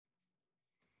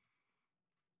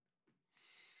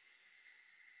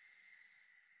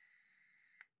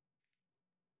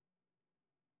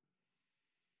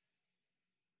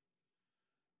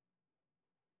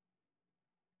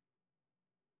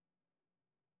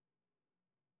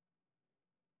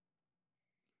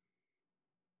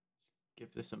give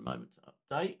this a moment to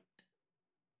update.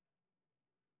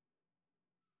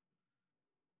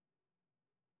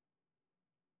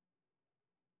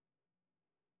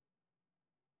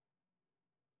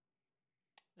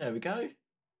 There we go.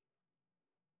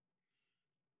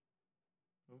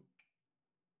 Oh.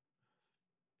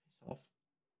 Piss off.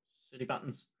 Silly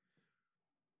buttons.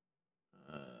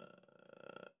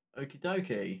 Okie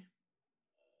dokie.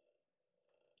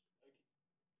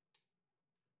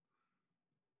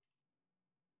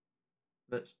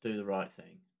 Let's do the right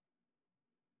thing.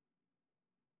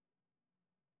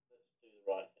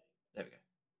 There we go.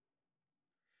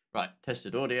 Right,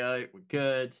 tested audio. We're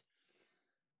good.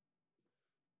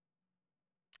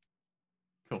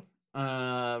 Cool.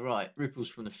 Right, ripples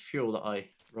from the fuel that I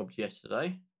robbed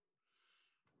yesterday.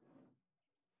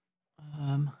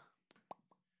 Did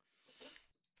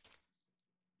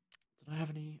I have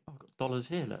any? Oh, I've got dollars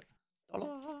here. Look, dollar.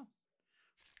 Oh.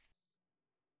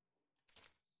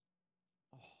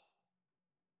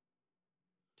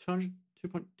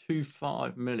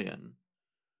 2.25 million.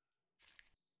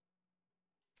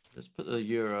 Let's put the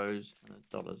euros and the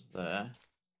dollars there.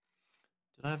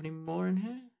 Did I have any more in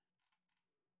here?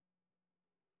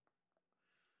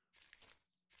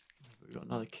 We've got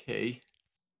another key.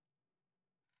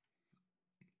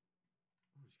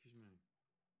 Oh, excuse me.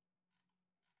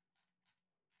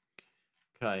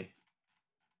 Okay.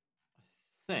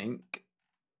 I think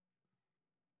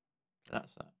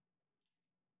that's that.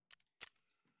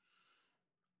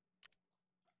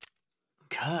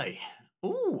 Okay.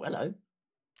 Oh, hello.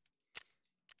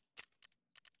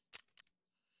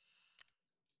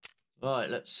 Right,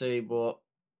 let's see what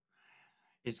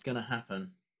is going to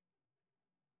happen.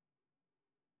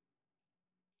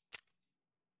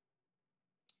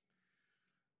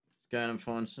 Let's go and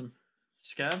find some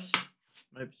scavs,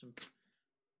 maybe some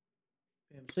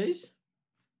PMCs.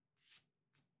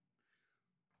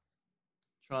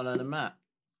 Try and learn a map.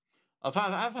 I've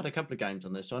had a couple of games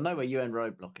on this, so I know where UN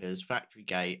Roadblock is, Factory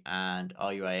Gate and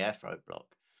RUAF Roadblock.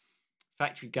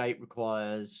 Factory Gate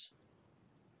requires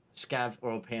a scav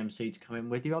or a PMC to come in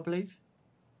with you, I believe.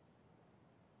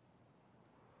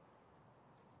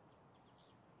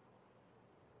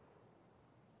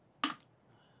 Let's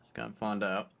go and find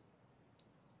out.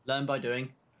 Learn by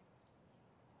doing.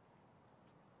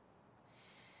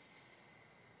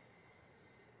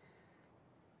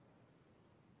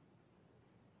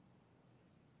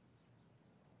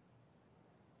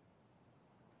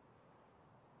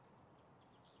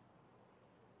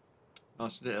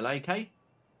 Nice little AK.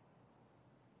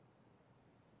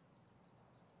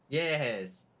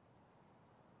 Yes.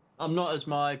 I'm not as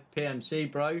my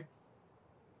PMC, bro.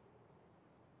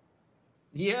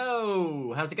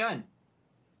 Yo, how's it going?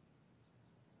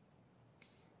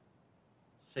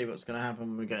 See what's going to happen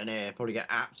when we get in here. Probably get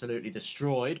absolutely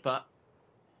destroyed, but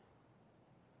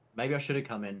maybe I should have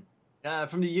come in.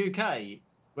 From the UK.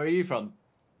 Where are you from?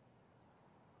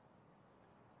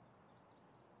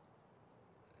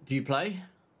 Do you play?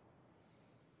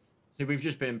 See, we've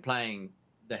just been playing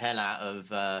the hell out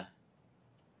of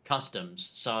customs,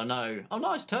 so I know. Oh,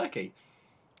 nice, Turkey.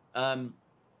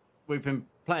 We've been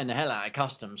playing the hell out of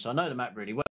customs, so I know the map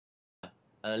really well.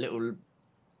 A little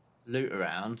loot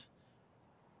around.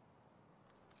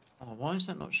 Oh, why is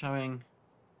that not showing?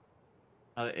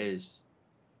 Oh, it is.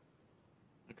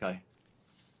 Okay.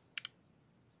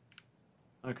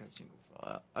 Okay, single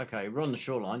fire. Okay, we're on the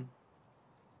shoreline.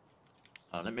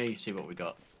 Oh, let me see what we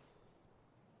got.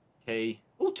 Key.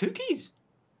 Oh, 2 keys.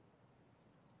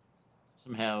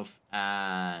 Some health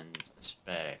and a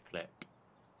spare clip.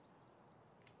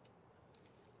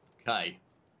 Okay.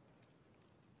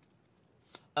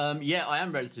 Yeah, I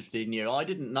am relatively new. I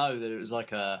didn't know that it was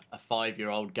like a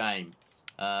 5-year-old game.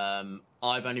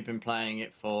 I've only been playing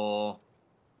it for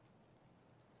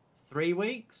 3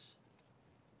 weeks.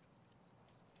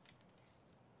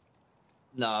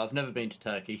 No, I've never been to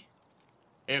Turkey.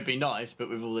 It would be nice, but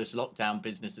with all this lockdown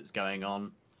business that's going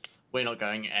on, we're not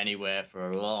going anywhere for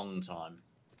a long time.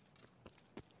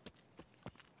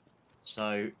 So,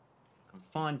 I can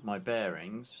find my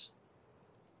bearings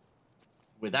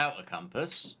without a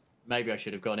compass. Maybe I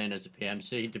should have gone in as a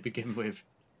PMC to begin with.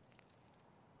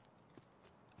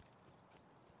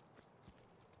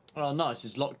 Oh, nice.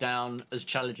 Is lockdown as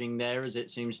challenging there as it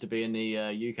seems to be in the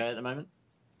UK at the moment?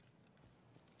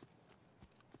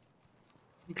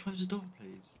 Can you close the door,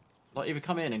 please? Like, either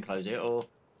come in and close it, or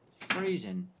it's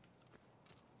freezing.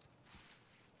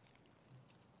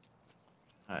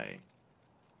 Hey.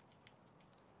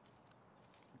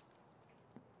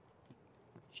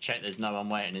 Just check there's no one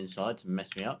waiting inside to mess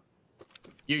me up.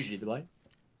 Usually the way.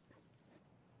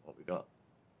 What we got?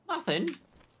 Nothing.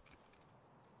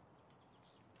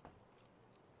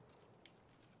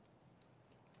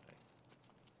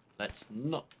 Let's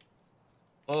not.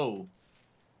 Oh.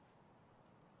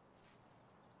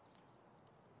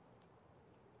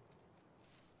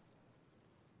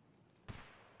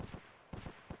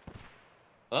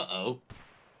 Uh-oh.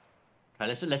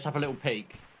 Okay, let's have a little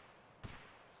peek.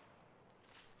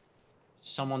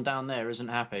 Someone down there isn't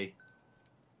happy.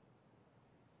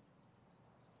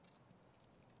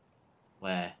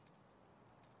 Where?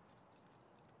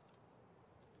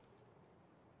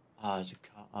 Oh, there's a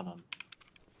car. Hold on.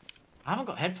 I haven't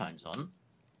got headphones on.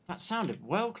 That sounded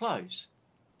well close.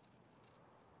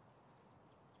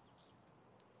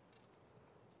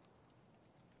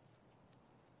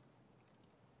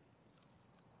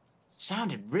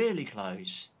 Sounded really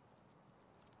close.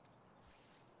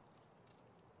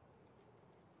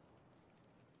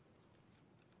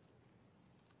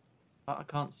 But I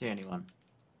can't see anyone.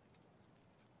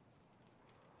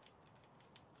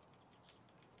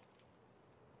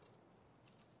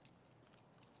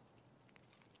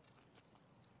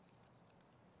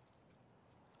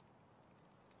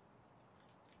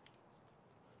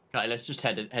 Okay, let's just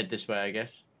head this way, I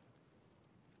guess.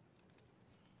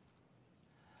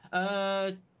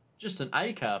 Just an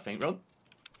AK, I think, Rob.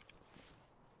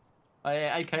 Oh,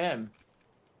 yeah, AKM.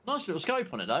 Nice little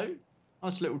scope on it, though.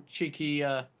 Nice little cheeky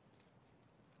red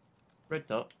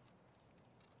dot.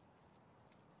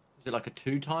 Is it like a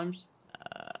 2 times?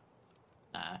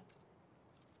 Nah.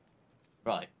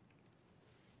 Right.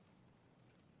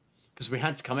 Because we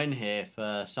had to come in here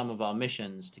for some of our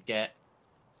missions to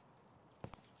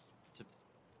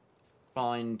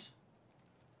find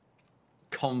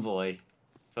convoy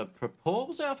for Purport,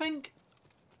 was it, I think?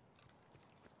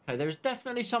 Okay, there's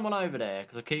definitely someone over there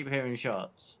because I keep hearing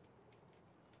shots.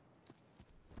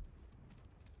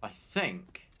 I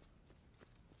think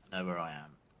I know where I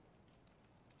am.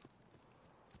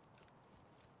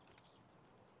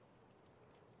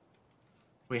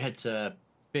 We head to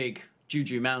Big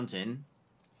Juju Mountain.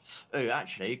 Oh,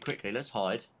 actually, quickly, let's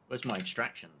hide. Where's my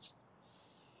extractions?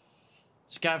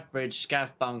 Scav Bridge, Scav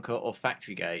Bunker, or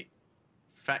Factory Gate?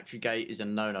 Factory Gate is a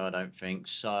no-no, I don't think.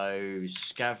 So,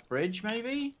 Scav Bridge,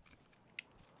 maybe?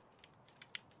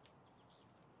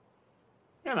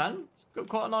 Yeah, man. It's got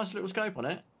quite a nice little scope on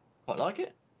it. Quite like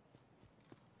it.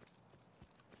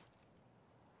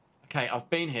 Okay, I've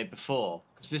been here before.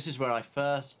 Because this is where I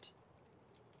first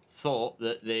thought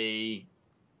that the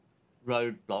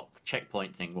roadblock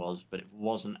checkpoint thing was. But it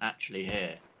wasn't actually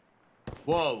here.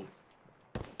 Whoa!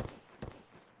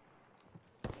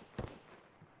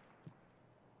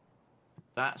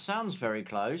 That sounds very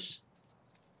close.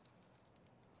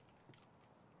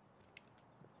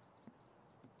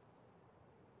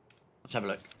 Let's have a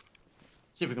look.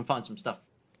 See if we can find some stuff.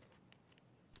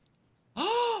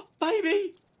 Oh,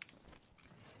 baby!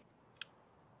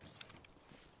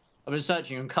 I've been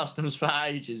searching on customs for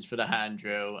ages for the hand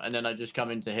drill, and then I just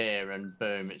come into here and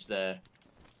boom, it's there.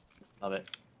 Love it.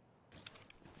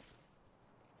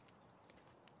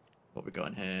 What we got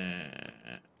in here?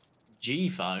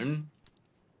 G-phone.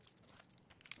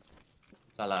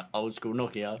 Is that like old school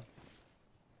Nokia?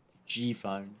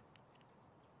 G-phone.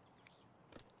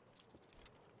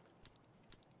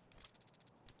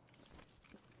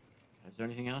 Is there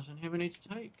anything else in here we need to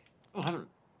take? Oh, I haven't.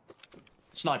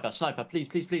 Sniper, sniper, please,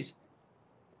 please, please.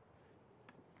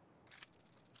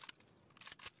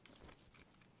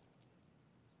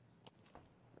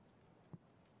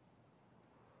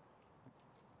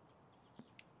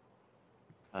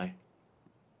 Okay.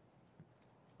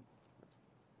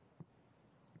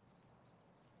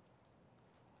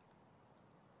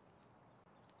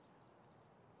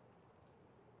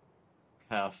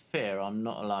 Okay, I fear I'm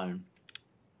not alone.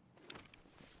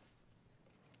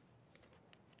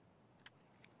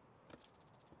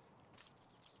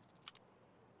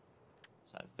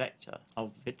 Is that Vector?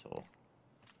 Oh, Vitor.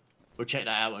 We'll check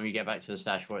that out when we get back to the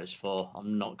stash what it's for.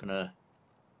 I'm not gonna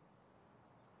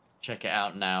check it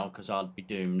out now because I'll be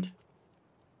doomed.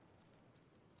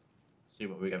 See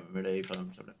what we get with relief.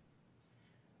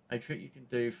 A trick you can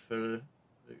do for loot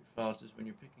fast is when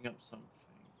you're picking up something.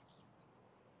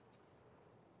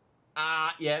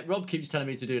 Yeah, Rob keeps telling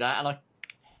me to do that, and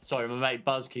sorry, my mate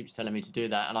Buzz keeps telling me to do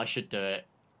that, and I should do it.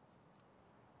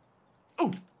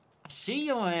 Oh, I see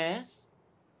your ass.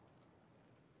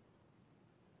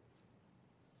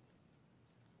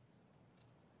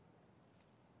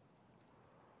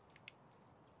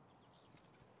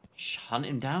 Hunt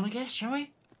him down, I guess, shall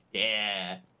we?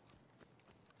 Yeah.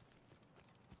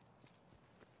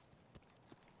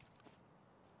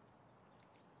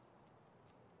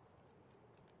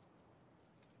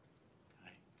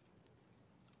 Okay.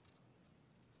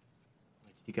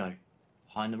 Where did he go?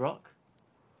 Behind the rock?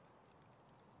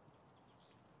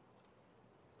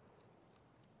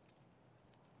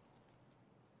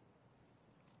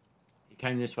 He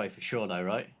came this way for sure, though,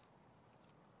 right?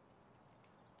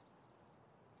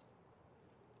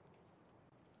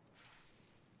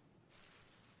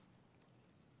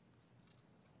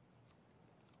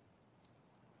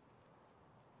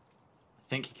 I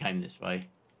think he came this way.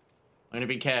 I'm going to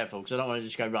be careful because I don't want to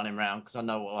just go running around because I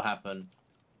know what will happen.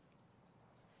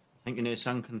 I think you're near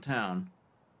Sunken Town.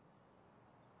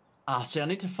 Ah, see, I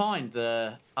need to find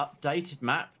the updated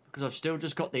map because I've still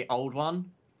just got the old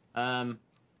one. I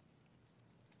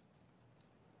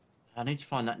need to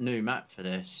find that new map for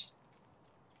this.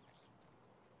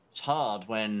 It's hard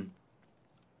when,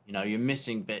 you know, you're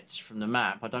missing bits from the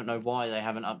map. I don't know why they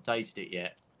haven't updated it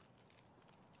yet.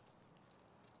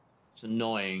 It's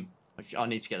annoying. I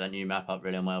need to get that new map up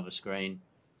really on my other screen.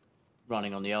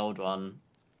 Running on the old one.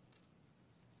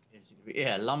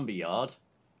 Yeah, Lumberyard.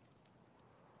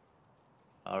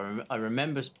 I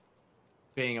remember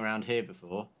being around here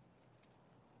before.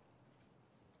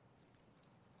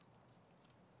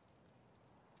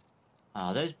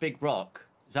 Ah, there's Big Rock.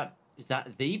 Is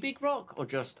that the Big Rock or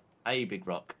just a Big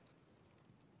Rock?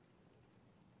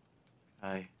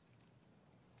 Okay.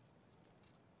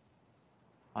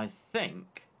 I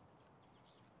think.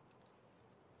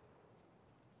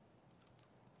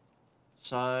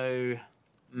 So,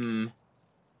 near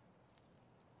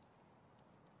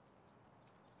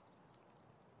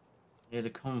the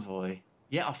convoy.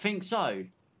 Yeah, I think so.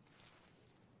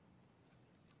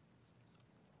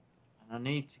 And I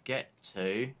need to get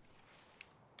to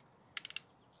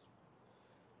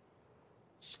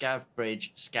Scav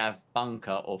Bridge, Scav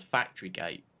Bunker, or Factory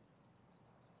Gate.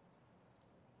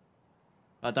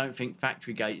 I don't think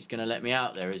Factory Gate is going to let me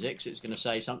out there, is it? Because it's going to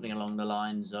say something along the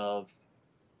lines of...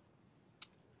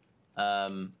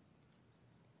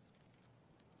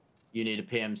 you need a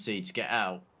PMC to get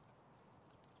out.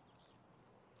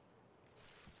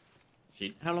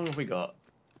 Gee, how long have we got?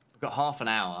 We've got half an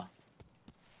hour.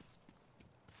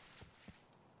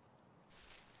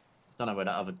 Don't know where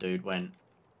that other dude went.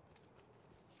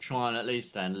 Try and at least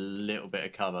stay in a little bit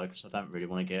of cover because I don't really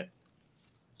want to get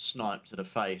sniped to the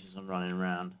face as I'm running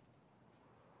around.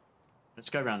 Let's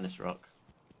go around this rock.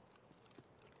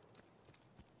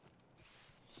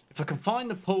 If I can find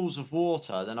the pools of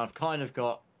water, then I've kind of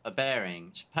got a bearing.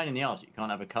 It's a pain in the arse. You can't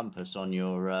have a compass on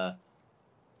your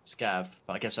scav,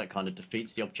 but I guess that kind of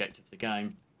defeats the object of the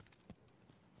game.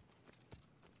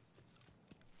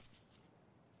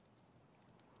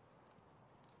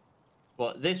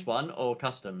 What, this one or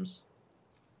Customs?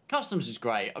 Customs is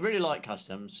great. I really like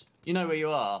Customs. You know where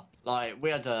you are. Like, we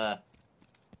had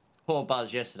poor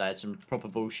Buzz yesterday, had some proper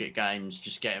bullshit games,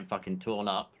 just getting fucking torn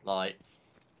up. Like,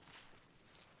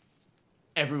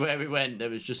 everywhere we went, there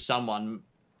was just someone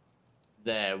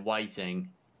there waiting.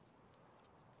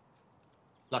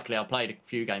 Luckily, I played a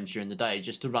few games during the day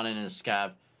just to run in a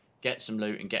scav, get some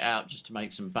loot and get out just to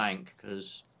make some bank,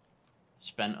 because I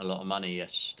spent a lot of money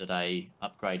yesterday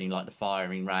upgrading like the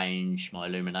firing range, my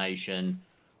illumination,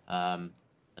 and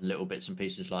little bits and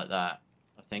pieces like that.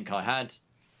 I think I had,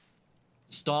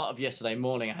 the start of yesterday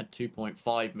morning, I had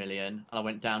 2.5 million, and I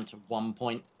went down to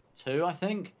 1.2, I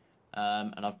think,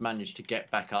 and I've managed to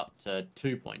get back up to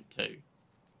 2.2.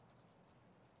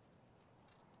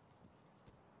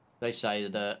 They say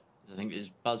that, I think as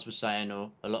Buzz was saying,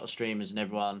 or a lot of streamers and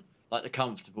everyone, like the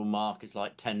comfortable mark is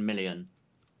like 10 million.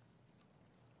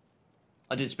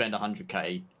 I did spend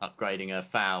 100k upgrading a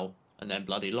foul and then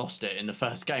bloody lost it in the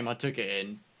first game I took it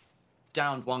in.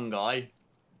 Downed one guy,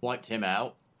 wiped him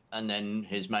out, and then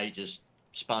his mate just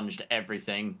sponged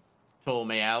everything, tore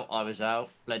me out, I was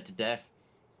out, bled to death.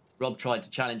 Rob tried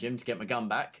to challenge him to get my gun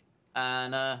back,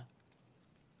 and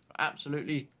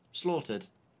absolutely slaughtered.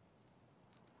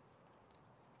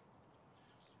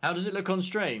 How does it look on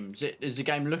stream? Is the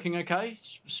game looking okay?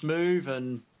 Smooth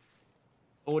and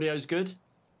audio's good?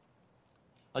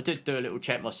 I did do a little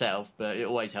check myself, but it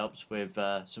always helps with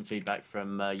some feedback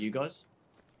from you guys.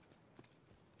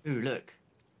 Ooh, look.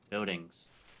 Buildings.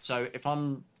 So if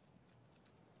I'm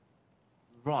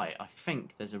right, I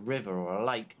think there's a river or a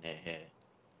lake near here.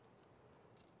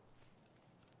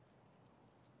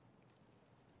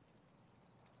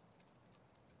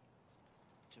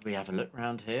 Did we have a look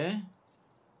round here?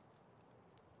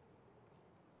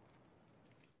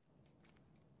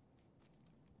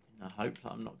 I hope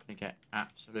that I'm not going to get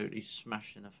absolutely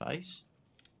smashed in the face.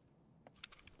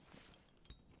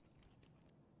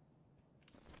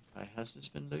 Okay, has this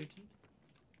been looted?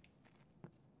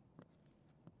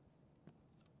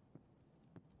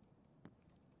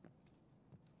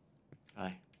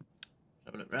 Okay,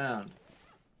 have a look round.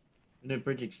 New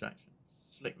bridge extraction.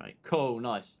 Slick, mate. Cool,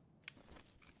 nice.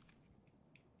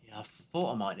 Yeah, I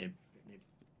thought I might need...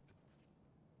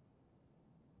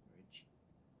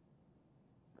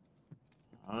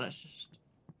 Oh, let's just...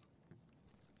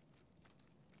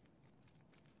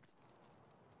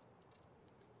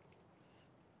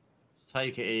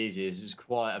 take it easy. This is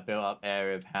quite a built-up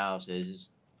area of houses. There's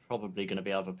probably going to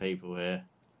be other people here.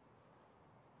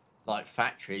 Like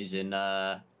factories in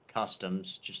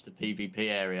customs, just the PvP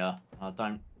area. I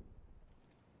don't...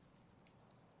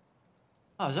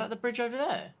 Oh, is that the bridge over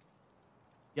there?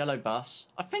 Yellow bus.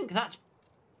 I think that's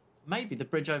maybe the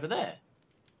bridge over there.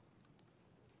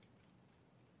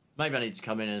 Maybe I need to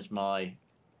come in as my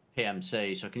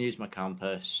PMC so I can use my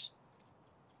compass.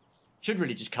 Should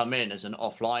really just come in as an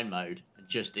offline mode and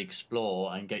just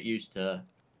explore and get used to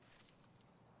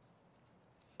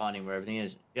finding where everything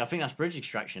is. Yeah, I think that's bridge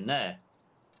extraction there.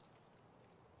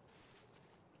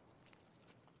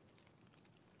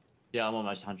 Yeah, I'm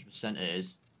almost 100% it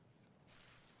is.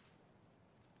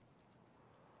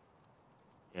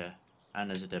 Yeah,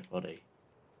 and there's a dead body.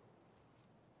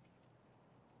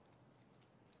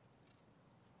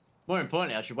 More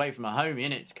importantly, I should wait for my homie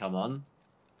in it to come on.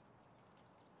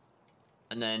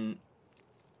 And then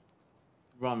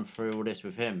run through all this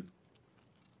with him.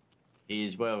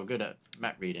 He's well good at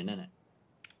map reading, isn't it?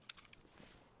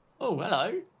 Oh,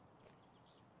 hello. Let's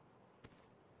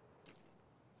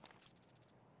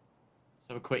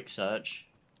have a quick search.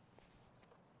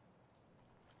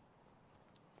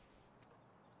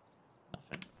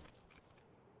 Nothing.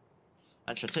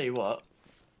 Actually, I'll tell you what.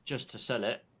 Just to sell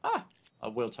it. Ah! I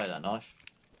will take that knife.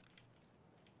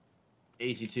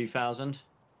 Easy 2000.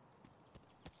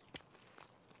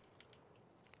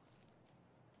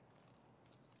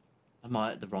 Am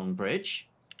I at the wrong bridge?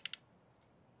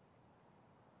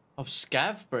 Oh,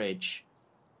 Scav Bridge.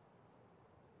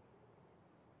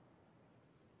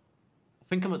 I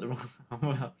think I'm at the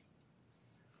wrong...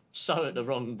 so at the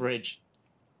wrong bridge.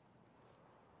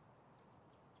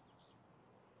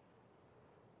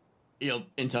 Your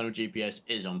internal GPS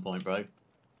is on point, bro.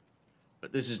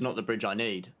 But this is not the bridge I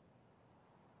need.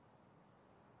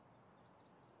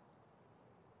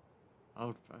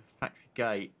 Oh, factory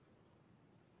gate.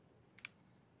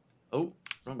 Oh,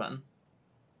 wrong button.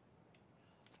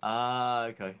 Ah,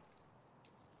 okay.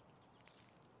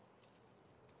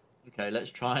 Okay,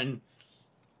 let's try and...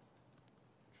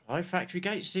 try factory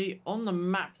gate. See, on the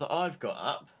map that I've got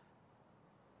up...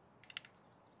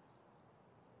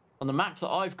 on the map that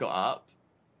I've got up...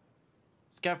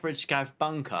 Scav Bridge, Scav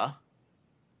Bunker...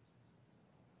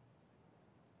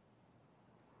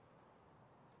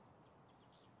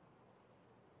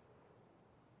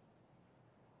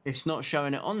 it's not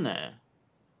showing it on there.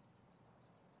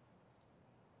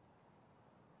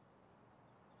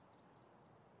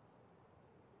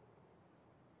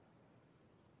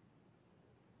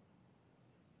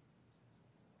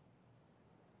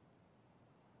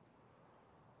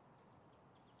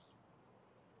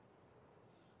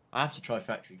 I have to try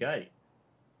factory gate.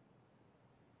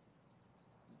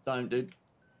 Don't do...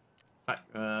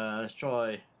 let's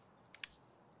try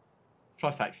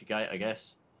factory gate, I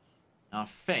guess. I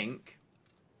think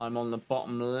I'm on the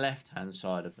bottom left-hand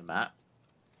side of the map.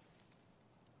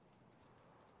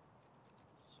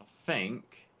 So I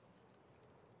think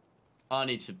I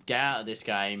need to get out of this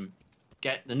game,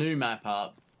 get the new map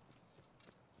up.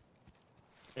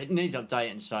 It needs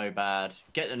updating so bad.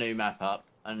 Get the new map up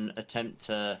and attempt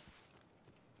to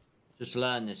just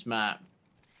learn this map.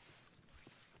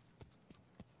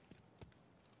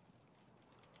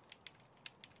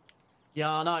 Yeah,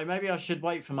 I know. Maybe I should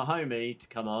wait for my homie to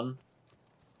come on.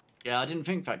 Yeah, I didn't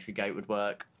think factory gate would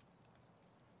work.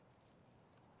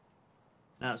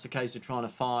 Now it's a case of trying to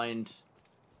find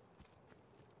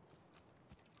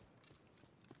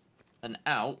an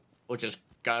out or just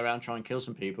go around trying to kill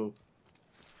some people.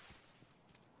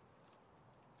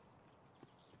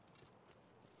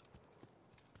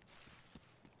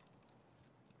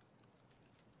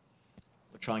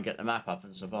 Or try and get the map up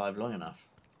and survive long enough.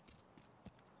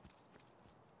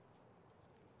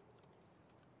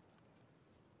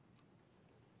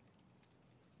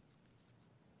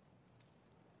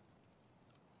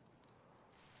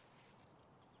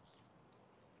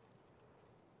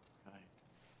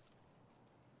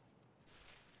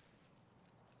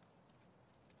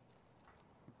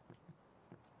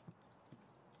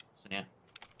 Yeah.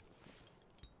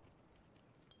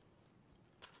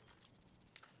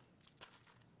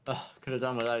 Oh, could have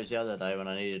done with those the other day when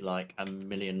I needed like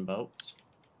 1,000,000 bolts.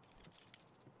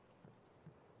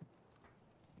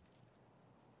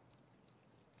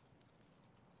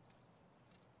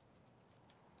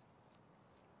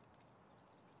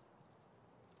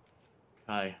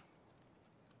 Okay.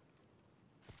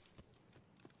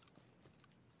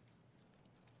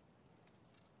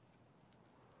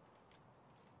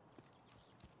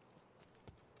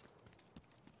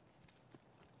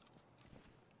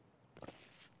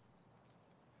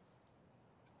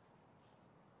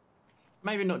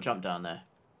 Maybe not jump down there.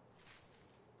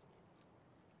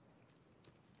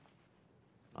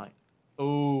 Like,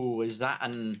 oh, is that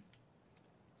an...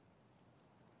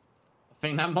 I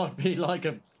think that might be like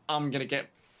a... I'm going to get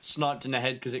sniped in the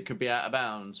head because it could be out of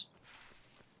bounds.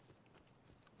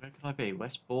 Where could I be?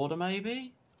 West border,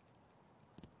 maybe?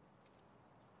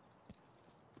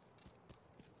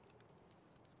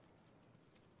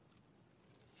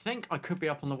 I think I could be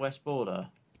up on the west border.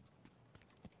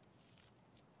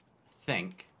 I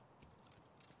think.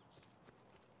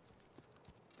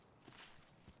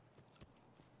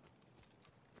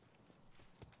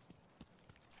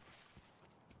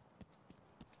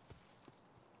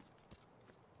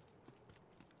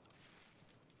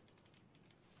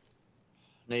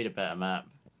 Need a better map.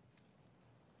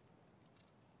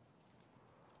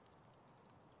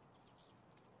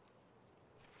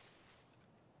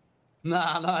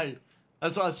 Nah, no.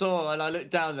 That's what I saw, and I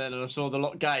looked down there and I saw the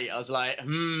lock gate. I was like,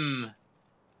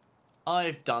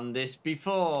 I've done this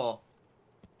before.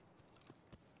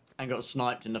 And got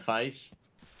sniped in the face.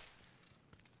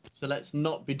 So let's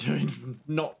not be doing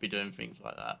things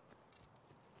like that.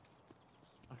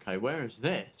 Okay, where is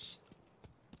this?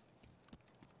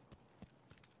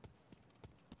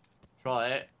 Try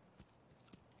it.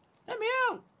 Let me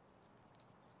out.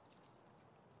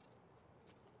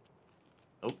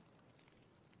 Oh.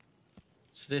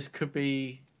 So this could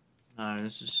be... No,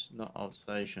 this is not our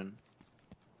station.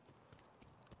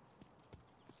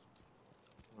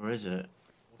 Or is it?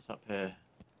 What's up here?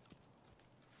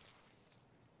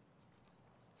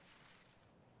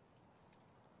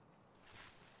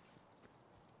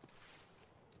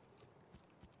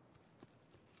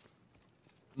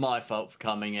 My fault for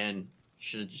coming in.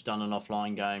 Should have just done an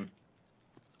offline game.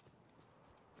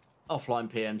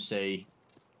 Offline PMC.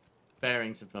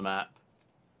 Bearings of the map.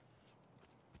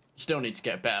 Still need to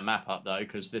get a better map up though,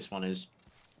 because this one is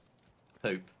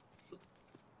poop.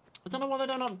 I don't know why they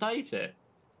don't update it.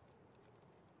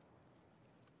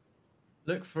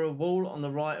 Look for a wall on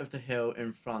the right of the hill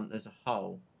in front. There's a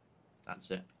hole. That's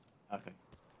it. Okay.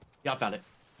 Yeah, I found it.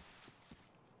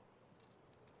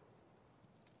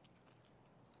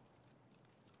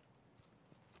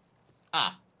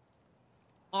 Ah.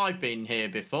 I've been here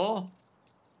before.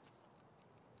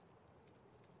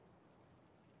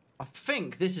 I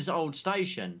think this is old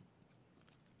station.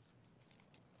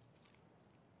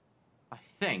 I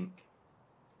think.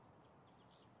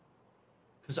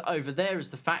 Because over there is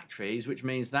the factories, which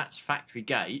means that's Factory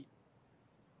Gate.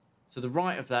 So the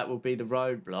right of that will be the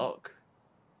roadblock.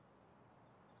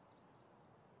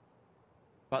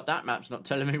 But that map's not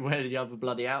telling me where the other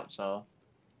bloody outs are.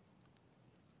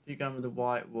 You're going with the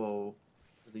white wall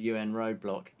for the UN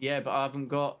roadblock. Yeah, but I haven't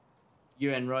got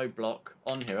UN roadblock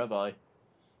on here, have I?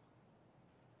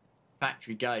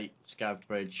 Factory Gate, Scav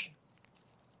Bridge.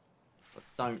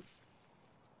 I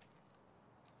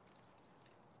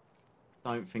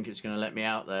don't think it's going to let me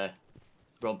out there.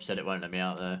 Rob said it won't let me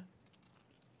out there.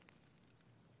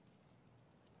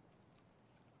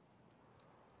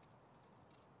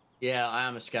 Yeah, I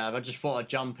am a scav. I just thought I'd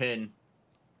jump in.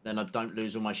 Then I don't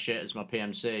lose all my shit as my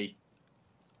PMC.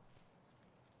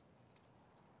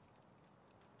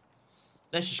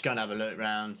 Let's just go and have a look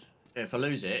around. If I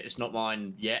lose it, it's not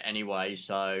mine yet anyway,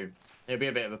 so it'll be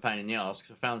a bit of a pain in the ass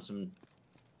because I found some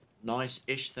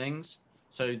nice-ish things.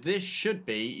 So this should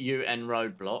be UN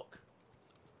roadblock.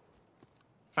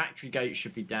 Factory Gate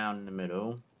should be down in the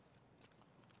middle.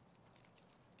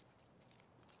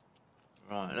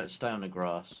 Right, let's stay on the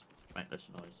grass. Make less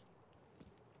noise.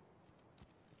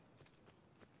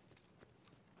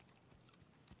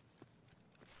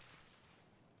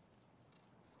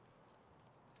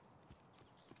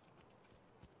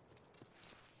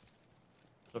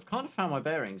 So I've kind of found my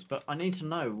bearings, but I need to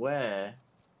know where...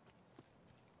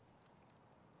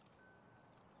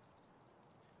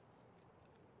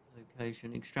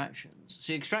 Location, extractions.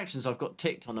 See, extractions I've got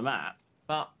ticked on the map,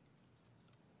 but...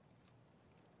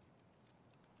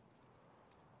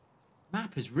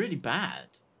 Map is really bad.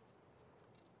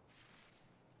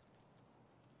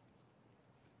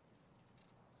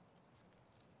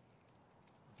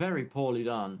 Very poorly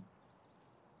done.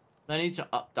 They need to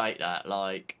update that,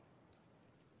 like,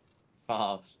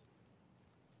 fast.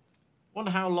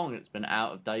 Wonder how long it's been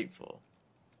out of date for.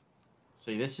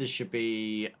 See, should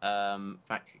be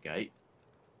Factory Gate.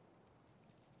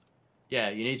 Yeah,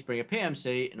 you need to bring a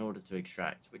PMC in order to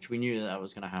extract, which we knew that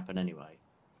was going to happen anyway.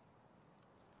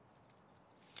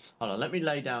 Hold on, let me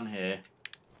lay down here.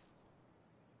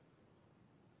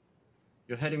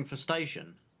 You're heading for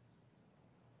station.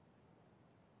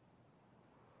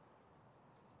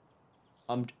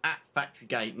 I'm at Factory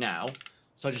Gate now,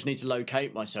 so I just need to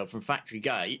locate myself from Factory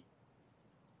Gate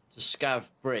to Scav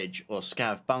Bridge or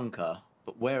Scav Bunker,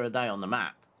 but where are they on the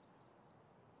map?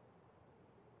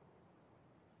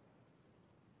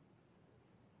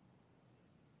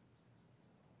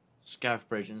 Scav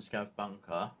Bridge and Scav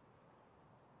Bunker.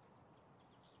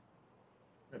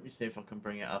 Let me see if I can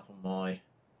bring it up on my...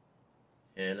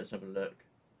 Here, let's have a look.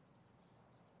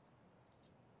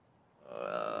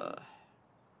 Let's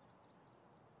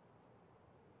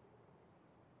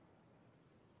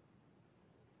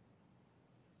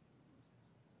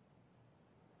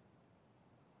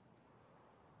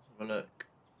have a look.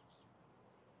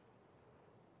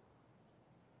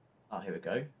 Ah, here we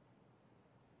go.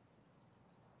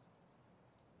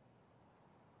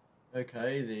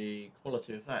 Okay, the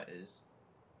quality of that is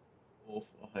awful.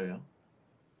 Oh, here we are.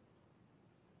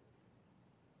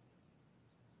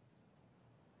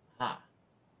 Ha!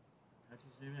 How do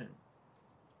you zoom in?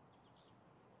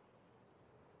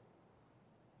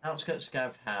 Outskirts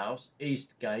Scav House,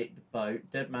 East Gate, the boat,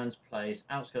 Dead Man's Place,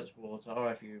 Outskirts Water,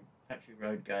 RFU, Factory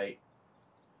Road Gate,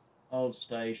 Old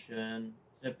Station,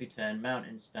 ZB10,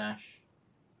 Mountain Stash.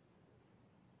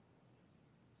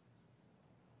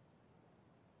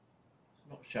 It's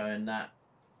not showing that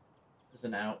as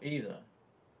an out either.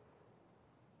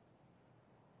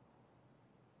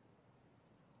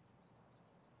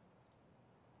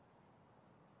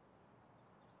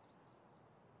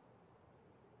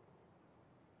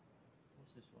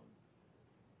 What's this one?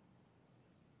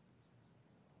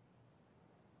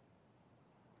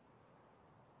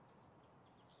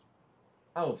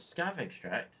 Oh, Scav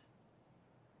Extract.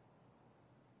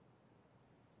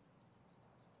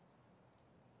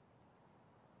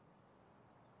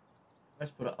 Let's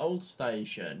put an Old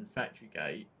Station, Factory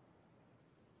Gate.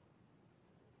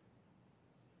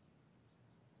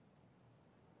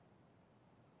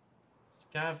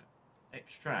 Scav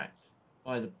Extract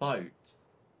by the boat.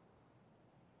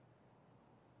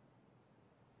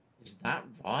 Is that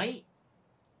right?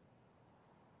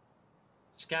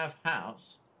 Scav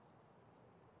House.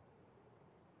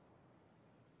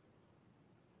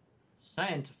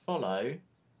 Saying to follow. Let's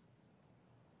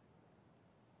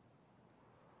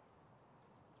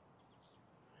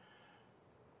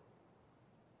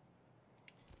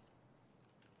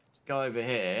go over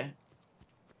here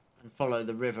and follow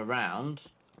the river round.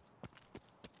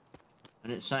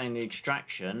 And it's saying the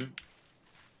extraction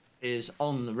is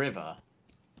on the river.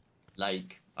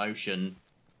 Lake, ocean,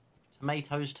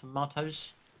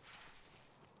 tomatoes.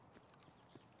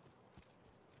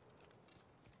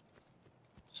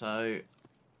 So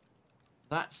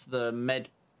that's the med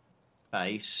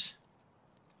base.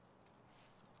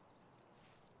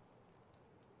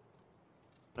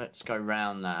 Let's go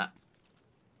round that.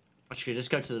 Actually, just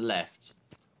go to the left.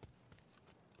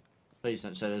 Please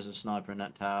don't say there's a sniper in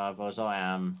that tower, otherwise I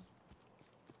am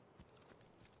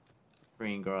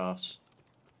green grass.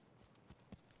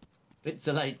 It's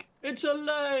a lake. It's a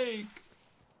lake!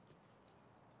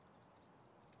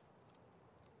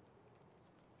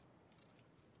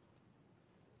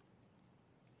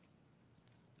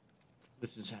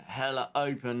 This is hella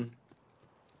open.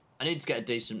 I need to get a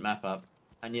decent map up.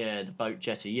 And yeah, the boat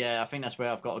jetty. Yeah, I think that's where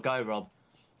I've got to go, Rob.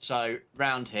 So,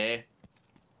 round here.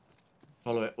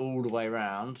 Follow it all the way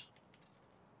round.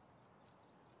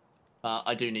 But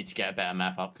I do need to get a better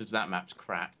map up because that map's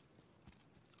crap.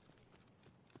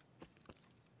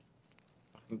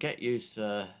 I can get used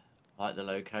to like the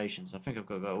locations. I think I've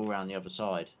got to go all around the other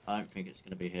side. I don't think it's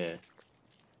going to be here.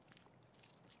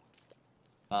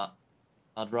 But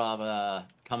I'd rather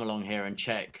come along here and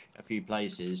check a few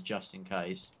places just in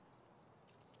case.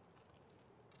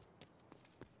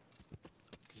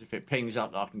 Because if it pings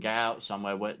up that I can get out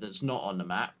somewhere that's not on the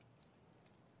map.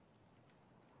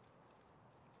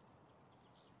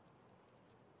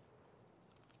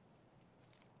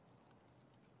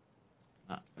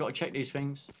 Got to check these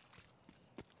things.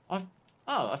 I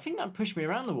think that pushed me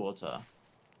around the water.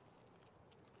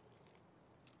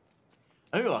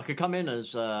 Oh, I could come in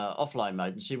as offline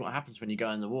mode and see what happens when you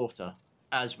go in the water.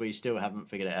 As we still haven't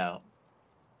figured it out.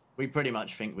 We pretty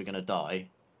much think we're going to die.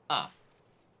 Ah.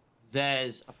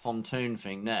 There's a pontoon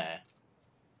thing there.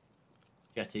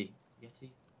 Jetty.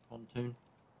 Pontoon.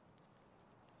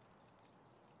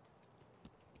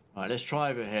 Right, let's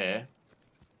try over here.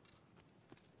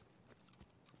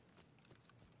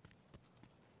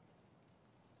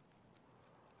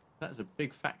 That's a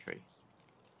big factory.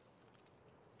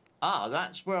 Ah,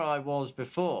 that's where I was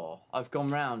before. I've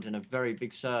gone round in a very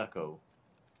big circle.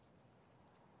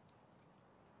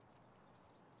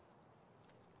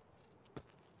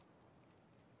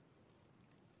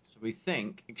 So we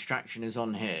think extraction is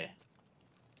on here.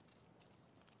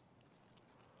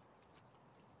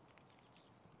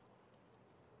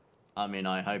 I mean,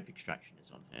 I hope extraction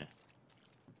is on here.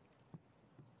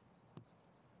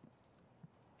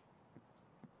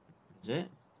 Is it?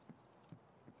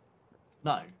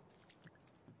 No.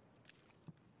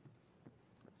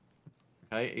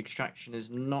 Okay, extraction is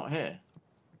not here.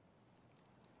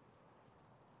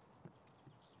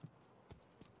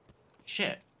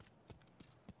 Shit.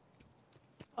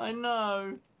 I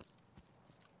know.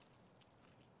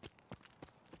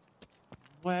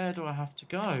 Where do I have to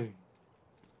go?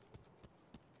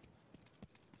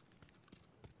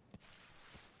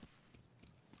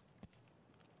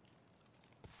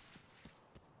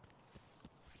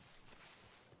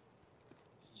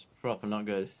 This is proper not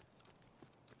good.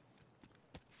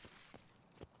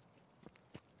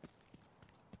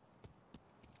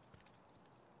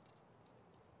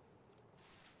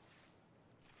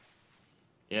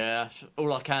 Yeah,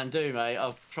 all I can do, mate.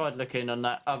 I've tried looking on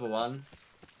that other one.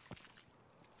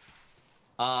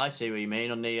 Ah, I see what you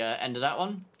mean, on the end of that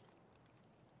one.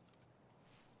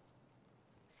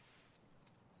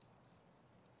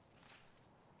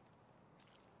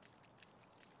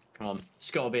 Come on,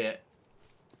 it's got to be it.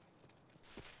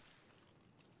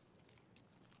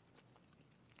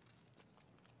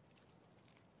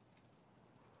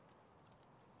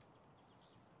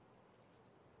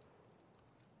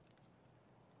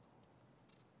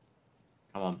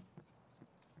 Come on.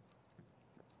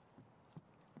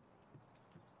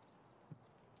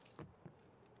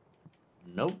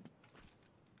 Nope.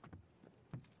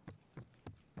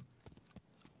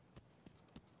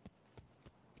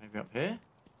 Maybe up here?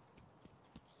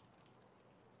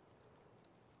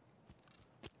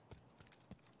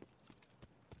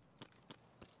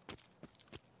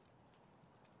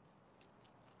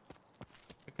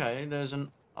 Okay, there's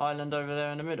an island over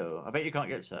there in the middle. I bet you can't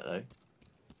get to that, though.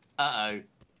 Uh-oh.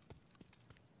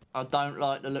 I don't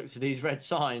like the looks of these red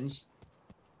signs.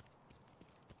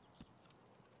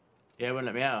 Yeah, it wouldn't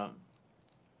let me out.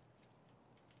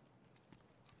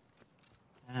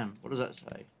 Damn, what does that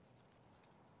say?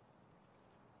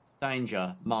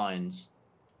 Danger, mines.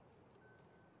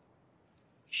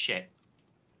 Shit.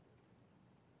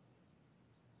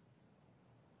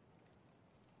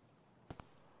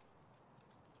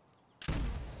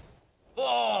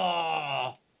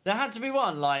 Oh! There had to be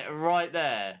one, like, right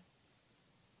there.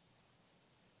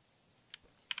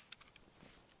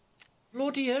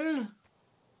 Bloody hell.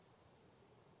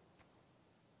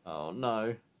 Oh,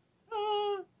 no.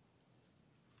 Ah.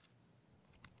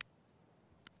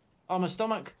 Oh, my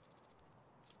stomach.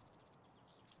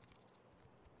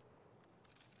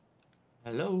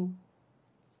 Hello?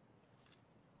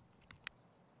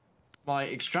 My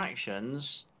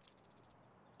extractions...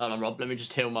 Hold on, Rob. Let me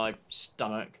just heal my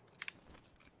stomach.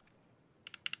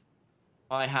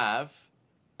 I have...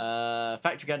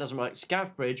 factory gate doesn't work.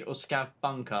 Scav bridge or scav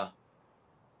bunker.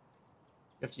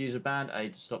 You have to use a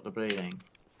band-aid to stop the bleeding.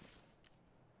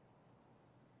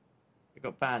 We've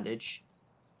got bandage.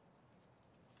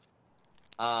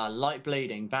 Light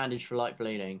bleeding. Bandage for light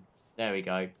bleeding. There we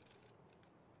go.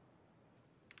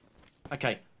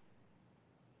 Okay.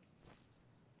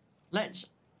 Let's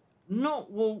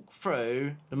not walk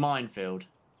through the minefield.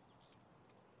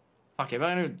 Fuck it,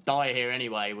 we're going to die here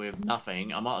anyway with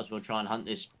nothing. I might as well try and hunt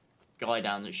this guy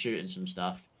down that's shooting some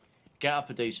stuff. Get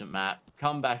up a decent map.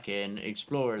 Come back in.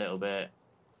 Explore a little bit.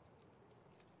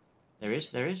 There is.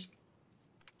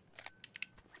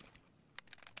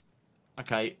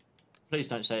 Okay. Please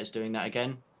don't say it's doing that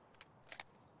again.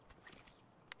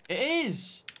 It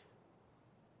is!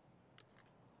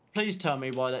 Please tell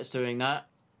me why that's doing that.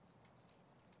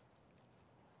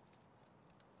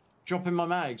 Dropping my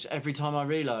mags every time I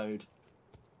reload.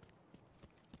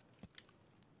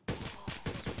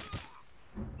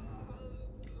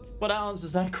 Well, that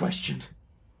answers that question.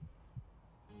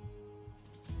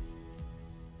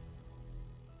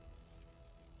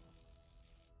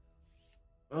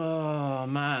 Oh,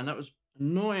 man, that was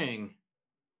annoying.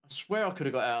 I swear I could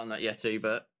have got out on that Yeti,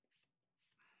 but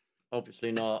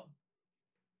obviously not.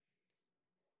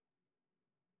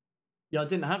 Yeah, I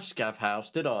didn't have Scav House,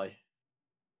 did I?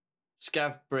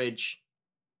 Scav Bridge.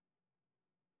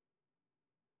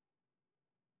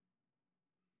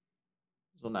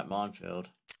 It was on that minefield.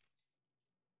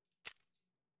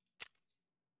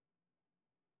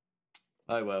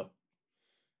 Oh, well.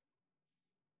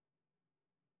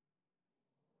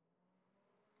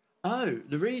 Oh,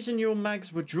 the reason your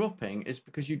mags were dropping is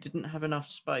because you didn't have enough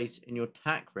space in your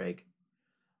tack rig.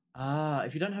 Ah,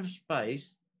 if you don't have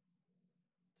space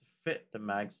to fit the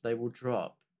mags, they will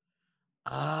drop.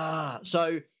 Ah,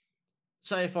 so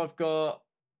say if I've got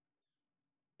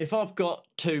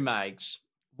two mags,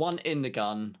 one in the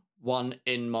gun, one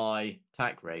in my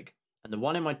tack rig, and the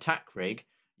one in my tack rig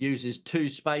uses 2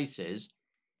 spaces,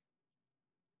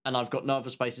 and I've got no other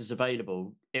spaces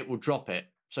available, it will drop it.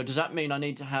 So does that mean I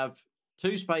need to have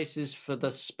 2 spaces for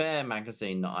the spare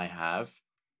magazine that I have,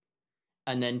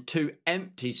 and then 2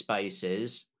 empty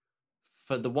spaces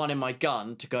for the one in my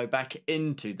gun to go back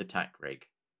into the tack rig?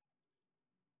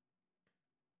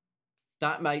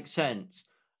 That makes sense.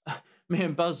 Me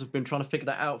and Buzz have been trying to figure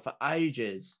that out for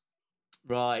ages.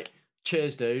 Right.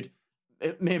 Cheers, dude.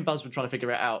 Me and Buzz were trying to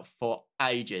figure it out for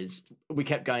ages. We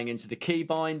kept going into the key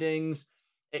bindings.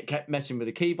 It kept messing with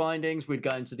the key bindings. We'd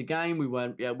go into the game.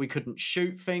 We couldn't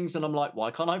shoot things. And I'm like,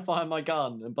 why can't I fire my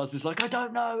gun? And Buzz is like, I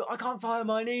don't know. I can't fire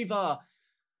mine either.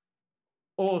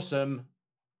 Awesome.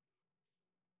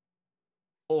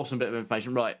 Awesome bit of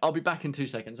information. Right. I'll be back in 2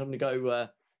 seconds. I'm going to go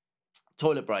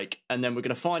toilet break. And then we're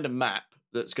going to find a map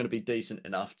that's going to be decent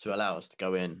enough to allow us to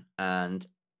go in. And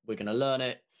we're going to learn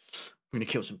it. We're going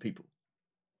to kill some people.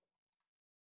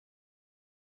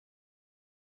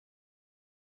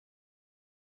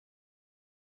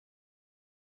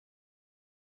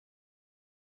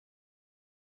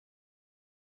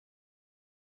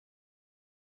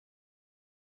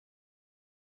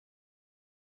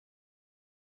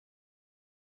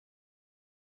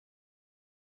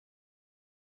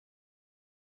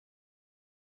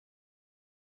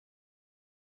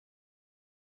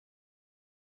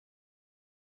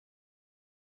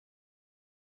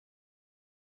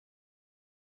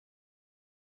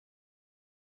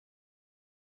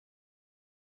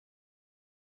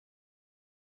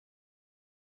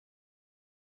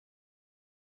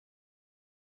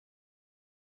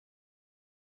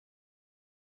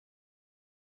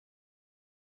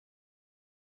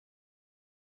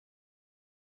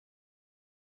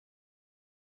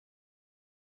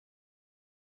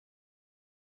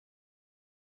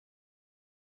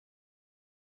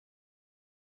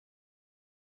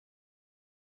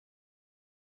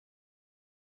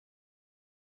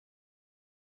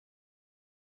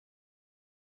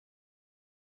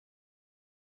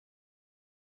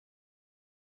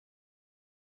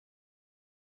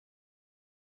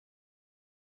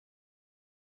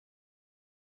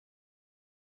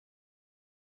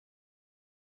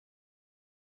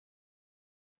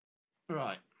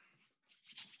 Right.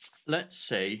 Let's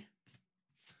see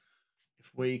if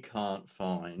we can't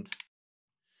find.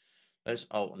 Let's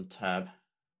Alt and Tab.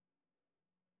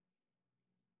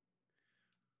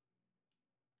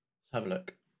 Let's have a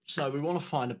look. So we want to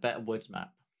find a better woods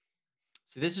map.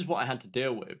 So this is what I had to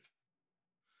deal with.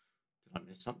 Did I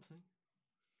miss something?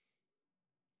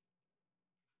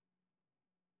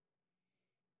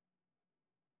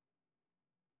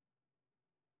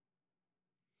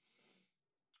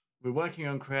 We're working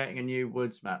on creating a new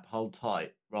woods map. Hold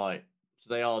tight. Right.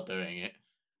 So they are doing it.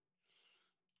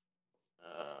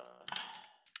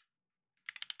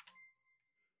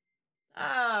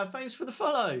 Thanks for the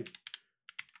follow.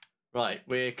 Right,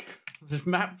 this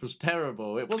map was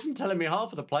terrible. It wasn't telling me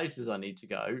half of the places I need to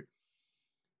go.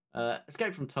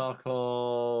 Escape from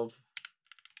Tarkov.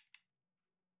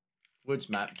 Woods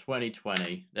map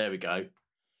 2020. There we go.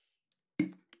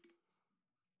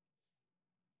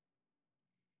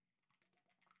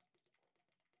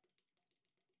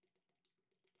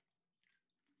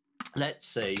 Let's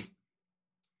see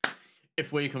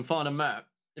if we can find a map.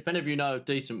 If any of you know a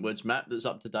decent woods map that's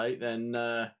up to date, then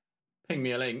ping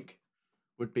me a link.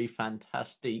 Would be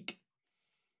fantastic.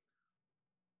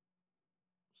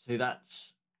 See,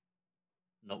 that's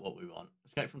not what we want.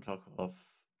 Escape from Tarkov.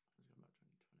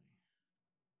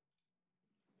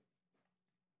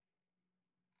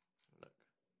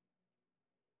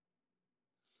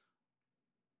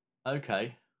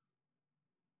 Okay.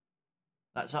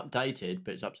 That's updated,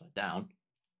 but it's upside down.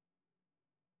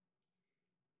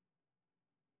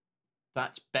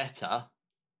 That's better.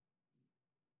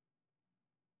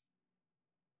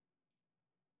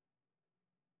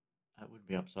 That would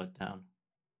be upside down.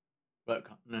 But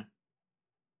no.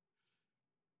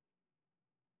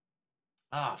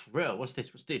 Ah, for real? What's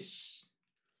this? What's this?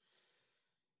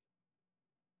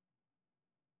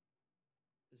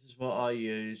 This is what I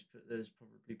use, but there's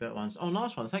probably better ones. Oh,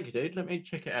 nice one. Thank you, dude. Let me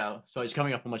check it out. So it's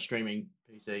coming up on my streaming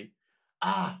PC.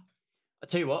 I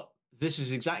tell you what, this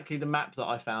is exactly the map that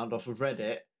I found off of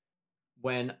Reddit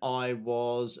when I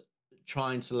was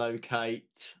trying to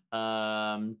locate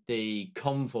the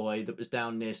convoy that was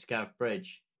down near Scav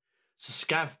Bridge. So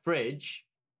Scav Bridge,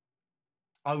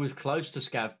 I was close to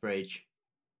Scav Bridge.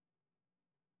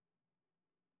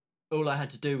 All I had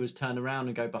to do was turn around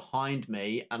and go behind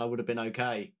me, and I would have been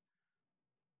okay.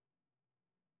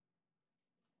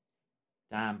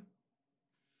 Damn.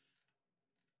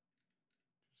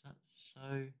 Is that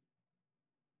so?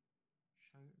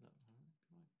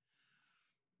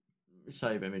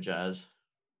 Save image as. Is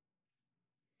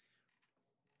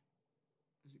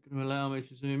it going to allow me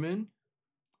to zoom in?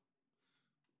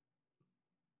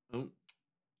 Oh.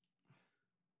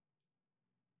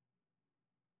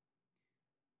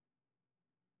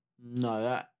 No,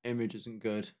 that image isn't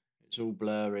good. It's all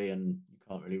blurry and you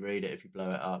can't really read it if you blow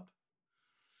it up.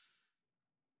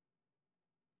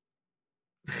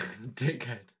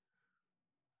 Dickhead.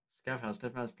 Scav House,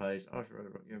 Dead Man's Place,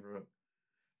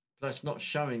 that's not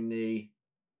showing the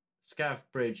Scav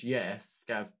Bridge, yes.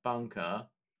 Scav Bunker.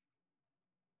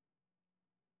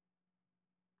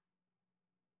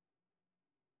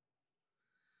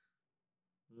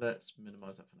 Let's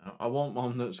minimize that for now. I want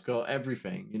one that's got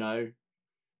everything, you know,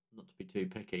 not to be too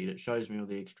picky, that shows me all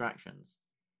the extractions.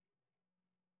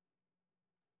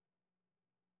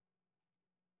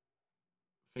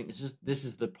 I think this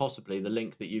is the possibly the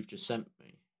link that you've just sent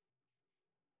me.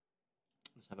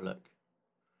 Let's have a look.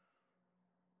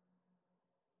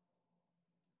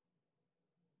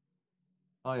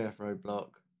 IF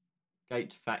roadblock,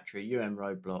 Gate to Factory,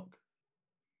 roadblock,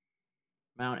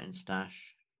 Mountain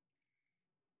Stash.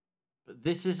 But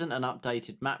this isn't an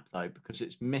updated map though, because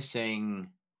it's missing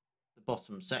the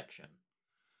bottom section.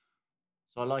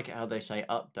 So I like it how they say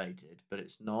updated, but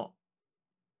it's not.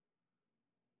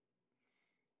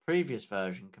 Previous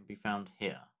version can be found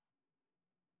here.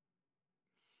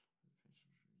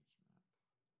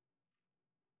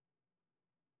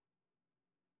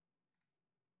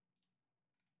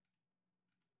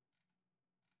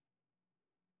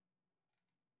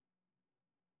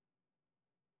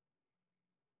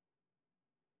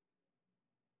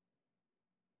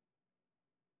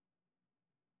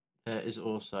 There is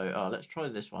also, oh, let's try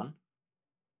this one.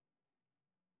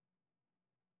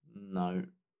 No.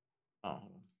 Oh, hold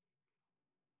on.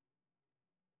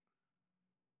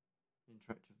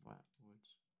 Interactive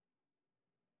Woods.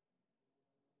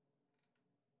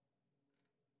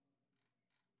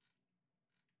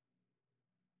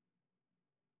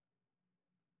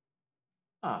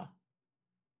 Ah.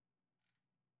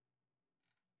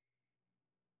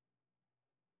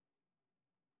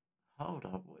 Hold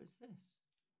up, what is this?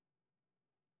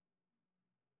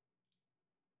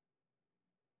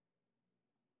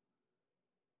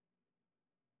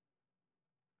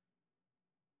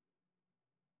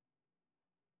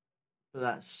 But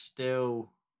that's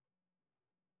still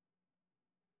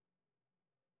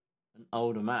an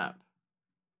older map.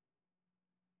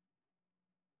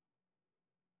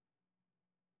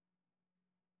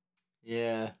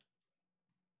 Yeah.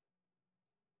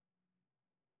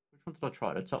 Which one did I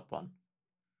try? The top one?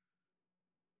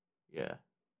 Yeah.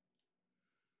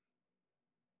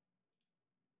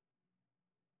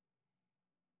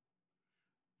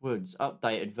 Woods,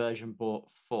 updated version 4,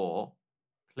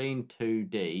 clean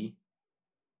 2D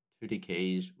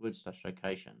keys, Woods /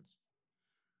 locations.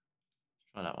 Let's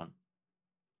try that one.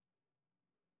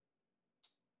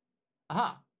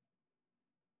 Aha!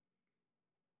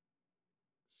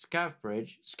 Scav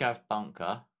Bridge, Scav Bunker.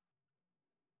 How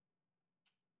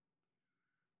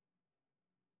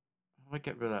do I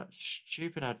get rid of that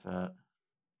stupid advert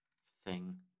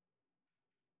thing?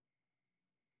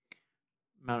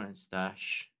 Mountain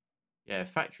Stash. Yeah,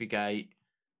 Factory Gate.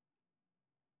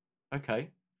 Okay.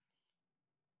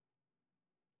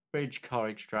 Bridge Car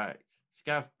Extract.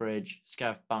 Scav Bridge,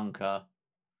 Scav Bunker.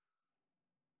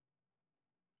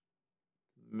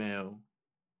 Mill.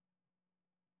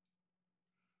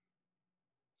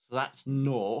 So that's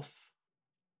north,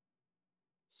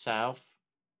 south,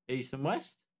 east and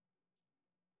west?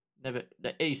 Never,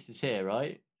 the east is here,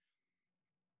 right?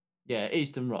 Yeah,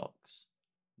 eastern rocks.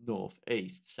 North,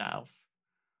 east, south.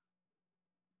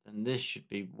 Then this should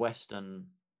be western.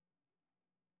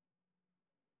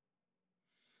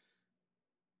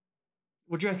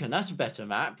 What do you reckon? That's a better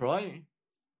map, right?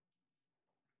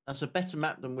 That's a better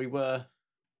map than we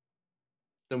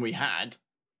had.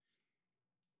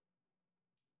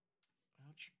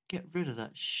 How'd you get rid of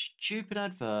that stupid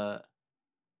advert?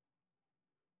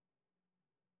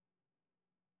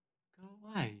 Go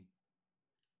away.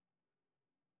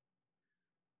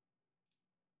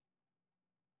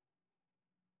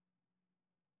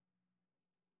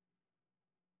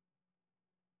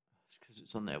 It's because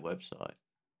it's on their website.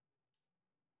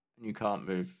 And you can't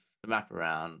move the map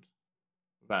around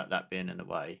without that being in the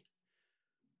way.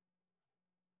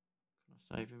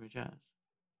 Can I save image as?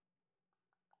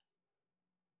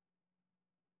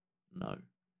 No. Okay.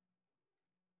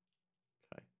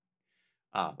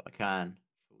 Ah, but I can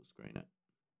full screen it.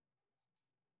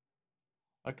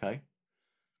 Okay.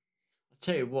 I'll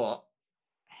tell you what.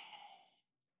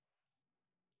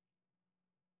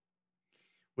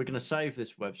 We're going to save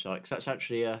this website because that's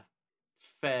actually a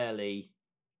fairly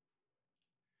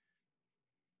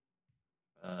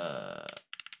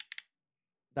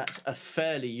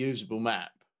usable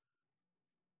map.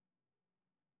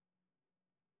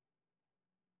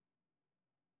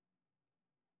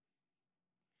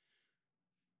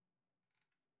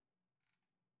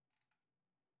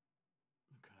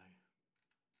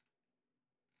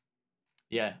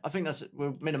 Yeah, I think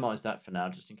we'll minimize that for now,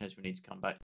 just in case we need to come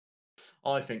back.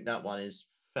 I think that one is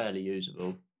fairly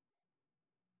usable.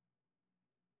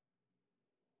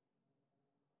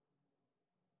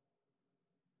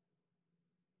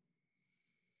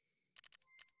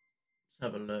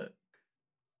 Let's have a look.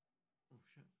 Oh,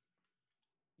 shit.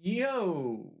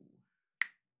 Yo!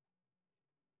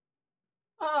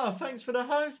 Oh, thanks for the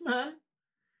host, man.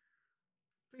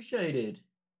 Appreciated.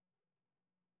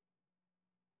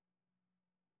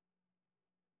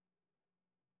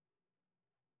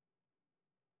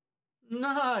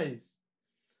 Nice.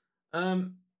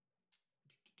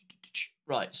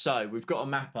 Right, so we've got a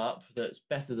map up that's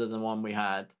better than the one we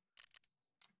had.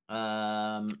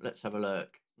 Let's have a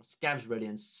look. Scav's ready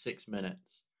in 6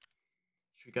 minutes.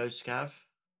 Should we go Scav?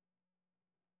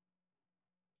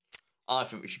 I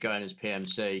think we should go in as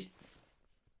PMC.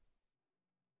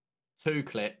 2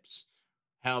 clips,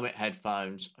 helmet,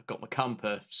 headphones. I've got my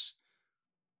compass.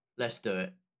 Let's do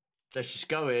it. Let's just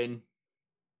go in.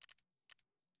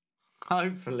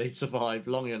 Hopefully survive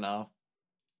long enough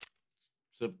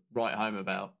to write home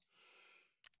about.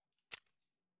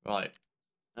 Right.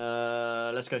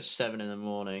 Let's go 7 in the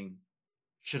morning.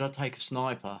 Should I take a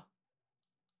sniper?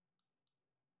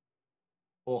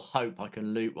 Or hope I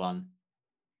can loot one?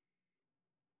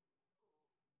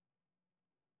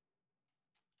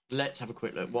 Let's have a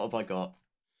quick look. What have I got?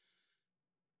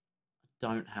 I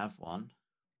don't have one.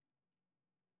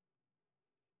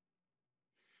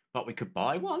 But we could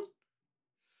buy one?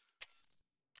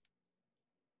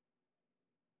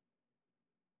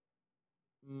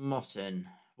 Mossin.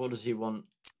 What does he want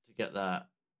to get that?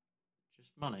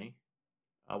 Just money?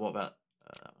 What about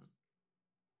that one?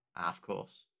 Ah, of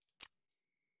course.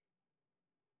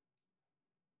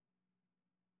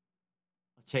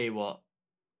 I'll tell you what.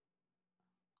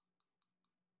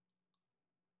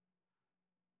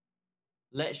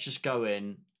 Let's just go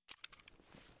in.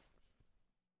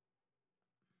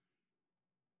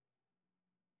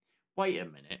 Wait a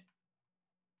minute.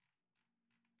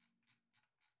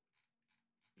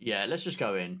 Yeah, let's just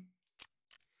go in.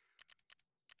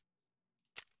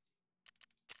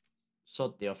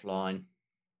 Sod the offline.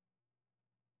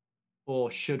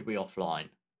 Or should we offline?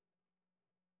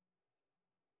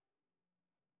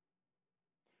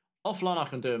 Offline I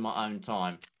can do in my own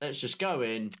time. Let's just go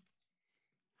in.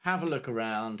 Have a look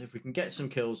around. If we can get some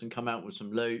kills and come out with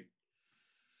some loot,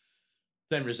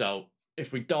 then result.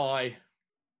 If we die,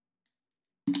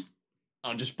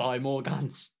 I'll just buy more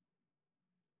guns.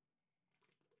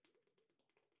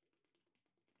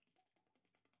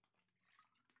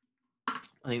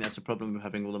 I think that's the problem with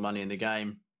having all the money in the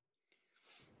game.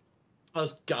 I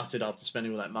was gutted after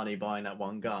spending all that money buying that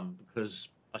one gun because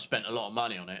I spent a lot of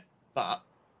money on it. But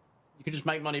you can just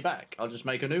make money back. I'll just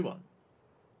make a new one.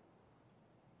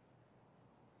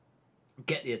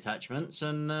 Get the attachments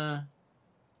and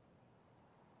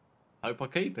hope I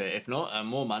keep it. If not, earn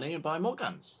more money and buy more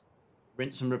guns.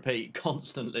 Rinse and repeat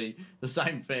constantly. The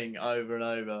same thing over and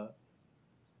over.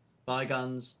 Buy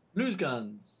guns, lose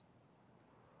guns.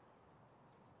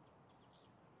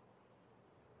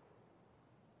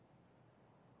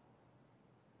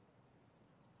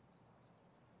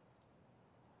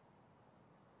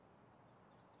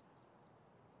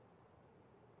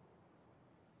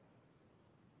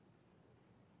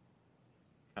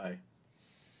 Okay.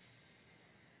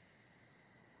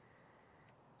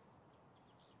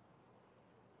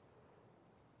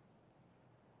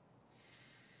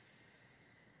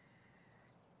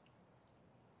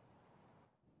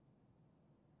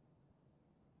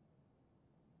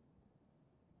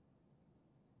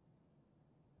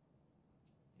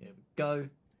 Here we go.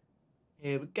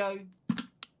 Here we go.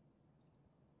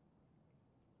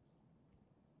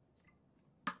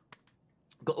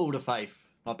 Got all the faith.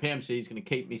 My PMC is going to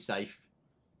keep me safe.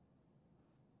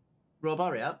 Rob,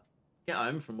 hurry up. Get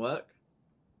home from work.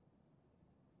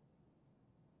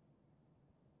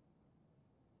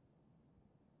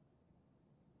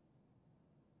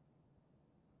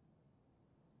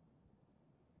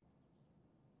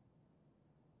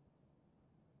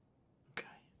 Okay.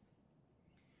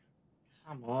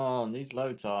 Come on, these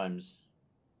load times.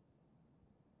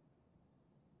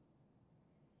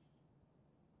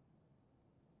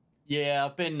 Yeah,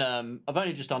 I've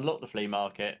only just unlocked the flea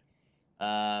market.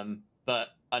 But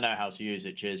I know how to use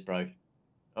it. Cheers, bro.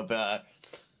 I've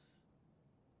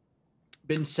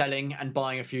been selling and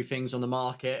buying a few things on the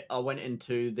market. I went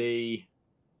into the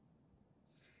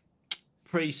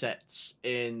presets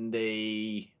in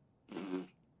the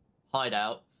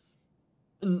hideout,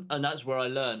 and that's where I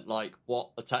learned like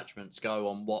what attachments go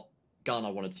on what gun I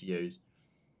wanted to use,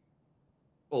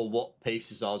 or what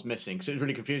pieces I was missing, because it was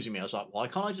really confusing me. I was like, why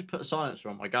can't I just put a silencer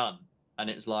on my gun? And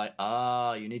it's like,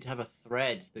 you need to have a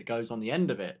thread that goes on the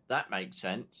end of it. That makes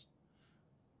sense.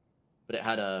 But it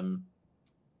had a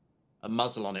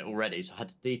muzzle on it already, so I had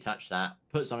to detach that,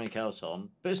 put something else on.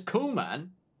 But it's cool,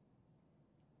 man.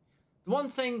 The one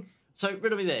thing, so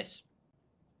riddle me this.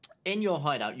 In your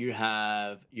hideout, you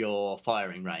have your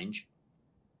firing range.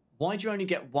 Why do you only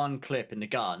get one clip in the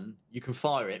gun? You can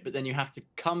fire it, but then you have to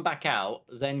come back out,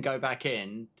 then go back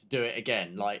in to do it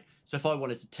again. Like, so if I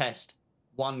wanted to test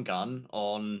one gun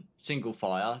on single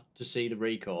fire to see the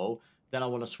recoil, then I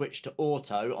want to switch to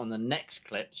auto on the next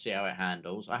clip to see how it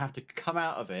handles. I have to come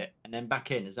out of it and then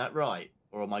back in. Is that right?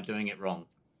 Or am I doing it wrong?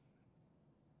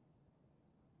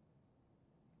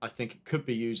 I think it could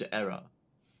be user error.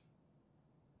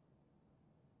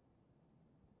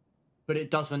 But it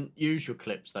doesn't use your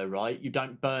clips though, right? You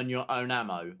don't burn your own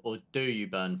ammo, or do you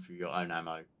burn through your own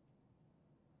ammo?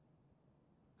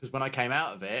 Because when I came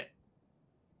out of it,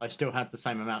 I still had the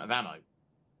same amount of ammo.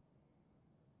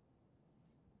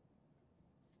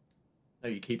 No,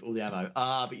 you keep all the ammo.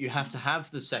 But you have to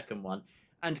have the second one.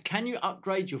 And can you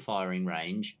upgrade your firing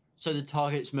range so the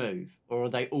targets move, or are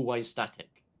they always static?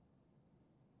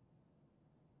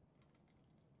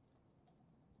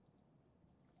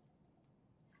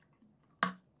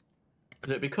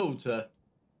 Because it'd be cool to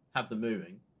have them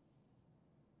moving.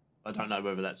 I don't know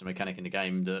whether that's a mechanic in the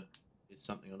game that is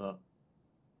something or not.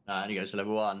 And he goes to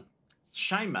level 1.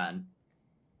 Shame, man.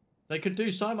 They could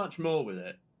do so much more with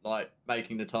it, like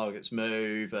making the targets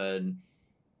move and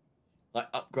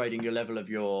like upgrading your level of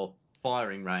your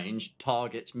firing range.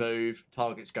 Targets move,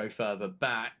 targets go further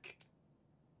back.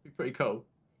 Be pretty cool.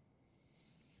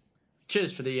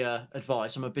 Cheers for the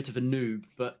advice. I'm a bit of a noob,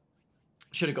 but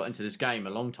should have got into this game a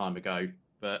long time ago,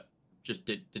 but just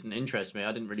didn't interest me.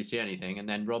 I didn't really see anything, and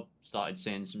then Rob started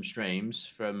seeing some streams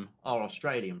from our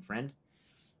Australian friend,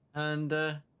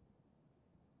 and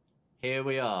here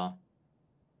we are.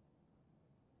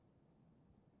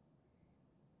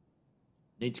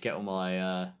 Need to get all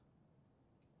my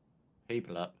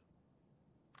people up.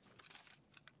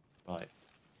 Right.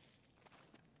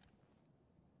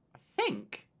 I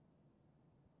think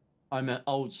I'm at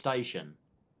Old Station.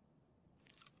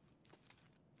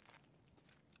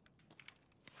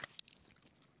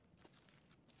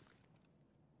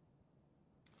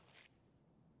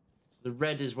 The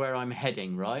red is where I'm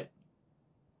heading, right?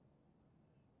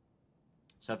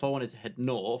 So if I wanted to head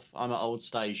north, I'm at Old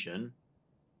Station.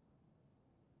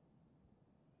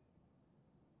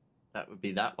 That would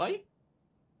be that way?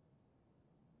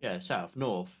 Yeah, south,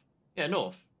 north. Yeah,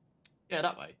 north. Yeah,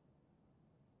 that way.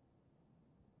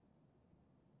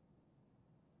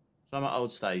 So I'm at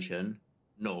Old Station.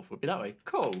 North would be that way.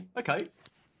 Cool. Okay.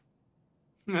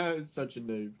 Such a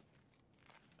noob.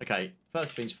 Okay,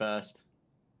 first things first.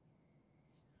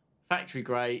 Factory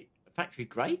gate,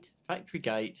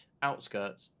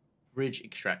 outskirts, bridge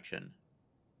extraction.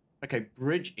 Okay,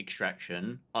 bridge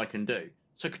extraction I can do.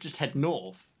 So I could just head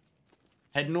north.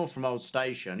 Head north from Old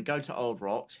Station, go to Old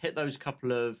Rocks, hit those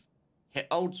couple of... Hit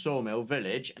Old Sawmill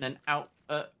Village, and then out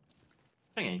at...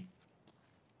 Thingy.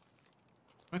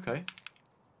 Okay.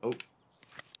 Oh.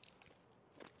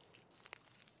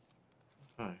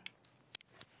 Oh. Let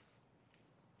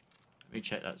me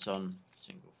check that's on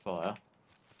single fire.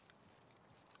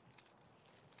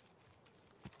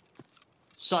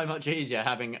 So much easier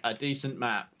having a decent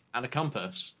map and a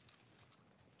compass.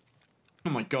 Oh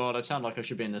my god, I sound like I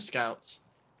should be in the Scouts.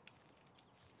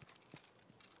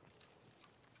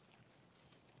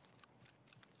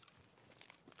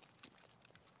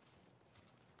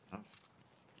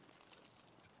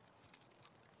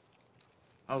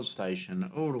 Old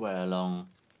Station, all the way along.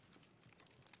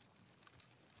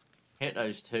 Hit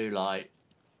those two light.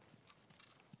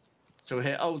 So we'll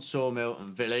hit Old Sawmill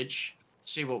and Village.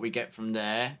 See what we get from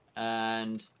there.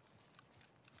 And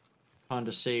kind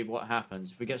of see what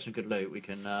happens. If we get some good loot, we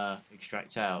can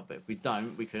extract out. But if we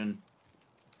don't, we can...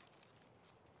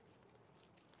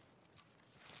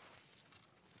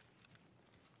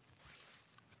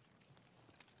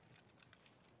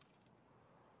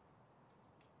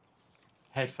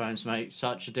 Headphones make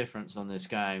such a difference on this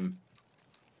game.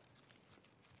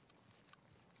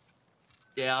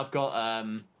 Yeah, I've got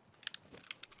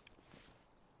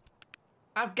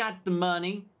the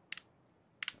money.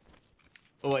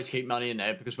 always keep money in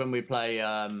there because when we play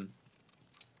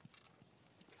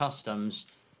customs,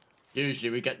 usually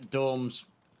we get the dorms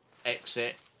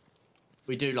exit.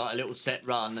 We do like a little set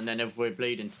run, and then if we're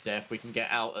bleeding to death, we can get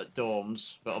out at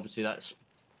dorms. But obviously that's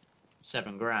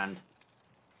 $7 grand.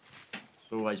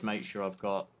 So always make sure I've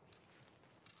got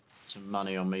some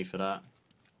money on me for that.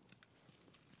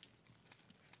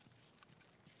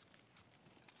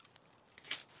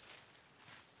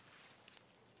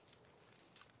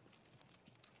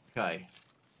 Okay.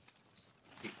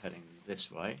 Keep heading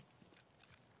this way.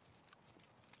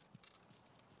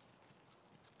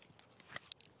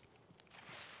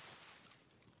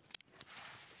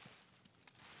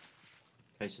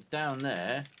 Okay, so down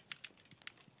there,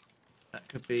 that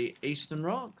could be Eastern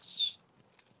Rocks.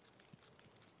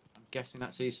 I'm guessing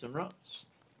that's Eastern Rocks.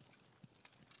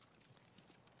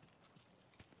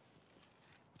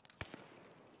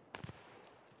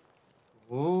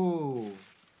 Ooh.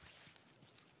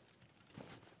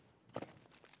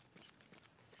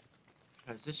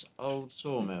 Okay, is this old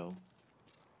sawmill?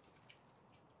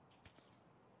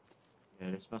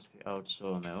 Yeah, this must be old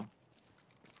sawmill.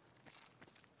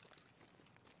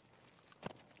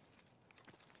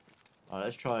 Alright,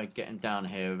 let's try getting down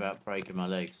here without breaking my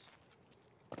legs.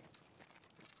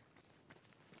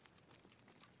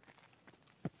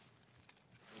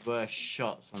 Worst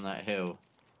shots on that hill.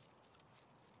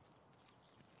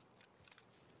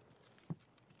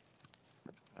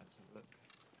 Let's have a look.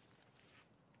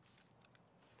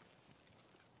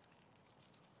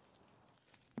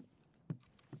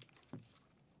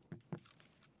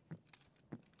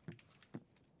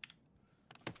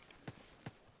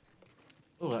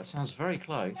 Oh, that sounds very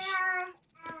close.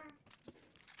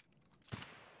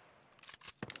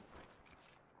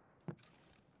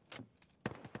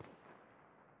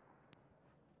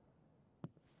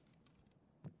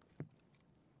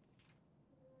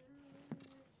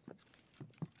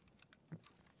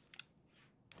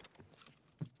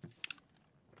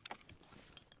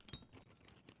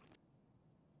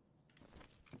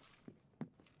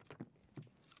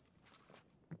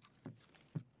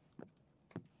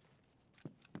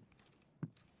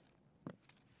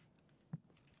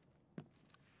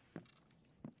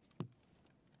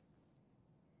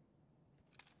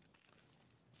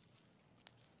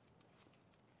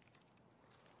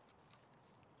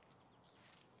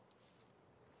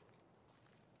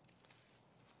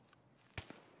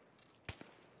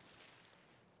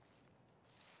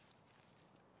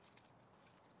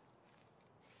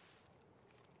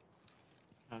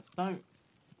 I don't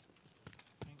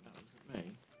think that was at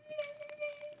me.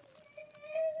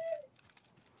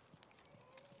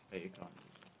 There you can't.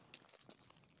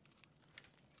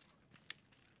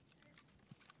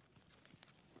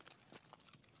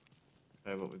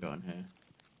 Okay, what we got in here?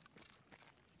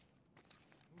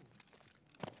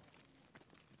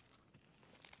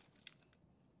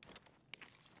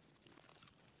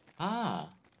 Ah.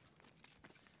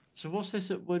 So what's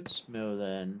this at Woods Mill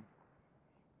then?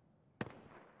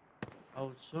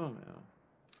 Old sawmill.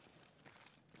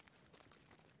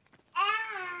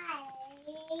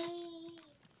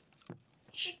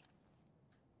 Shh.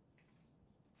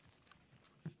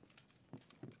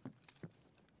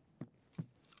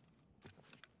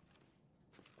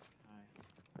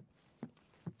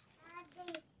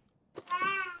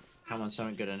 Come on,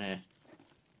 something good in here.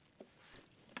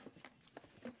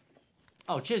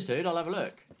 Oh, cheers, dude. I'll have a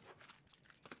look.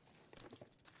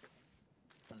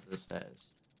 Under the stairs.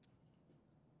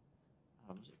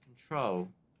 Oh, was it control?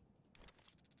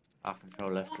 Ah,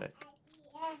 control left click.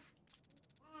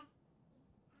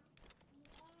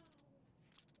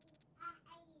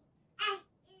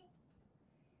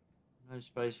 No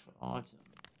space for item.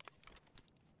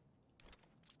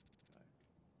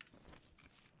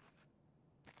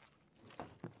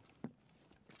 Okay.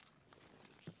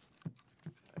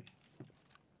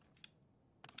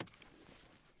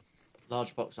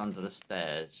 Large box under the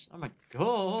stairs. Oh my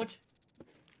god!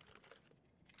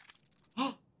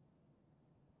 I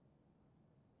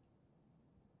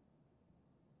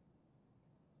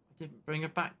didn't bring a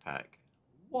backpack.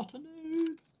 What a noob!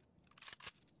 You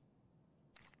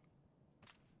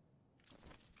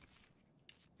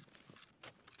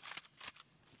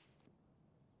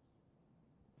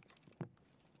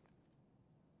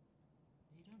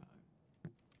don't know.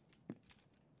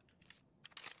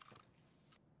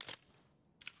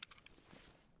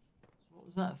 So what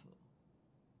was that for?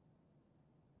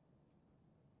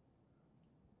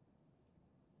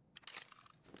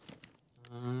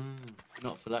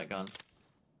 Not for that gun.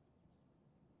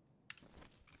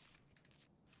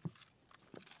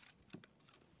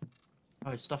 Oh,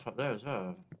 there's stuff up there as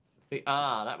well.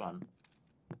 Ah, that one.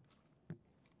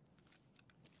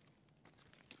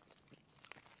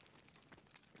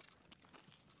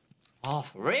 Oh,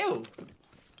 for real?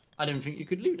 I didn't think you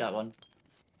could loot that one.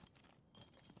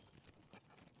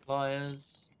 Pliers.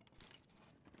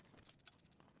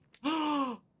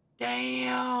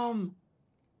 Damn!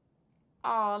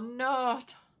 Oh no!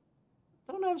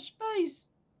 Don't have space.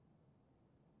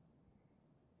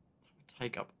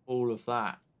 Take up all of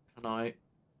that. Can I?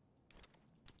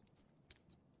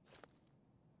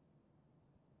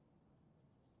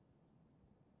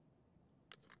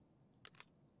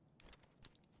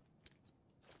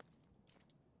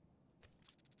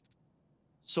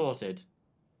 Sorted.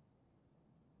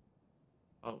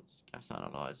 Oh, it's gas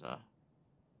analyzer.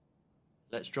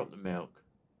 Let's drop the milk.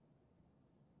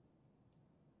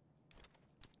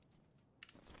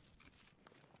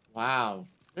 Wow,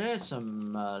 there's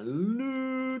some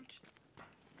loot.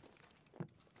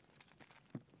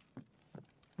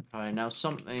 Alright, now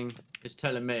something is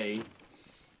telling me,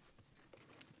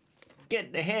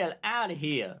 get the hell out of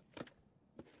here.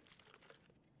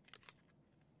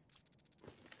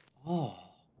 Oh.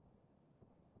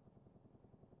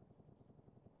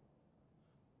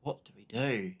 What do we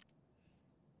do?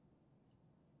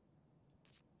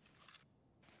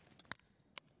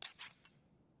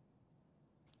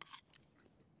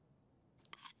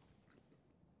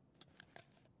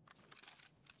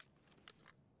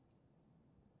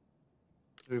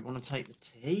 Do we want to take the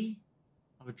tea?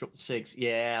 I would drop the 6.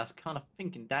 Yeah, I was kind of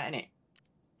thinking that, innit?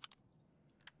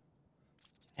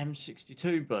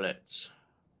 M62 bullets.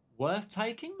 Worth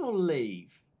taking or leave?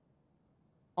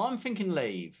 I'm thinking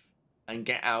leave and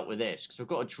get out with this because I've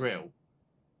got a drill.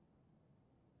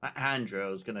 That hand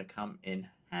drill is going to come in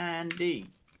handy.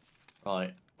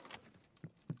 Right.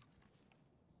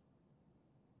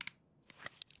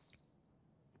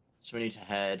 So we need to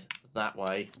head that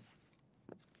way.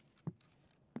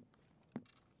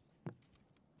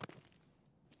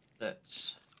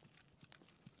 Let's...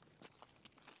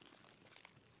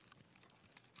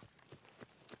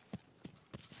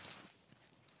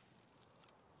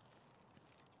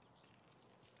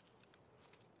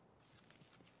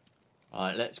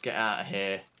 Right, let's get out of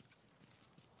here.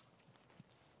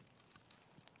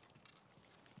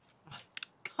 I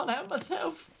can't help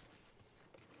myself.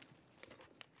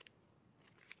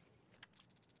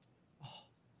 Oh.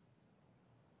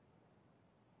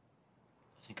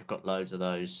 I think I've got loads of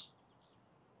those.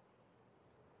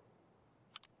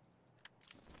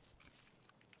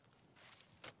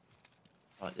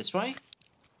 Right, this way.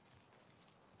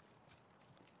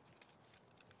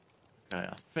 Okay,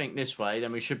 I think this way,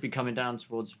 then we should be coming down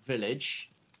towards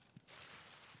village.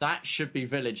 That should be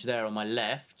village there on my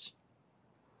left.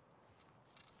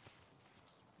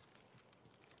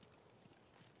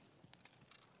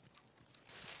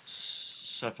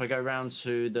 So if I go round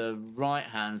to the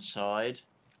right-hand side,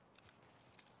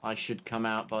 I should come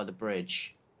out by the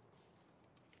bridge.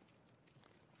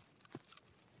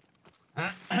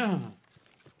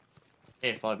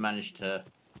 If I've managed to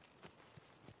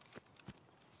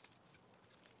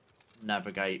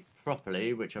navigate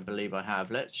properly, which I believe I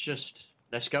have. Let's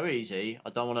go easy.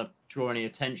 I don't want to draw any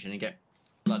attention and get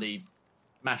bloody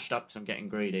mashed up because I'm getting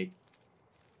greedy.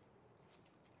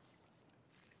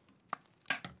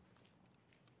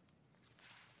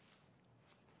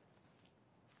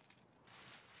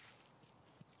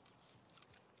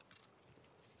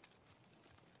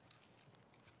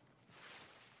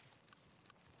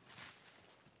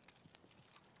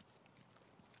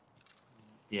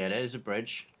 Yeah, there's a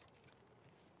bridge.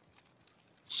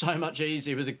 So much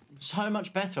easier with so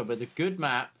much better with a good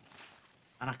map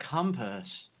and a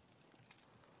compass.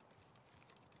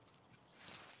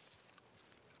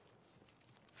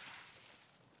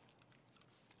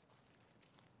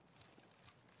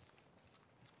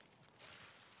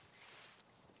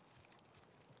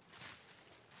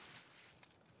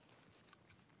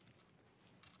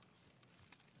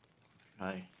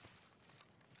 Okay.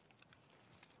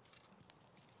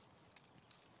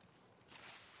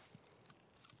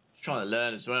 Trying to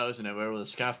learn as well, isn't it, where all the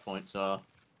scav points are.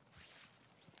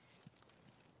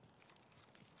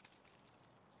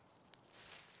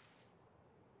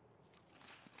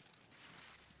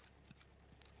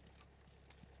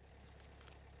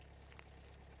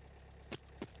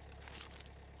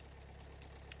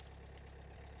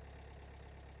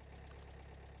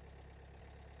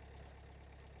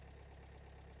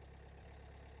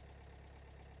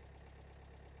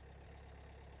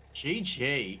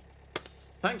 GG.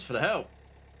 Thanks for the help.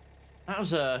 That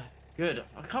was good.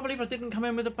 I can't believe I didn't come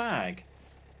in with a bag.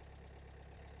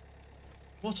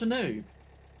 What a noob.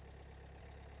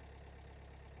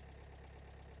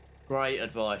 Great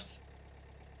advice.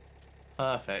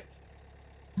 Perfect.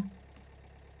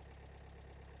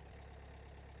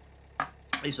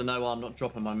 At least I know I'm not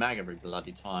dropping my mag every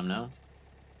bloody time now.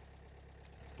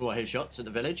 Oh, I hear shots at the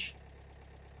village.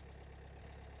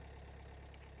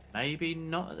 Maybe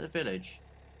not at the village.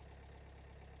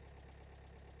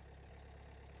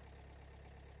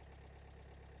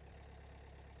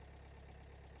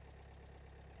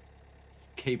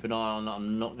 Keep an eye on that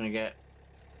I'm not going to get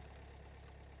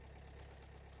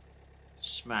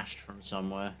smashed from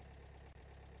somewhere.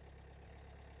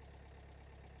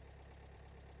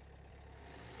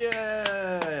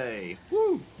 Yay!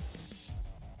 Woo!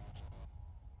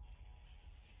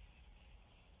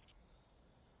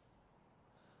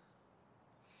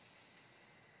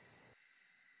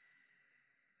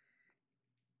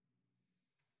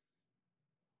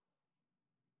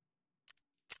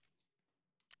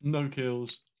 No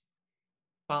kills.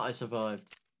 But I survived.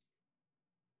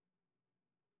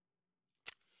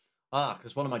 Ah,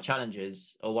 because one of my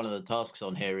challenges, or one of the tasks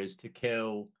on here, is to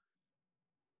kill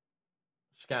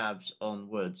scavs on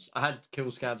woods. I had kill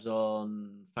scavs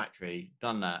on factory,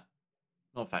 done that.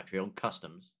 Not factory, on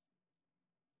customs.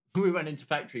 We went into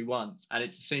factory once, and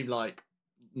it just seemed like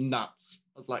nuts.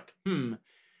 I was like,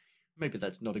 maybe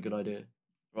that's not a good idea.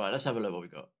 Right, let's have a look what we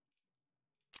got.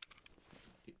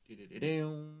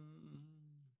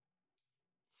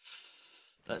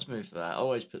 Let's move to that. I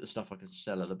always put the stuff I can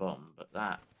sell at the bottom, but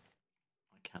that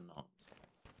I cannot.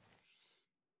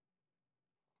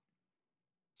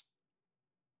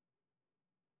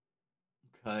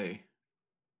 Okay.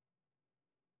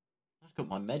 That's got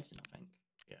my meds in, I think.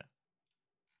 Yeah.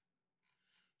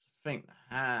 I think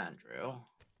the hand drill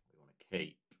we want to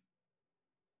keep.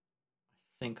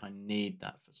 I think I need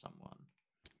that for someone.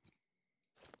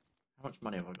 How much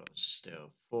money have I got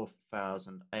still?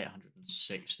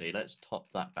 4,860. Let's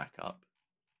top that back up.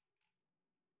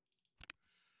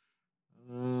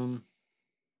 Let's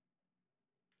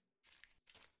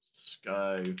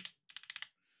go. Let's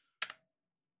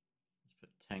put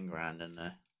 10 grand in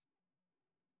there.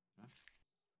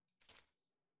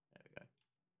 There we go.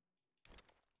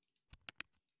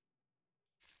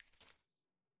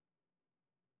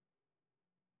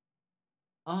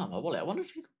 Ah, my wallet. I wonder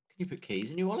if you can you put keys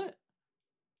in your wallet?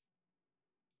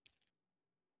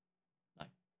 No.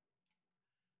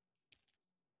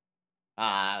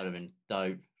 Ah, that would have been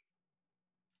dope.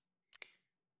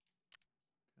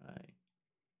 Okay.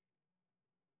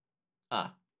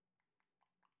 Ah.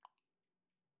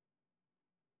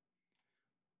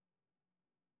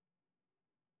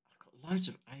 I've got loads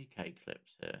of AK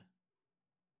clips here.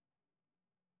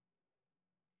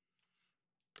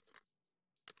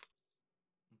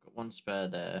 I've got one spare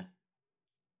there.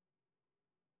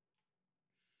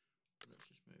 Let's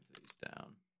just move these down.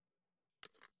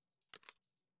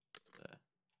 There.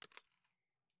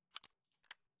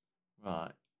 Right.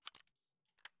 I'm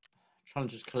trying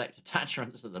to just collect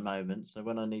attachments at the moment, so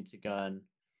when I need to go and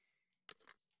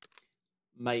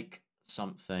make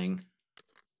something,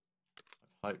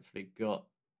 I've hopefully got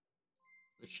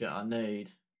the shit I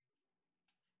need.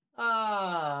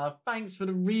 Ah, thanks for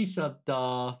the resub,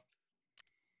 Darth.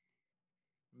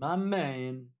 My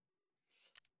man.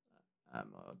 I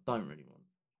don't really want.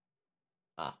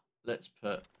 Ah, let's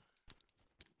put.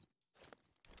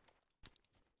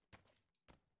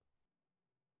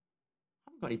 I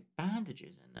haven't got any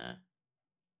bandages in there.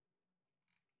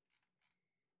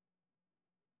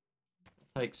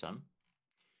 I'll take some.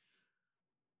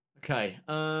 Okay.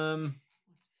 I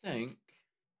think.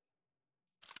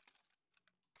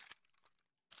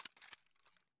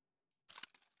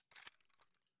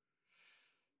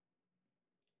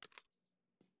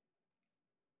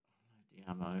 The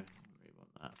ammo. I don't really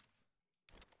want that.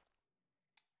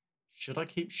 Should I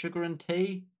keep sugar and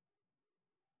tea?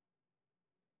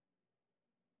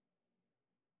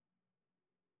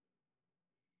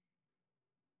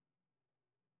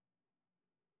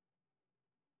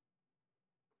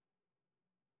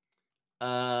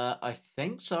 I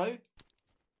think so.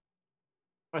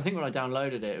 I think when I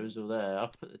downloaded it, it was all there. I'll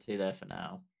put the tea there for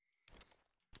now.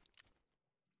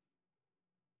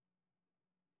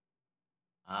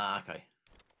 Ah, okay.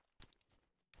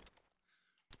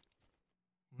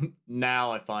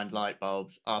 Now I find light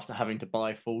bulbs after having to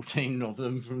buy 14 of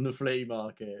them from the flea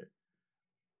market.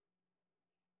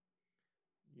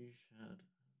 You should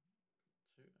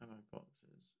 2 ammo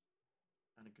boxes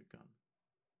and a good gun.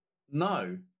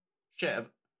 No. Shit.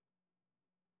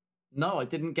 No, I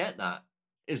didn't get that.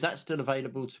 Is that still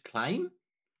available to claim?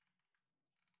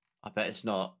 I bet it's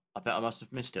not. I bet I must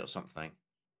have missed it or something.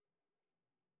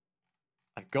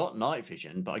 I got night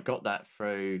vision, but I got that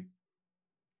through.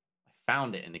 I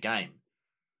found it in the game.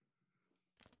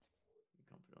 You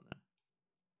can't put it on there.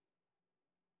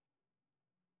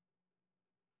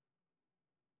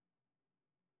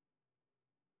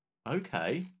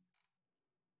 Okay.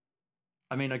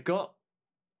 I mean, I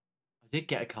did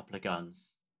get a couple of guns.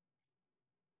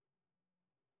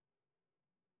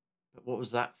 But what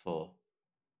was that for?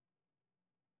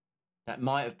 That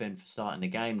might have been for starting the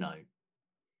game, though.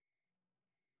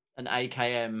 An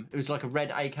AKM. It was like a red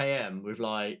AKM with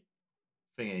like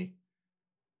thingy.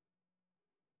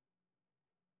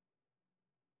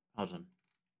 Hold on.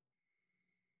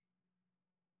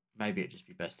 Maybe it'd just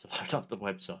be best to load up the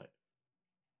website.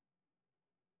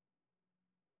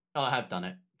 Oh, I have done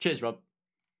it. Cheers, Rob.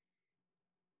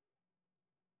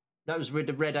 That was with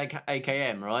the red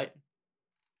AKM, right?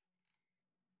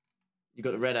 You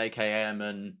got the red AKM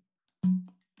and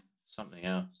something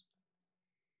else.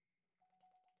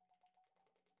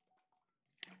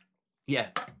 Yeah,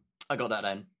 I got that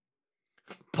then.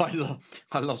 But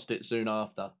I lost it soon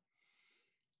after.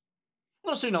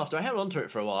 Not soon after. I held on to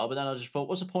it for a while, but then I just thought,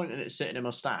 what's the point in it sitting in my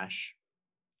stash?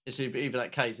 It's either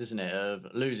that case, isn't it, of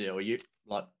lose it or use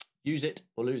it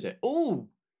or lose it. Oh,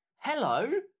 hello.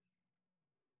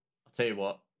 I'll tell you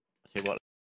what.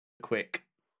 Quick.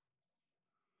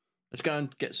 Let's go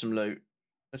and get some loot.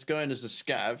 Let's go in as a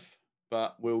scav,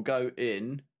 but we'll go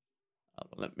in.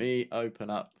 Let me open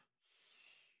up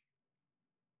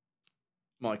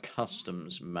my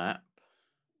customs map.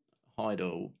 Hide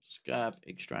all, scav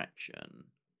extraction,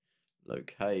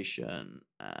 location,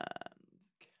 and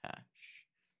cache.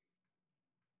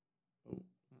 Oh,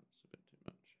 that's a bit too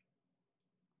much.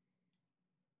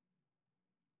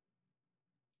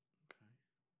 Okay.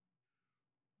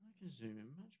 I can zoom in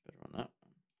much better on that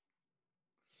one.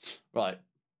 Right.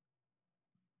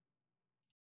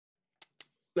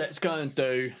 Let's go and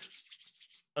do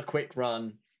a quick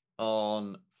run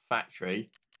on factory.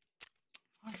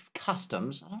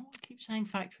 Customs. I don't know what I keep saying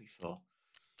factory for.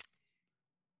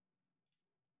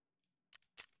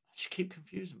 I just keep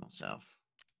confusing myself.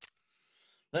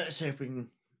 Let's see if we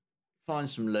can find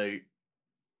some loot,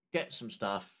 get some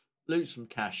stuff, loot some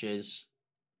caches,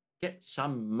 get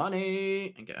some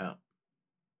money, and get out.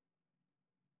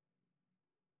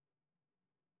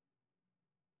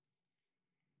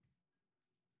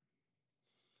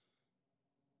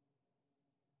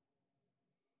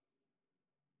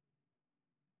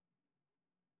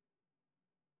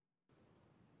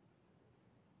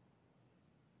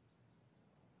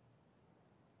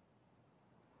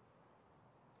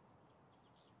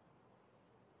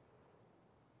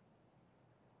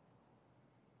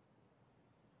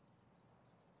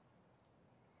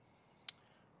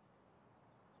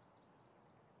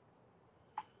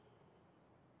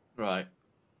 Right.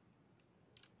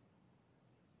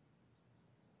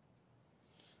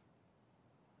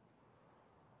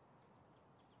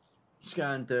 Let's go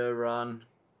and do a run.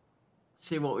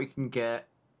 See what we can get.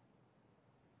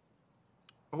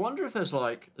 I wonder if there's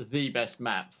like the best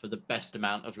map for the best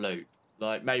amount of loot.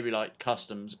 Like maybe like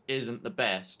customs isn't the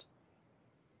best,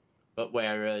 but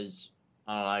whereas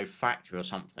I don't know, factory or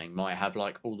something might have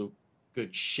like all the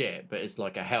good shit, but it's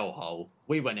like a hellhole.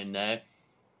 We went in there,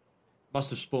 must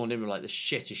have spawned in with like the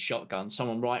shittest shotgun.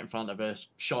 Someone right in front of us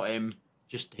shot him.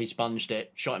 Just he sponged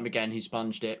it. Shot him again. He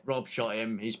sponged it. Rob shot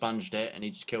him. He sponged it, and he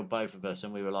just killed both of us.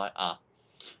 And we were like,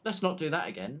 let's not do that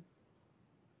again.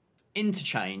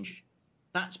 Interchange.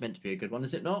 That's meant to be a good one,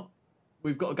 is it not?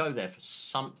 We've got to go there for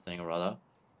something or other.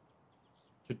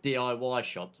 To a DIY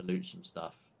shop to loot some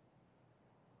stuff.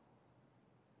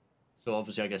 So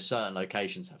obviously, I guess certain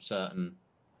locations have certain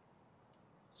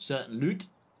loot.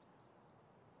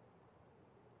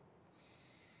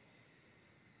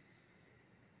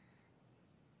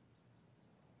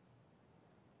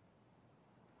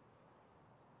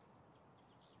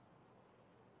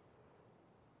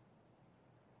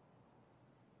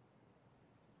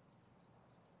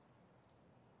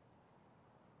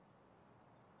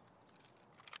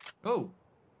 Oh,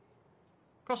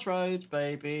 Crossroads,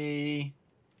 baby.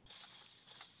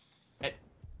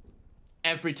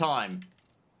 Every time.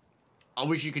 I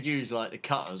wish you could use like the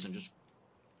cutters and just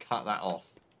cut that off.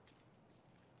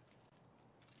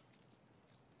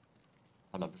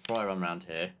 Hold on, before I run around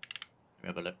here, let me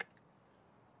have a look.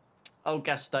 Old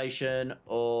gas station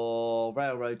or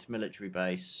railroad to military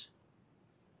base?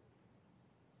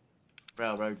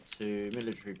 Railroad to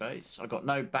military base. I got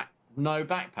no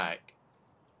backpack.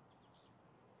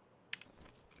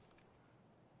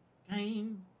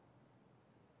 Game.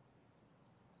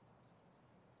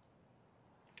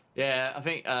 Yeah, I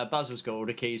think Buzzer's got all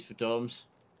the keys for dorms.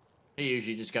 He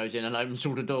usually just goes in and opens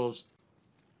all the doors.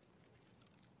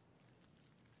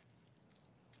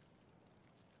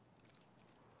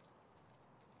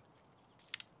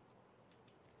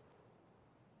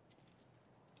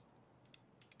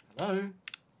 Hello?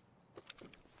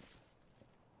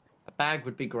 bag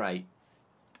would be great.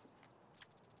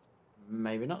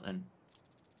 Maybe not then.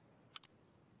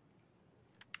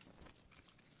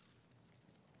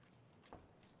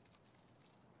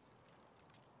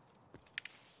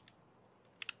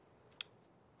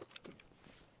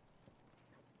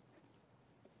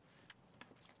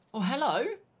 Oh, hello.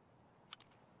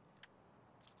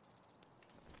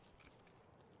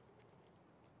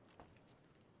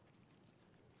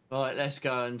 Right, let's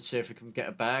go and see if we can get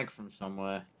a bag from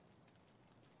somewhere.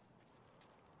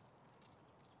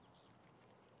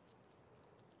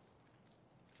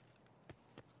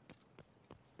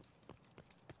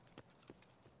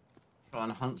 Try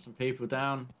and hunt some people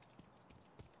down.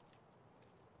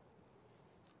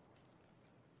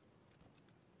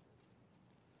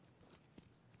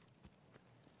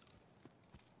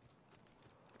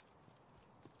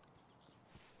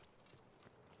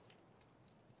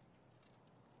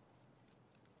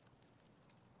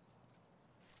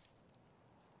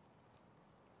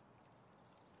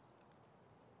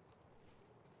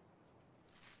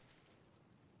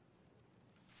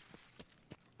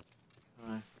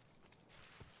 Right.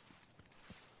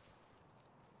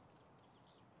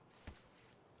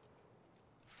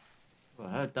 Well,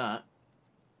 I heard that.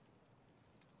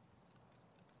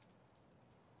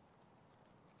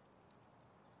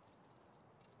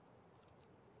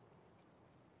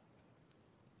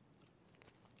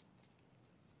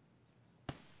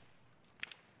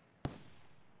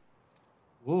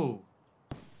 Whoa.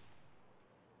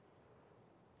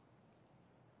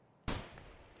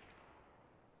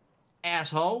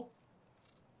 Asshole.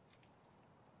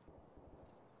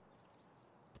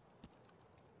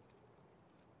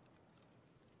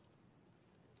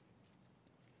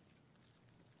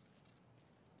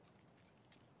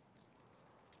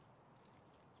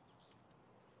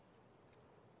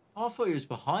 Oh, I thought he was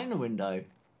behind the window.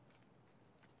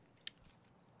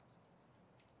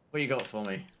 What you got for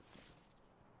me?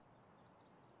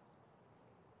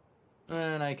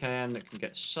 An AKM that can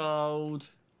get sold.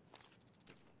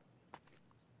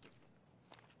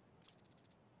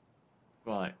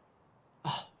 Right.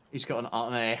 Oh, he's got an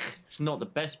army. It's not the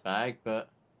best bag, but...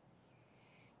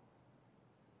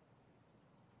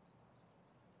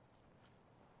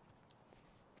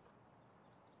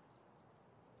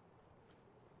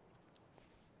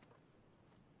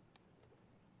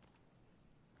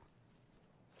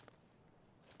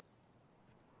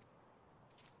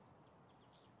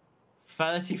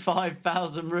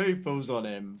 ₹35,000 on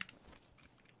him.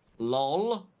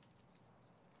 LOL.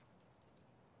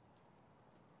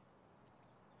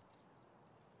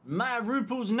 My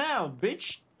rupees now,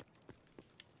 bitch.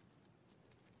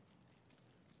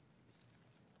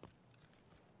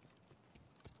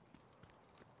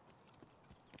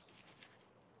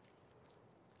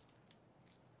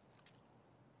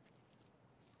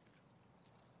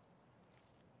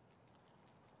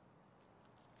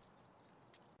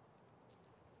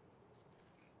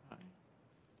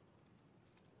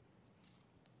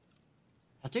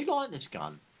 I do like this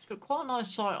gun. It's got quite a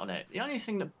nice sight on it. The only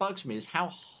thing that bugs me is how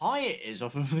high it is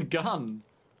off of the gun.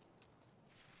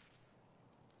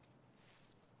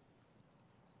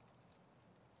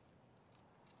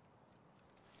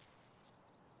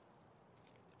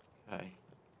 Okay.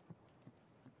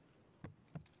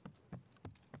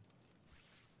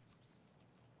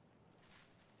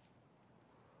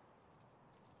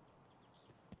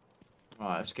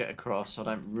 Right, let's get across. I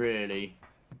don't really...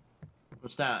 We'll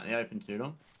stay out in the open too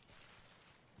long.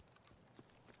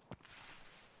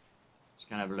 Just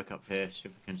gonna have a look up here, see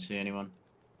if we can see anyone.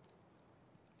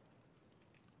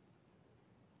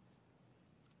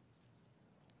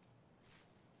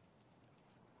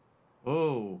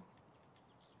 Oh.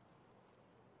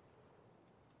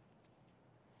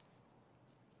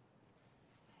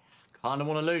 Kinda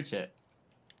want to loot it.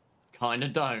 Kinda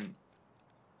don't.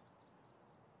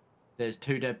 There's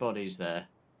 2 dead bodies there.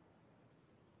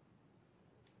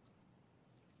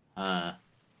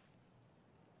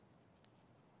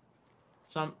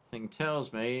 Something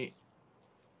tells me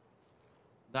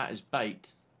that is bait.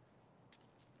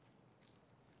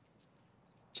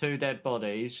 2 dead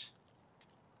bodies.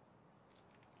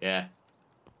 Yeah.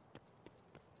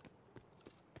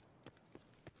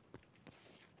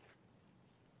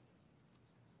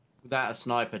 Without a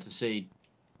sniper to see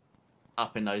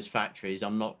up in those factories, I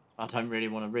don't really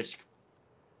want to risk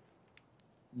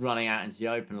running out into the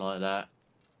open like that.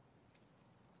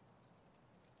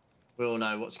 We all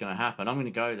know what's going to happen. I'm going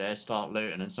to go there, start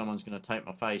looting, and someone's going to take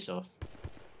my face off.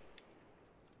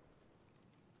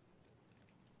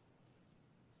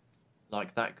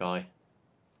 Like that guy.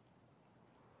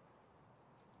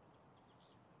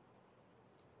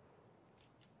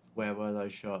 Where were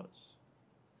those shots?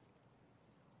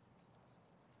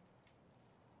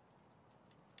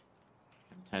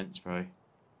 Intense, bro.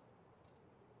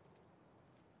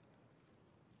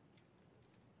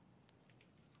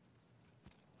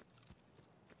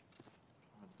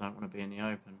 I don't want to be in the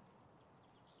open.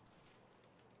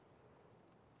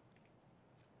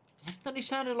 Definitely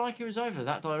sounded like he was over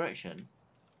that direction.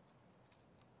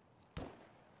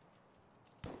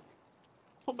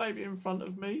 Or maybe in front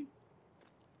of me.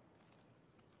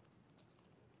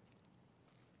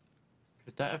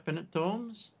 Could that have been at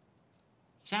Dorms?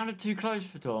 Sounded too close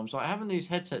for Dorms. Like, having these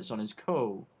headsets on is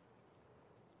cool.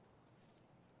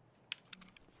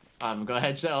 I haven't got a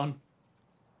headset on.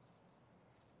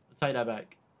 I'll take that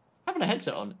back. Having a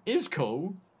headset on is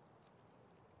cool.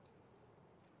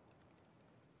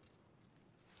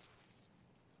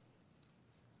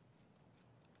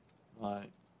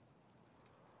 Right.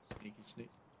 Sneaky, sneaky.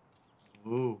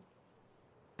 Ooh.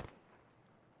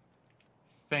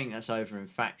 Think that's over in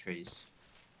factories.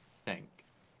 Think.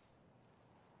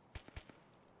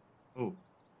 Ooh.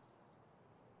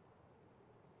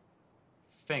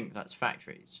 Think that's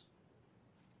factories.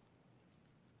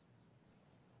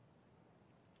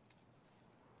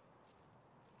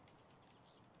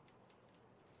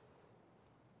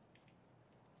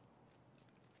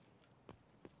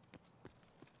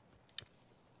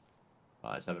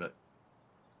 Right, let's have a look.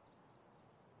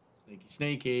 Sneaky,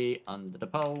 sneaky, under the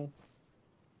pole.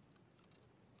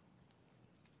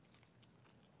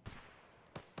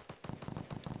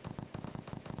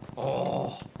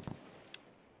 Oh.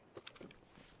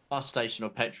 Bus station or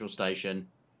petrol station?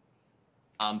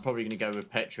 I'm probably going to go with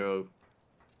petrol.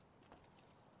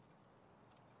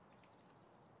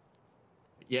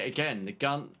 Yeah, again,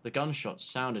 the gunshots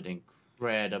sounded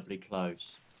incredibly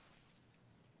close.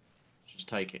 Just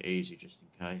take it easy, just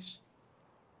in case.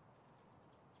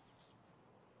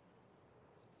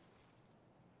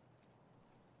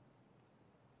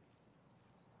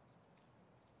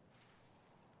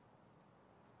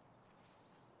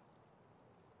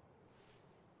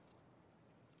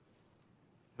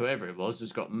 Whoever it was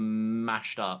just got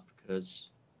mashed up because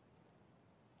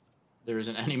there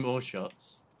isn't any more shots.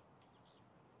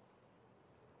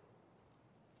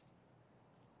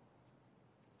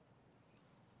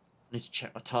 I need to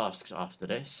check my tasks after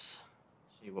this.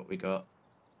 See what we got.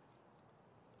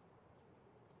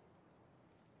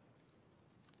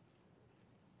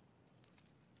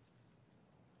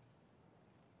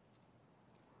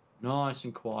 Nice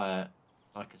and quiet,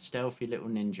 like a stealthy little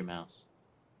ninja mouse.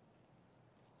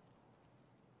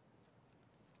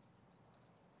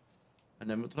 And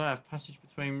then what do I have? Passage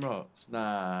between rocks?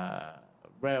 Nah,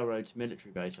 railroad to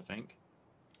military base, I think.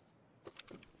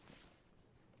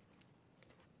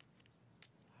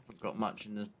 Haven't got much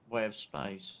in the way of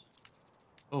space.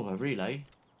 Oh, a relay.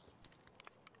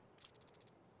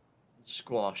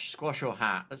 Squash. Squash or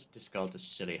hat? Let's discard the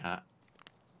silly hat.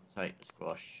 I'll take the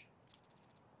squash.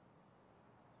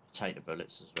 I'll take the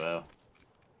bullets as well.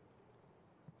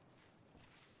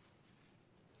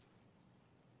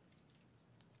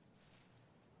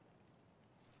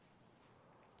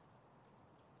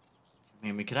 I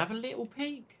mean, we could have a little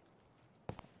peek.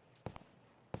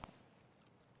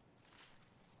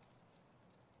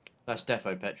 That's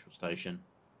Defo petrol station.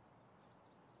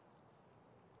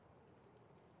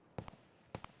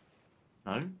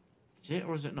 No? Is it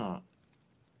or is it not?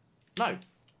 No.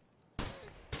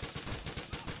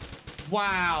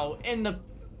 Wow, in the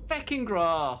fecking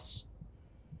grass.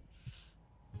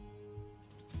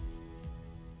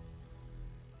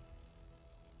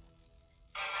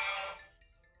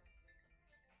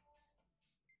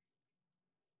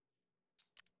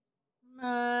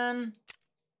 Man.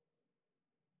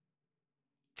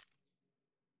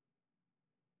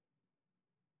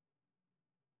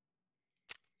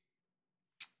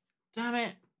 Damn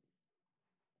it.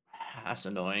 That's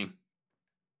annoying.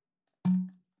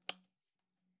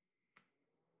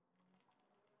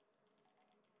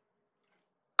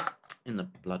 In the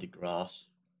bloody grass.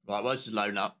 Right, well, this is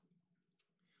loading up.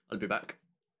 I'll be back.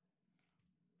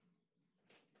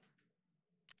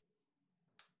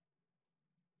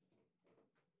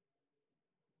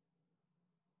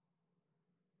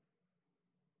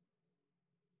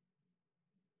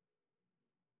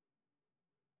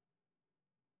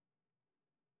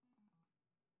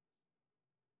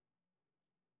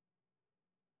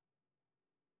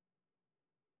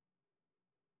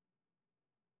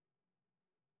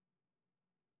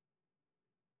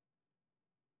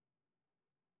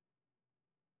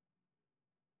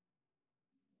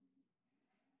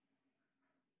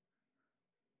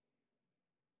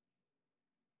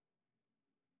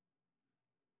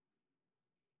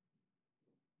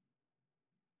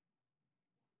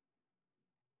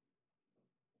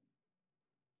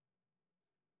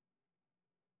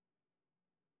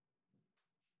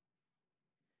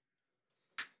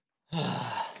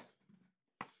 Oh,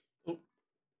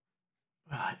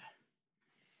 right.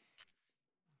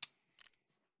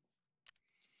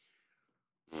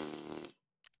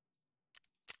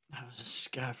 That was a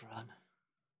scav run.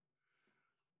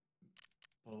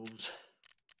 Balls.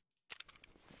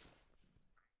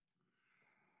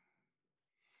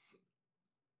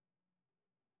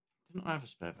 Didn't I have a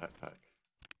spare backpack?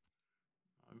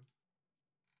 No.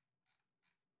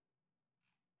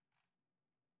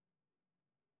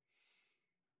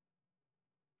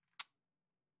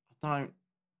 I don't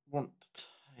want to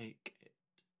take it.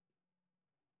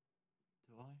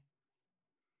 Do I?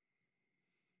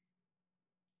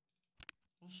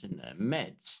 What's in there?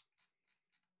 Meds.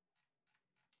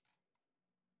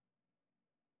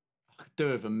 I could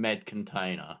do with a med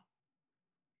container.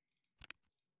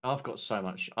 I've got so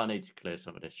much. I need to clear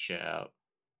some of this shit out.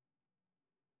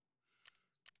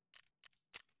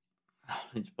 I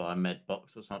need to buy a med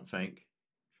box or something.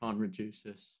 Try and reduce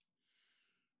this.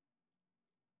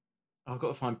 I've got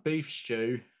to find beef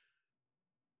stew.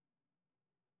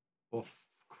 Or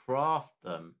craft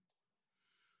them.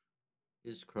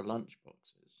 Iskra lunch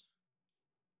boxes.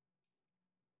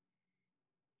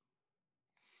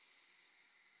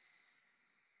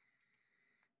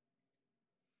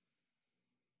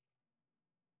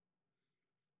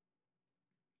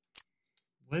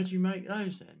 Where do you make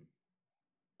those then?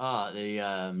 Ah,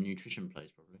 the nutrition place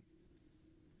probably.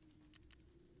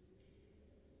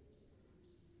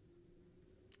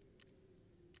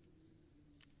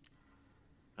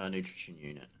 Nutrition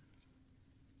unit.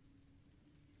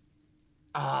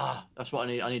 Ah, that's what I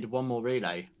need. I needed one more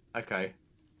relay. Okay.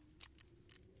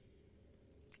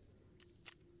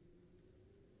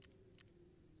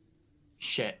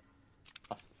 Shit.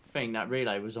 I think that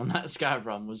relay was on that scav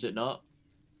run, was it not?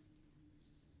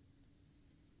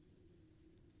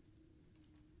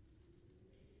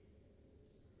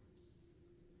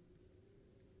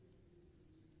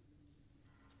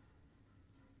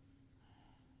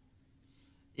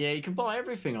 Yeah, you can buy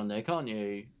everything on there, can't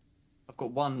you? I've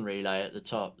got one relay at the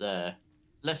top there.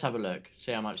 Let's have a look.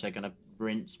 See how much they're going to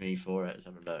rinse me for it. Let's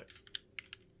have a look.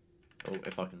 Oh,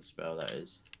 if I can spell, that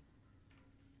is.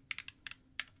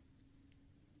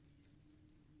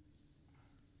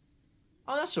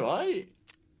 Oh, that's all right.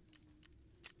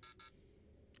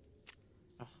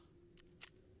 Oh.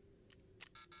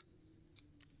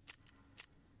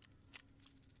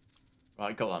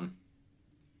 Right, go on.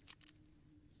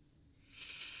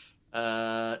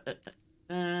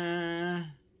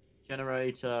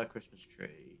 Generator, Christmas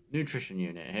tree. Nutrition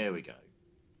unit, here we go.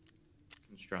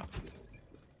 Construct.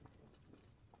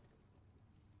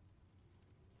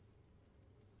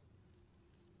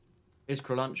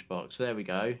 Iskra lunchbox, there we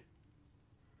go.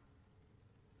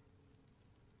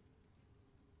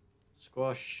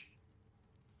 Squash.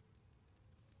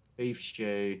 Beef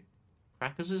stew.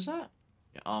 Crackers, is that?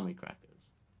 Yeah, army crackers.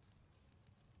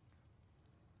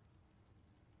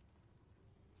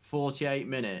 48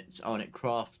 minutes. Oh, and it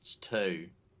crafts 2.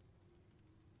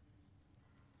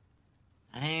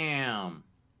 Damn.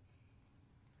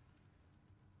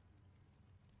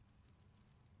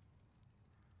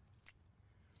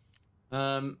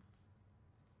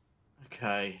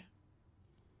 Okay.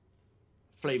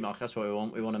 Flea market, that's what we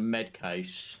want. We want a med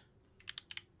case.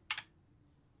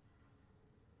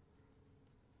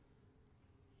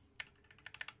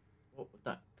 What would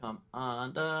that come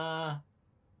under?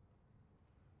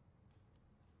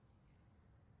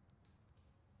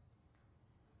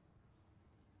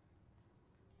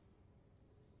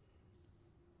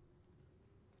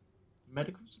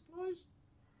 Medical supplies?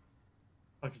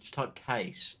 I could just type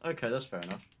case. Okay, that's fair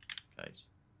enough. Case.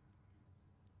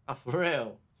 Oh, for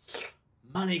real?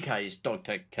 Money case, dog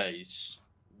tag case,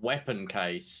 weapon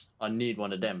case. I need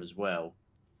one of them as well.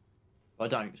 I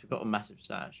don't, because we've got a massive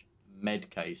stash. Med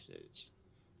cases.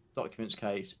 Documents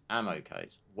case, ammo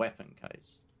case, weapon case.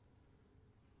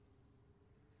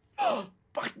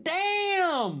 Fuck,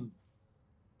 damn!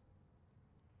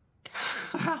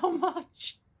 How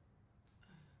much?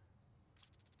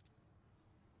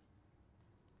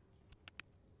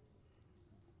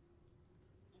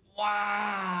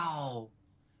 Wow!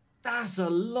 That's a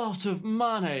lot of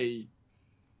money!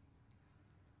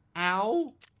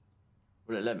 Ow!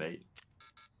 Will it let me?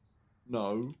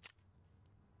 No.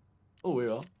 Oh, we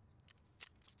are.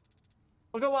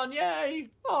 I got one, yay!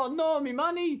 Oh no, me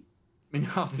money! I mean,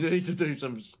 I need to do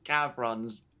some scav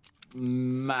runs.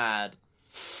 Mad.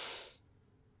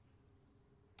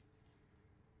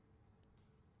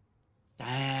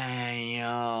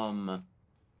 Damn.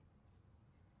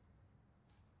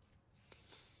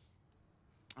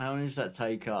 How many does that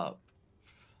take up?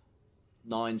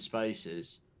 9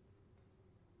 spaces.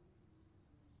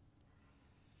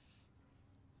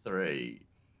 3.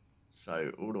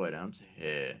 So all the way down to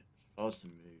here. If I was to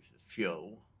move the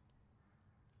fuel.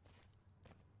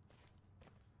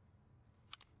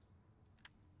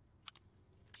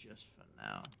 Just for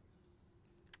now.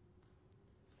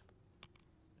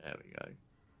 There we go.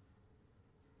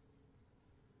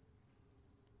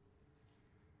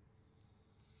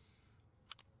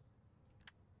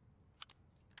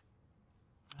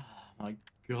 Oh my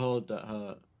god, that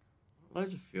hurt.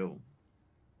 Loads of fuel.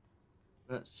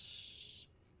 Let's...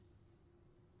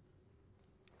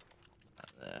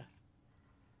 That there.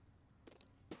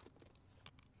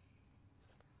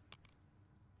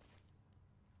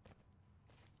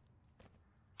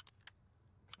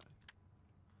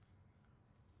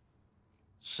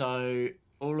 So,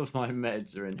 all of my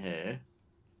meds are in here.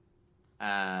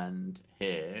 And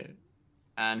here.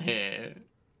 And here.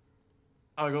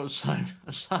 I got so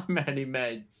many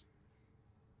meds.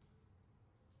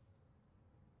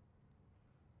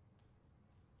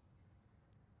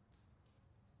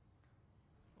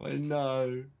 I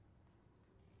know.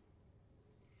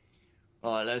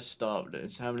 Alright, let's start with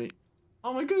this. How many...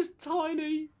 Oh my god, it's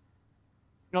tiny!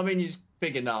 I mean, he's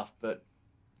big enough, but...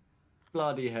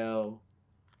 Bloody hell.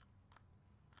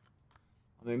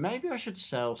 I mean, maybe I should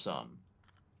sell some.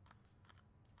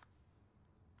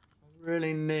 I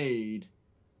really need...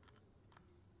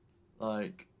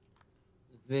 like...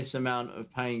 this amount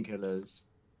of painkillers.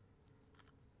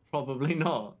 Probably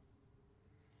not.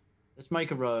 Let's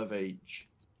make a row of each.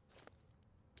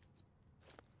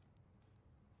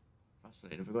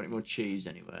 Fascinating. Have we got any more cheese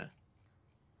anywhere?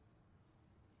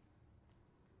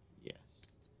 Yes.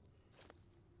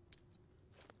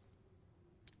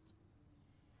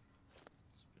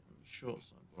 It's a bit on the short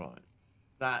side. Right.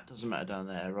 That doesn't matter down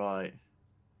there. Right.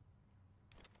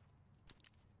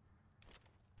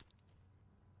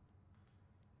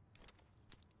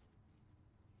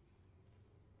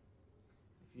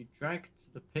 If you drag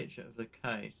to the picture of the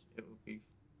case, it will be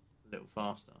a little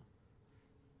faster.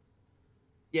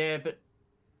 Yeah, but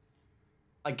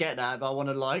I get that, but I want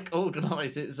to like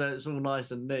organise it so it's all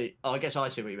nice and neat. Oh, I guess I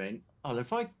see what you mean. Oh,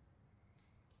 if I...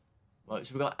 Right,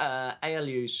 so we've got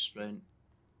ALU splint.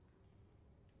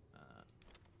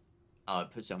 Oh,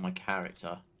 it puts it on my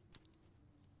character.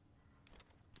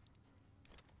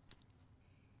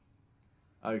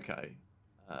 Okay.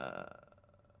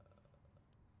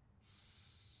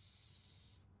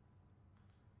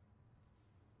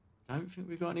 Don't think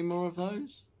we've got any more of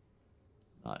those.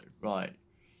 No, right.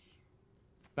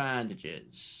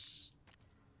 Bandages.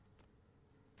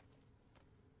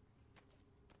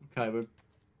 Okay,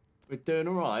 we're doing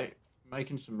all right.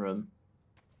 Making some room.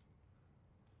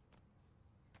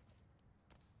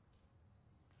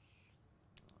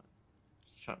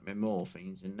 Chuck my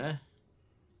morphines in there.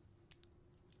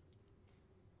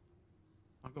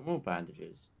 I've got more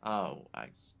bandages. Oh,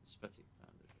 aesthetic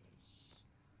bandages.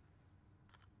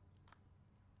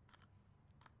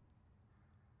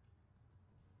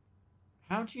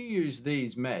 How do you use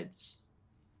these meds?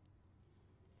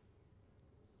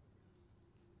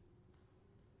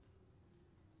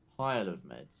 Pile of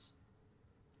meds.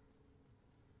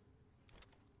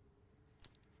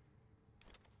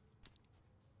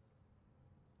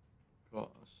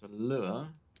 Got a Salua.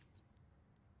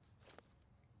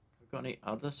 Got any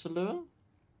other Salua?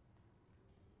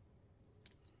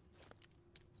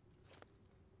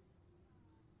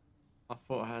 I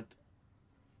thought I had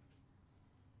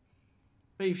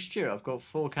beef stew. I've got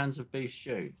 4 cans of beef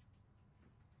stew.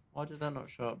 Why did that not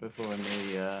show up before in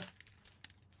the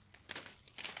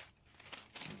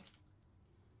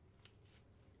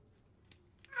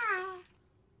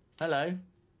Hello.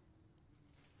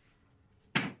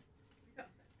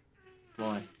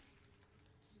 Why?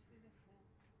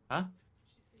 Huh?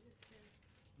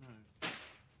 No.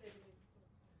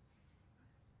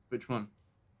 Which one?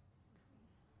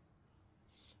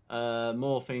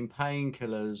 Morphine,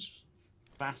 painkillers,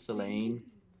 Vaseline.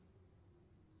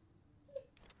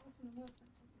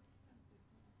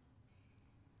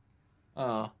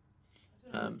 Oh.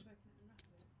 Yeah.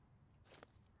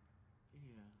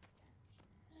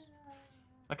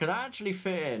 I could actually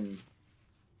fit in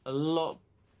a lot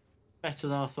better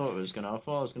than I thought it was gonna. I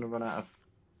thought I was gonna run out of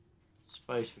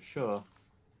space for sure.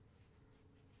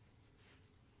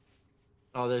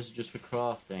 Oh, those are just for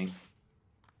crafting.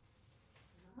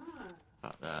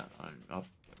 Fuck that. I'll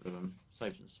get rid of them.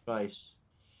 Save some space.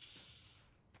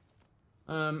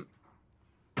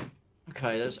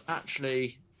 Okay, there's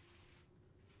actually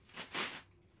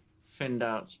thinned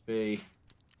out to be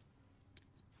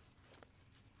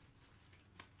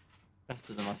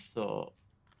better than I thought.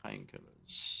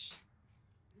 Painkillers.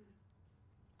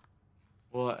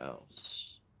 What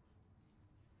else?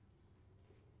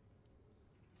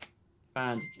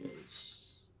 Bandages.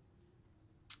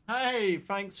 Hey,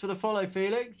 thanks for the follow,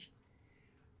 Felix.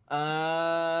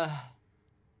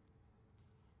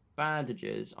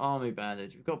 Bandages, army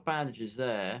bandage. We've got bandages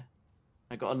there.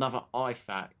 I got another IFAK.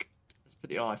 Let's put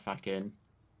the IFAK in.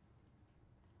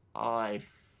 I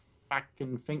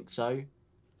fucking think so.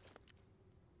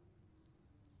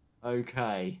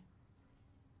 Okay.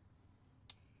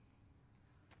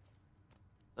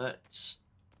 Let's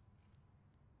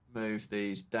move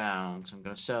these down because I'm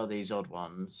going to sell these odd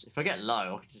ones. If I get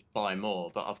low, I can just buy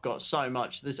more. But I've got so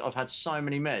much. I've had so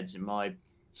many meds in my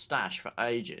stash for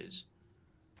ages.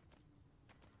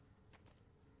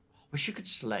 I wish you could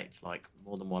select like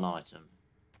more than one item.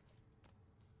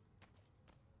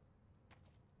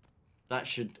 That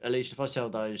should, at least if I sell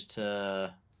those to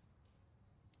the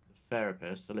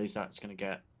therapist, at least that's going to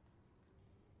get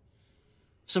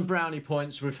some brownie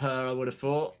points with her, I would have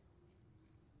thought.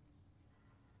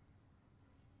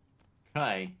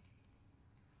 Okay.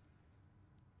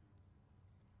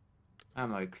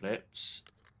 Ammo clips.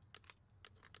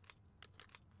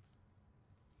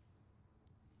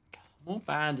 More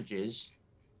bandages.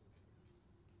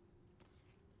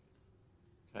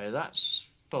 Okay, that's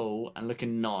full and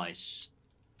looking nice.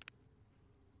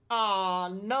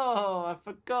 Oh no, I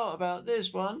forgot about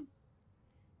this one.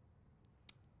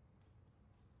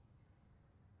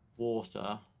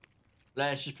 Water.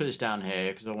 Let's just put this down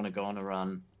here because I want to go on a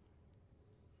run.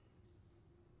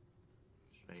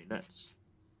 Actually, let's...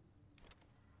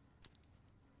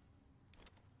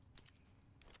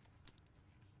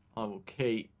 I will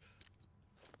keep...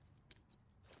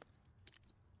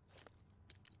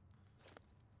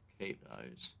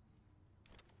 those.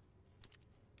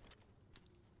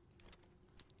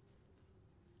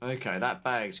 Okay, that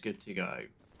bag's good to go.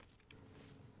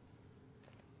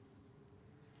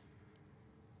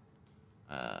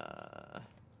 That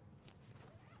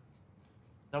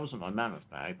wasn't my mammoth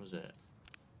bag, was it?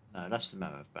 No, that's the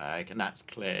mammoth bag, and that's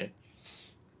clear.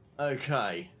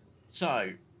 Okay, so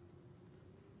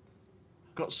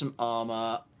got some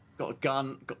armor, got a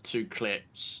gun, got 2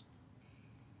 clips,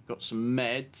 got some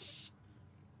meds.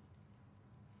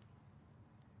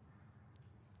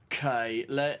 Okay,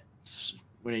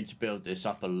 we need to build this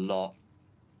up a lot.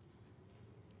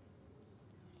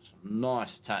 Some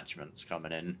nice attachments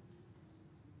coming in.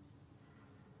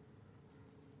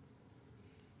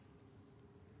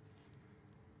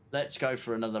 Let's go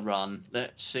for another run.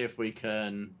 Let's see if we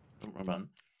can... run.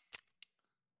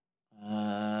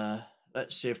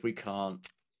 Let's see if we can't...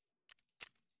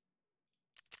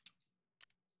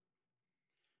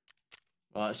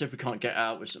 Right, let's see if we can't get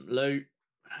out with some loot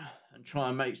and try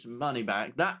and make some money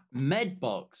back. That med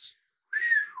box,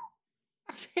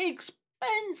 that's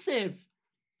expensive.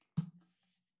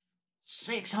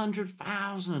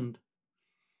 600,000.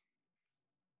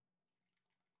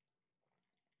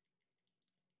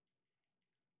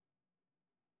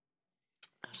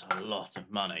 That's a lot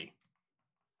of money.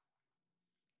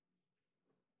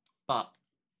 But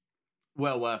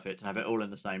well worth it to have it all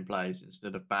in the same place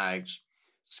instead of bags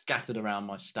scattered around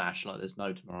my stash like there's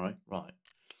no tomorrow. Right.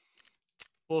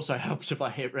 Also helps if I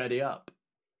hit ready up.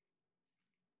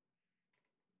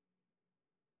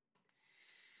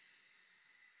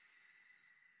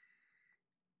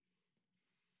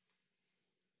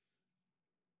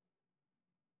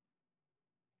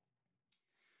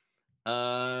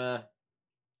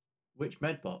 Which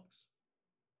med box?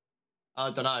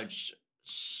 I don't know.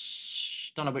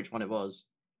 Don't know which one it was.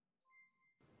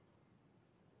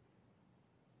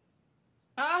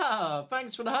 Ah,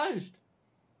 thanks for the host.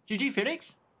 GG,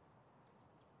 Phoenix.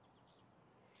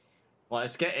 Right,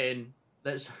 let's get in.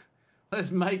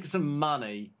 Let's make some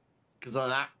money because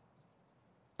of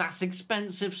that's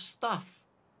expensive stuff.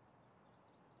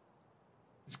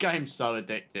 This game's so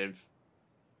addictive.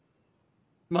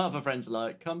 My other friends are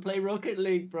like, come play Rocket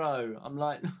League, bro. I'm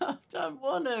like, no, I don't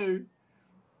want to.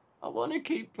 I want to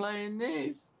keep playing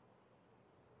this.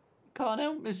 I can't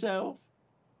help myself.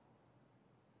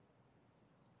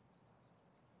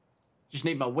 Just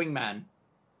need my wingman.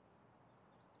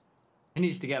 He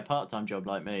needs to get a part-time job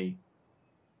like me.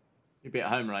 He'd be at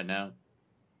home right now.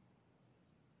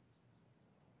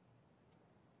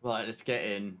 Right, let's get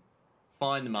in.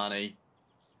 Find the money.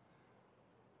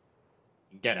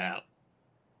 And get out.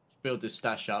 Just build this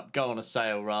stash up. Go on a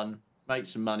sale run. Make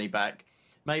some money back.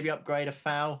 Maybe upgrade a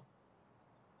FAL.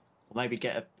 Or maybe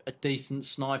get a decent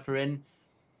sniper in.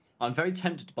 I'm very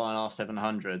tempted to buy an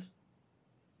R700.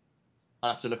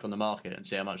 I'll have to look on the market and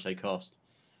see how much they cost.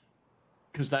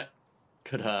 Because that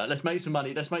could hurt. Let's make some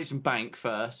money. Let's make some bank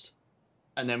first.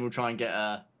 And then we'll try and get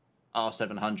a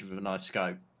R700 with a nice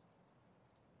scope.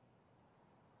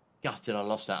 Gutted I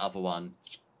lost that other one.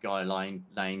 Guy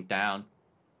laying down.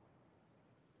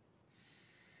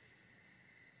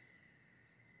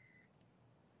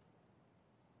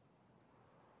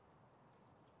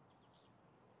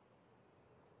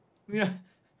 Yeah.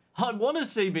 I want to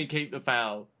see me keep the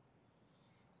foul.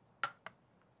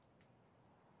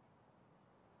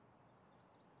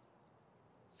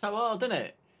 So hard, isn't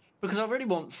it? Because I really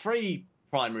want 3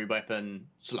 primary weapon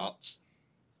slots.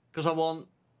 Because I want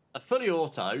a fully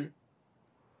auto,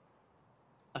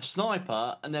 a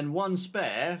sniper, and then 1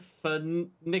 spare for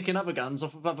nicking other guns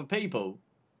off of other people.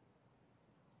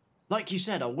 Like you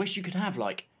said, I wish you could have,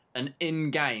 like, an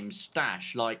in-game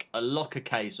stash, like a locker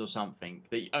case or something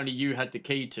that only you had the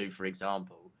key to, for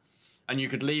example. And you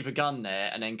could leave a gun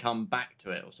there and then come back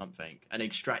to it or something and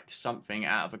extract something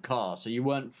out of a car. So you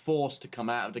weren't forced to come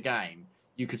out of the game.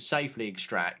 You could safely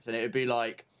extract, and it would be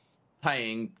like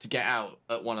paying to get out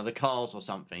at one of the cars or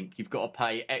something. You've got to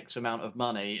pay X amount of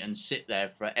money and sit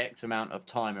there for X amount of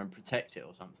time and protect it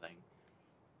or something.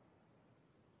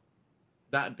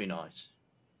 That'd be nice.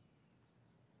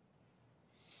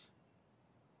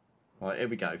 Right, here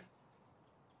we go.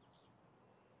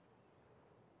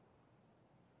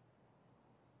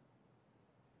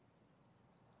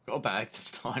 Got a bag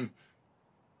this time.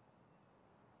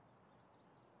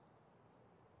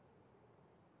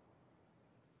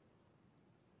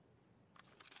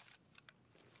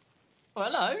 Oh,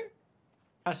 hello.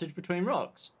 Passage between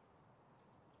rocks.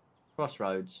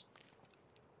 Crossroads.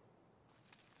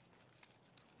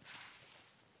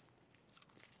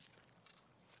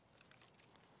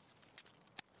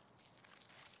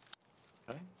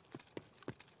 Okay.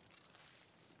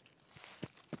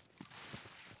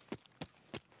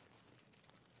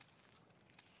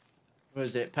 Where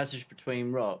is it? Passage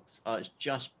between rocks. Oh, it's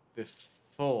just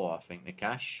before, I think, the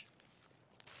cache.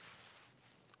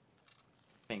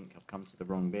 I think I've come to the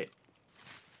wrong bit.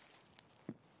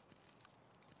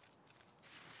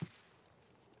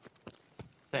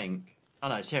 Oh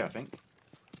no, it's here, I think.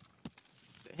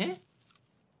 Is it here?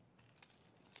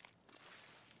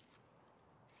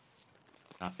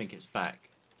 No, I think it's back.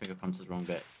 I think I've come to the wrong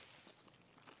bit.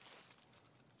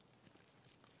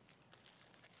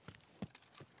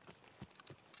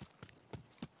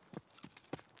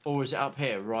 Or is it up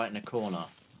here, right in the corner?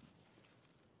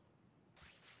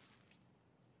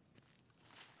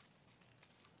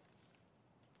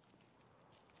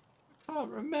 I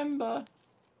can't remember.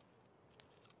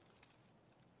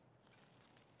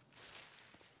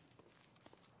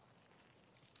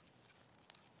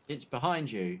 It's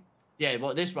behind you. Yeah,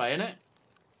 what, this way, innit?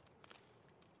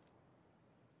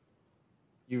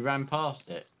 You ran past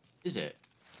it. Is it?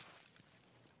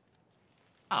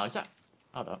 Oh, is that?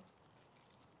 Hold up.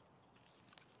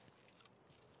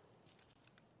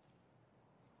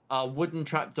 Wooden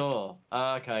trapdoor.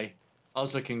 Okay. I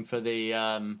was looking for the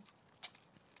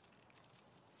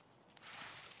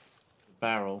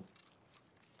barrel.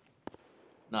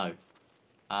 No.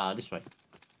 This way.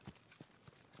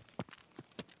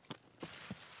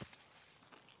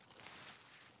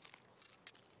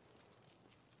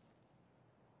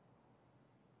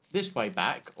 This way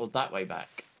back or that way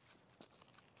back?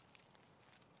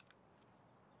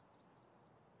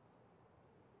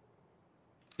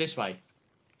 This way.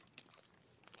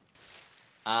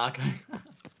 Okay.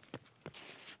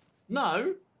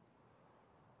 No.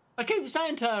 I keep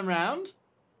saying turn round.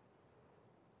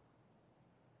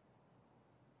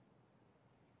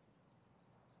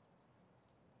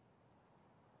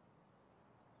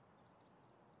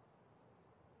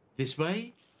 This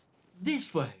way.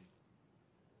 This way.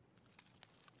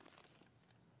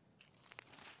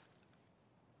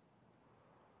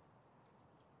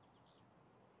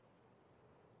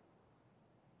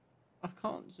 I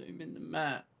can't zoom in the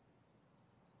map.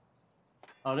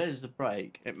 Oh, there's the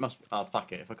break. It must be... Oh,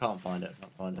 fuck it. If I can't find it, I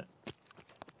can't find it.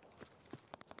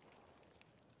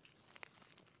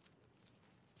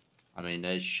 I mean,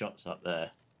 there's shots up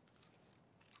there.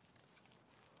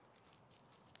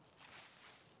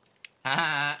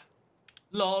 Ha!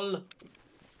 Lol.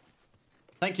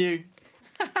 Thank you.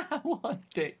 What a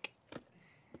dick.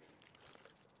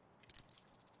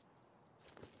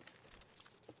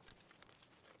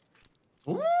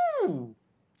 Ooh!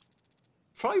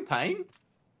 Propane?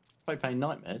 Propane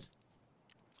nightmares.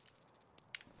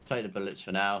 Take the bullets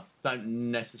for now.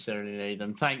 Don't necessarily need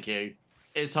them. Thank you.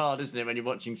 It's hard, isn't it, when you're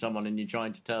watching someone and you're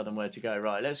trying to tell them where to go.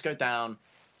 Right, let's go down.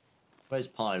 Where's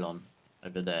Pylon?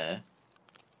 Over there.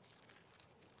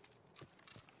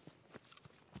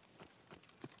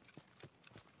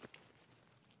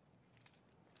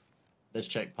 Let's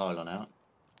check Pylon out.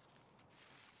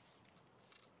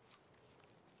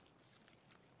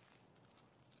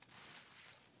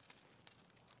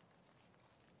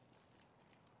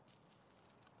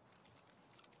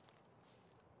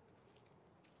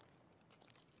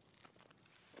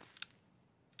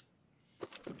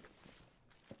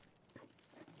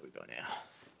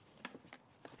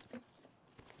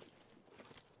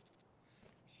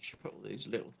 put all these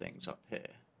little things up here.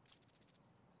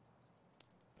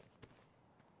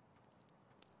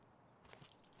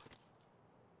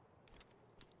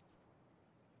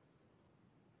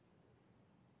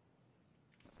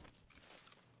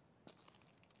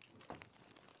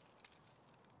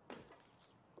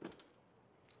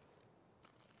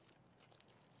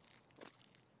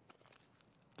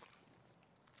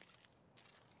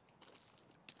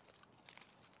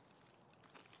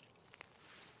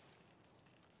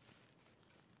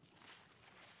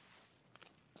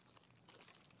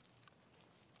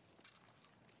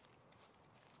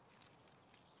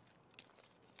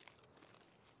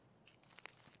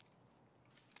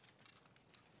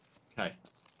 Okay.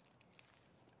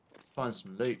 Find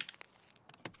some loot.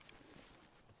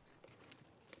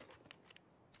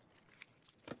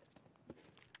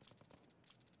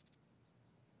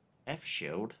 F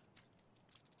shield.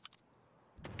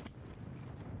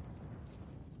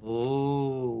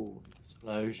 Oh,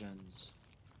 explosions.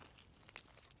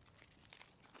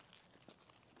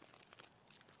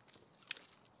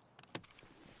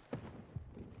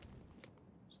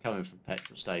 It's coming from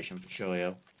petrol station for sure,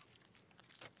 yo.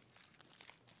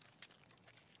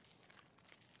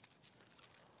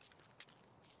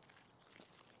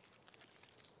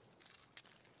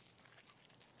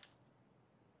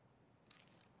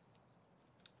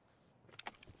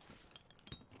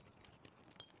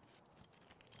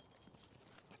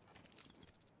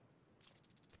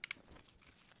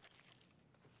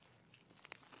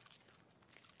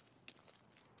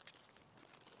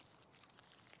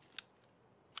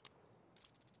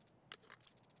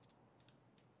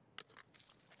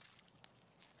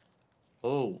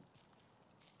 Oh.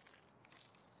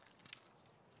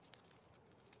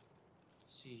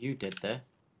 See you did there.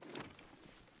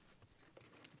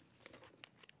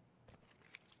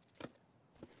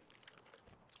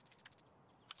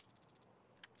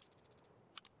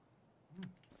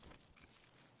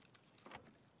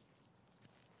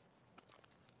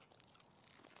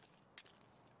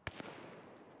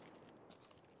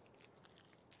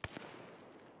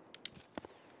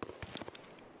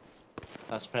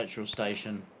 That's petrol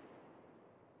station.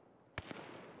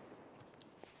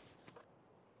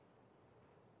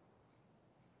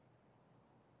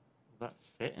 Will that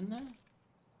fit in there?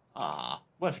 Ah,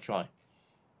 worth a try.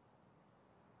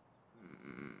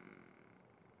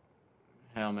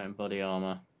 Helmet and body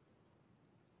armor.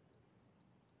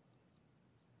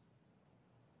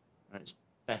 It's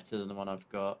better than the one I've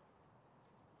got.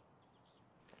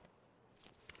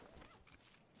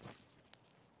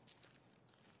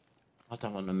 I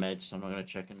don't want the meds, so I'm not going to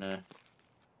check in there.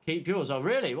 Keep yours. Oh,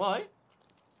 really? Why?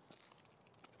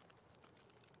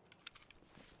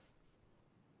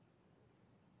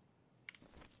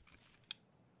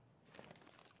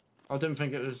 I didn't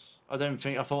think it was... I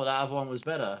thought that other one was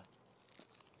better.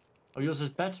 Oh, yours is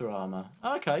better armor.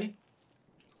 Okay.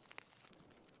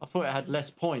 I thought it had less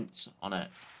points on it.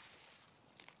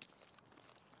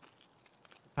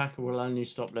 Packer will only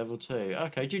stop level 2.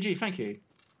 Okay, GG, thank you.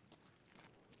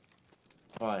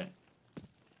 Right.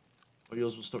 Well,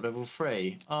 yours will stop level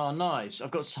 3. Oh, nice.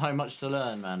 I've got so much to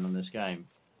learn, man, on this game.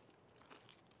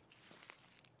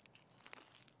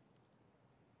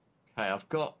 Okay, I've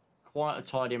got quite a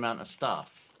tidy amount of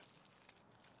stuff.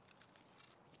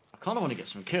 I kind of want to get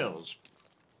some kills,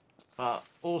 but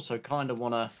also kind of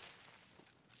want to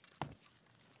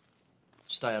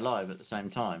stay alive at the same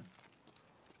time.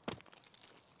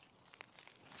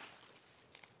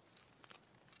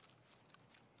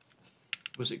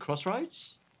 Was it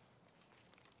Crossroads?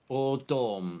 Or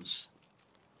Dorms?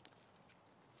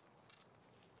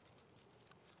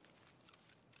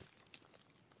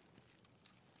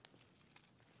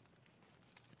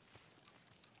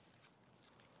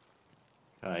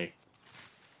 Okay.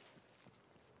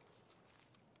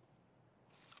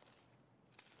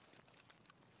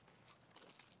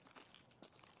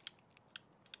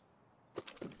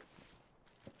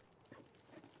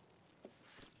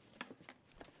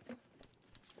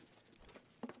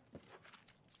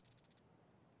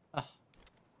 Ah.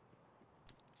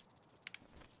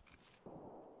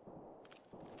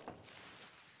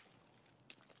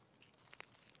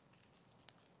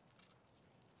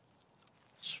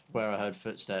 Swear I heard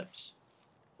footsteps.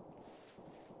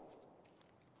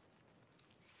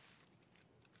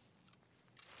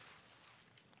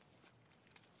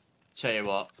 Tell you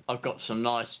what, I've got some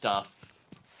nice stuff.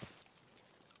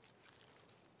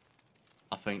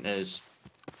 I think there's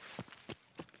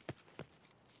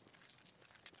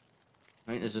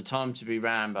a time to be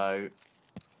Rambo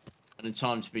and a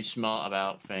time to be smart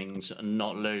about things and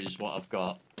not lose what I've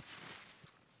got.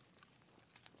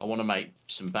 I want to make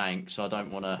some bank, so I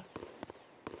don't want to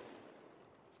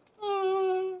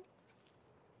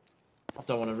I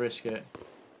don't want to risk it.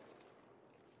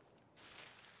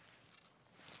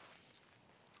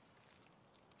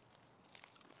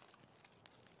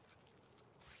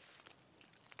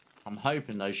 I'm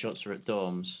hoping those shots are at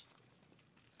dorms.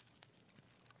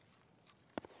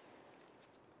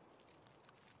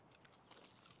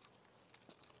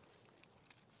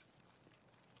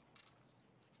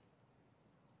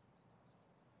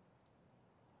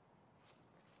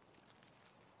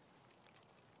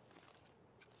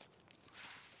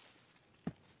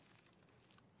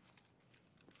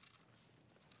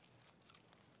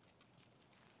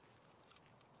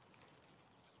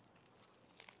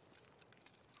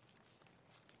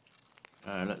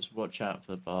 Let's watch out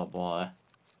for the barbed wire.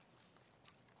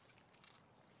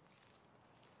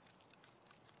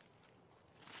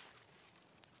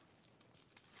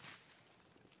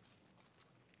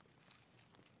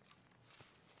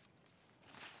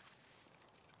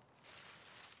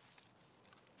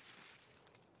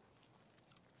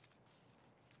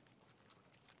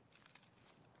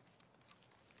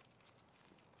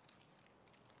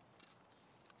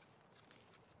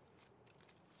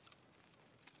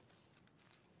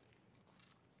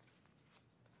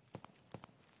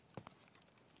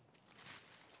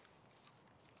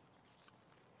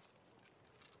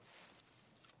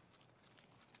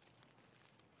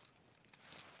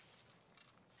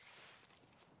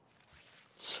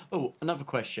 Oh, another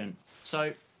question.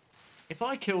 So, if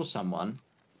I kill someone,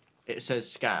 it says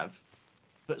scav,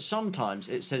 but sometimes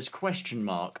it says question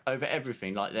mark over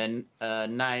everything, like their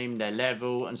name, their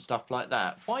level, and stuff like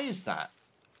that. Why is that?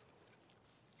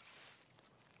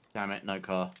 Damn it, no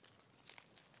car.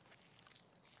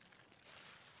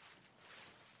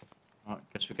 Right,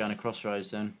 guess we're going to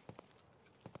Crossroads then.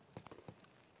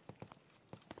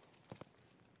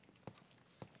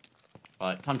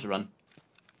 Right, time to run.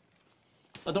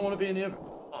 I don't want to be in the...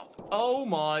 Oh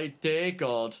my dear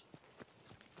God.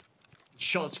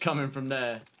 Shots coming from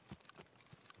there.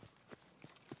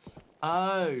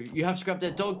 Oh, you have to grab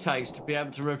their dog tags to be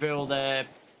able to reveal their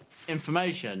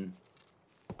information.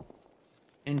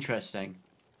 Interesting.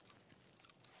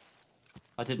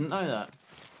 I didn't know that.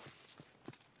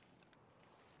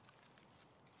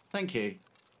 Thank you.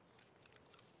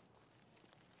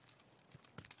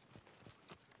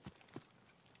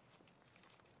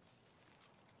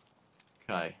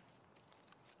 Okay.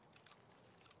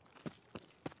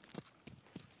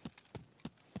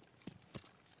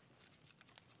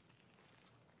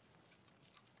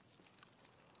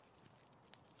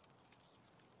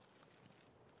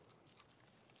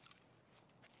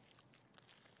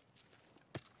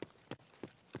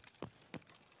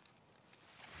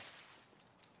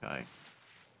 Okay.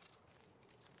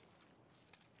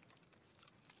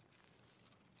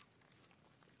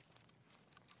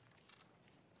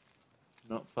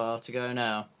 Not far to go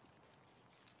now.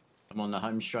 I'm on the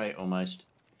home straight almost.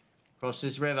 Cross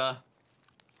this river.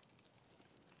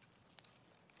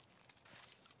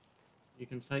 You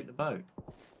can take the boat.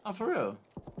 Oh, for real?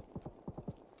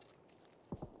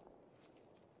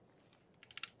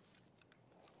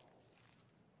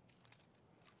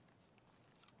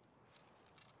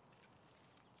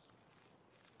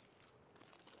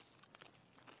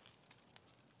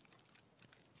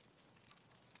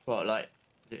 What, like,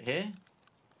 is it here?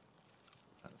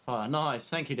 Oh, nice.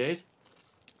 Thank you, dude.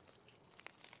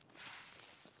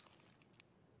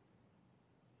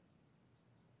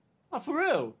 Oh, for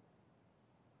real?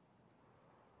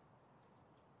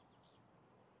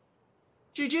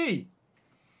 GG.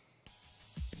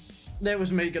 There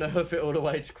was me gonna hoof it all the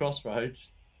way to Crossroads.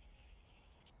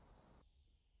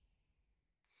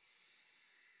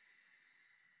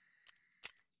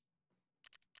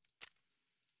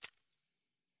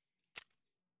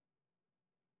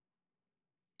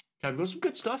 Okay, we've got some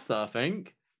good stuff though, I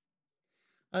think.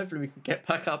 Hopefully we can get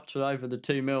back up to over the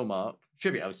 2 mil mark.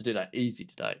 Should be able to do that easy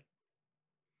today.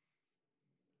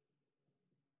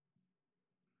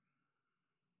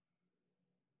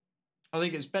 I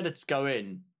think it's better to go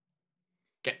in,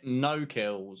 get no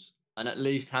kills, and at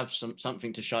least have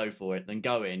something to show for it than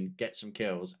go in, get some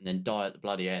kills, and then die at the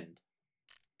bloody end.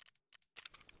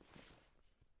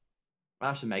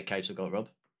 That's a med case I got, Rob.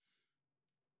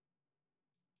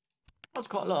 That's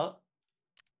quite a lot.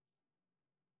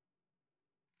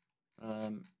 Okay.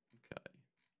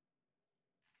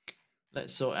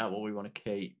 Let's sort out what we want to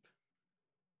keep.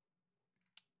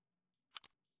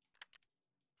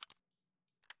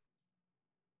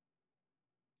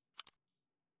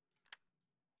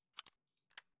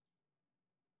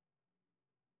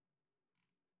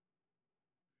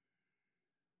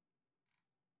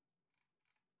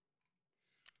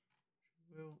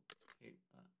 We'll keep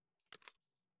that.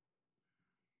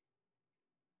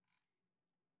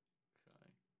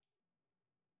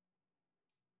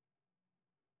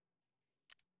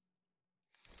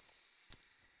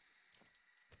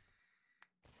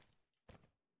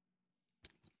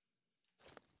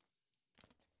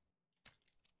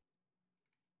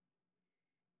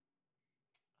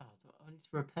 Needs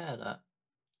to repair that.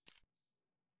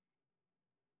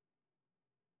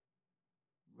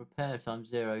 Repair times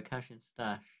 0, cash in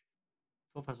stash.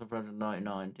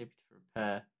 4,499, deputy for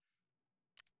repair.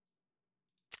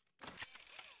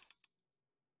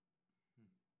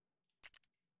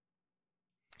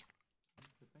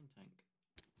 Propane tank.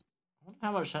 I wonder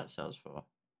how much that sells for.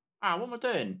 Ah, what am I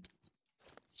doing?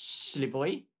 Silly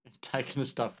boy. It's taking the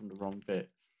stuff from the wrong bit.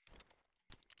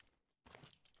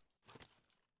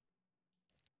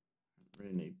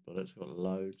 Really need bullets, got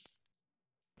loads.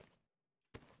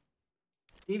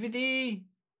 DVD!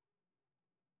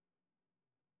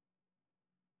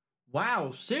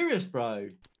 Wow, serious, bro.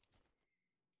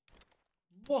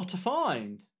 What a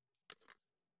find.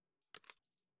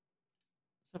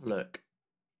 Let's have a look.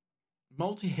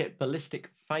 Multi-hit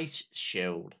ballistic face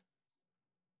shield.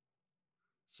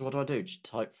 So what do? Just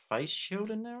type face shield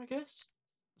in there, I guess?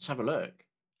 Let's have a look.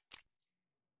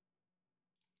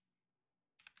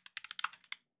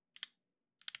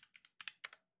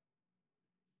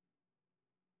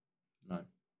 No.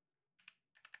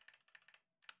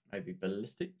 Maybe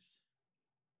ballistics?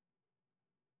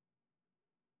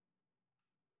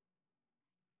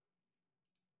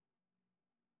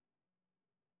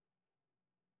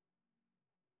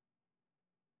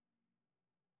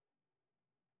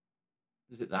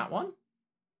 Is it that one?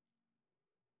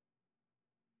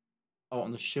 Oh,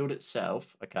 on the shield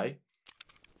itself. Okay.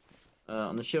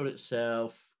 On the shield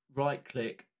itself, right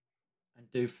click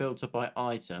and do filter by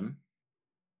item.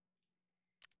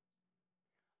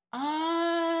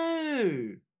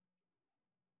 Oh!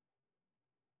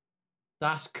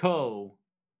 That's cool.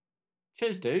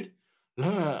 Cheers, dude. Look,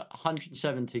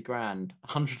 170 grand.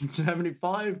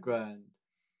 175 grand.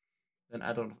 Then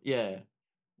add on. Yeah.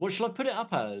 What shall I put it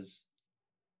up as?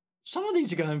 Some of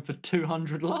these are going for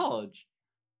 200 large.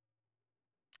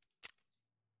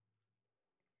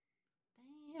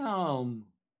 Damn.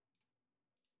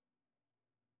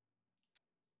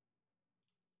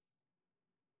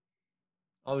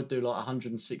 I would do like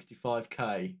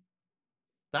 165k.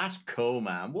 That's cool,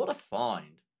 man. What a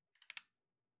find.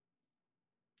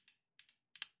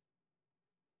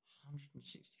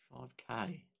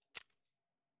 165k.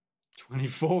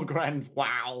 24 grand.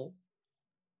 Wow.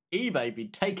 eBay be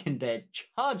taking their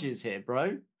charges here,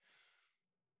 bro.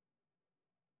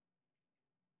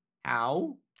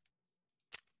 How?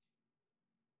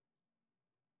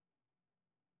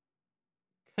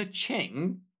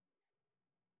 Ka-ching.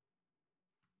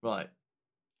 Right.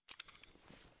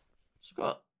 It's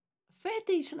got a fair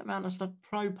decent amount of stuff.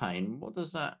 Propane. What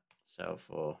does that sell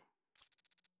for?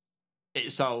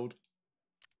 It sold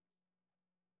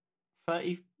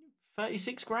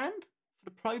 36 grand for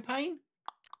the propane.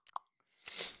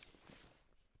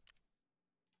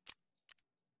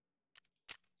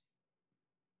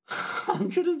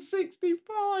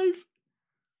 $165.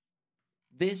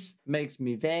 This makes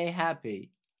me very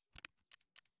happy.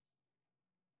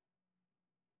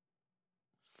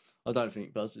 I don't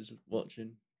think Buzz is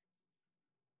watching.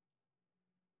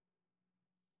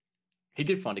 He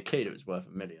did find a key that was worth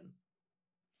 $1 million.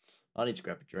 I need to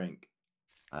grab a drink.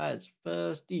 That's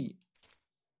thirsty.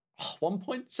 Oh,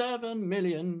 1.7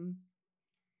 million.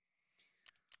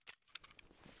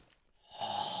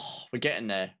 Oh, we're getting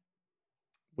there.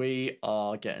 We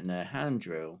are getting there. Hand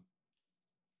drill.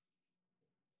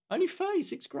 Only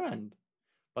 36 grand.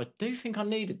 But I do think I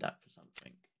needed that for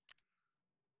something.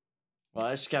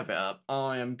 Right, let's scab it up.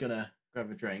 I am gonna grab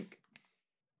a drink.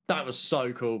 That was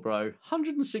so cool, bro.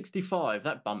 165.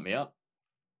 That bumped me up.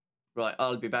 Right,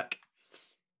 I'll be back.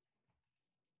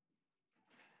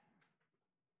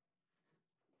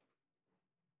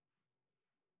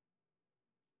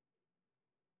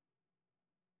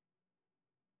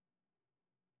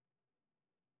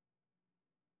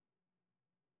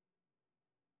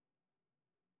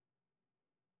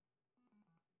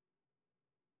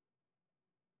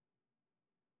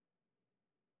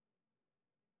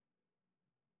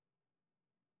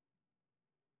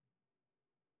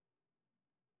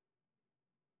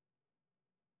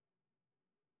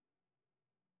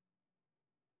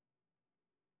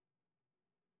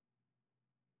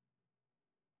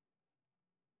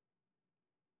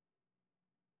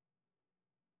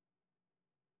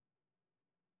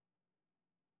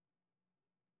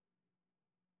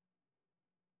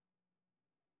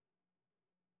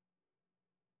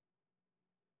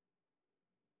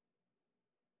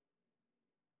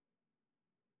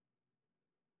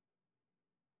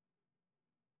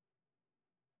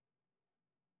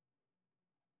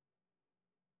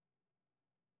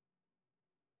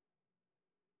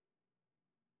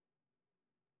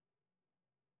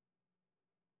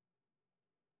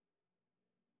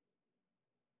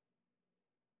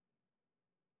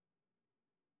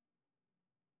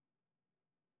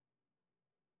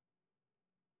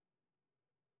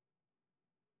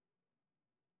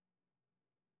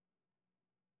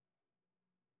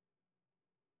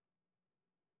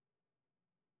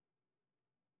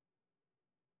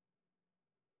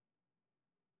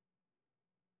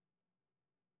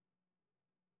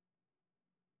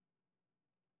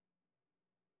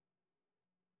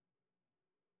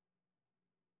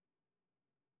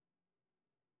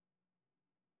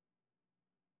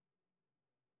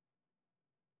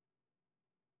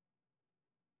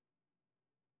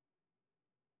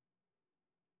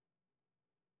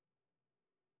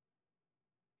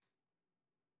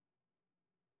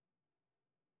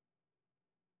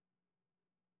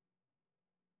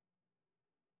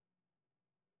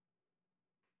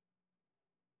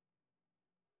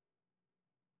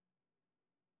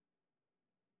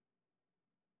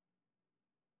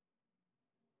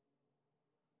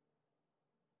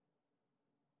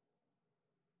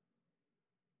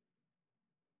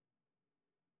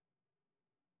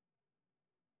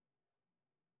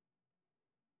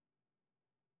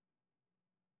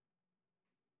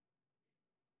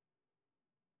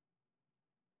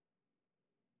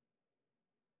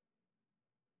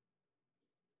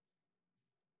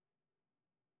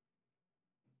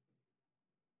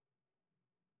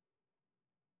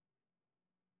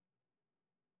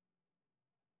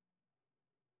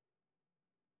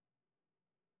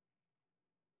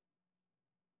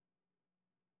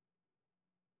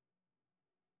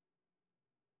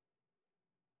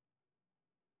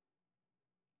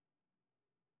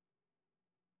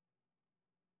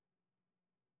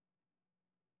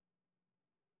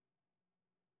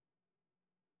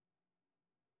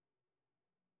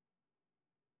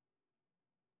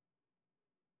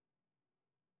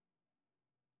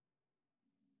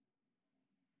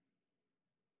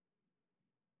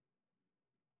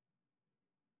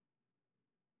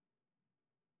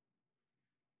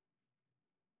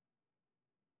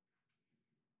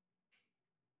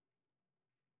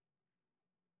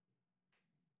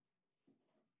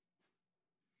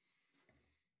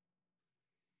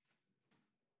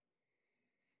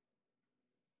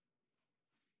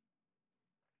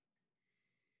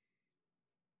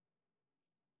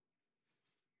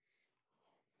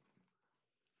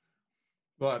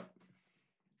 Right.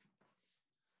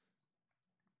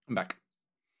 I'm back.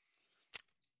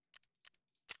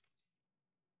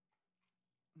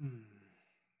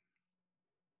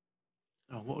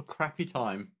 Oh, what a crappy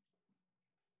time.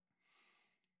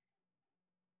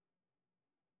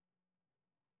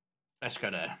 Let's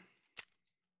go there.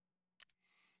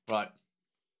 Right.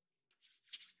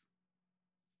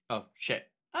 Oh, shit.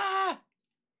 Ah!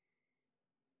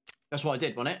 That's what I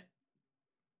did, wasn't it?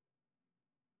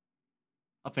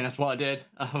 I think that's what I did.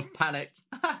 I've panicked.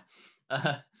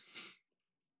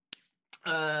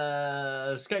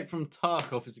 Escape from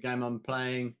Tarkov is a game I'm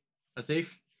playing. Asif.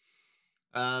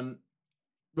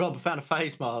 Rob, I found a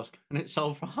face mask and it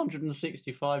sold for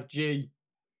 165G.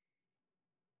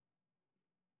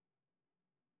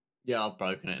 Yeah, I've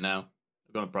broken it now.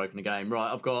 I've got broken the game.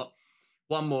 Right, I've got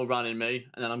one more run in me,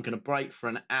 and then I'm going to break for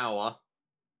an hour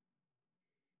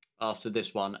after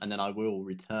this one, and then I will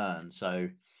return. So,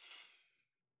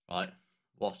 right,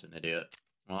 what an idiot.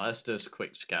 Right, let's do a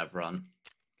quick scav run.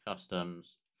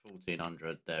 Customs,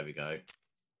 1400. There we go.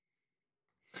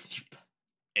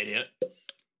 Idiot.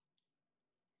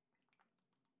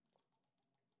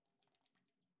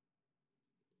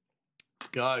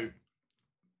 Let's go. Let's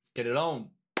get it on.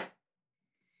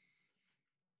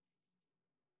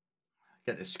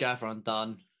 Get this scav run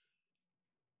done.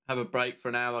 Have a break for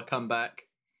an hour, come back.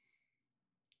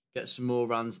 Get some more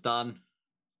runs done.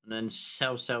 And then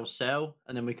sell, sell, sell.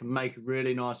 And then we can make a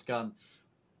really nice gun.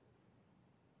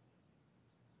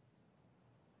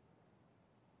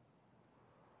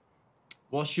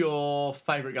 What's your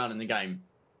favourite gun in the game?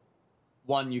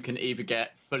 One you can either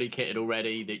get fully kitted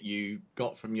already that you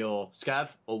got from your scav,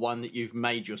 or one that you've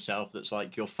made yourself that's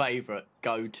like your favourite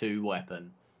go-to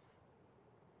weapon.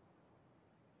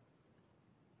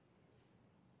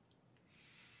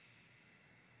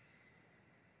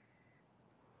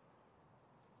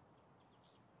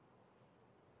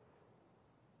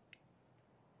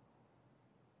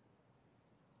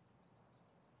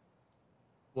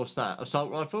 What's that?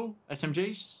 Assault rifle?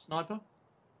 SMG? Sniper?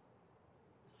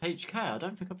 HK? I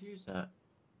don't think I've used that.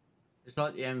 It's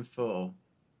like the M4.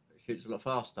 It shoots a lot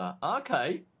faster.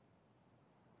 Okay.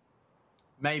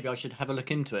 Maybe I should have a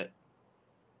look into it.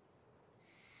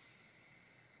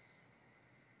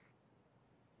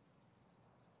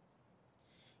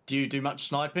 Do you do much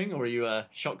sniping, or are you a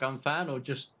shotgun fan, or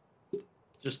just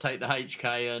take the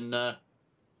HK and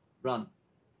run?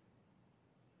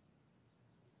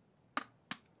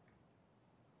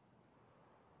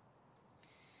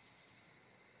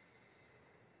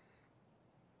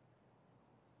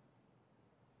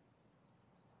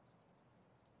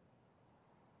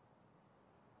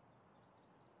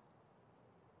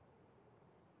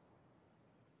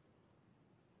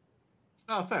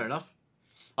 Oh, fair enough.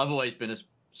 I've always been a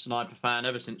sniper fan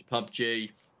ever since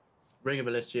PUBG, Ring of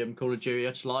Elysium, Call of Duty.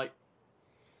 I just like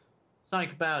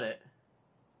something about it.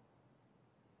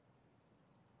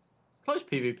 Close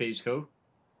PvP is cool.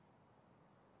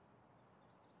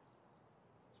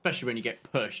 Especially when you get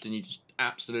pushed and you just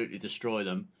absolutely destroy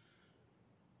them.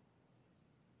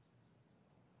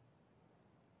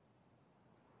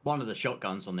 One of the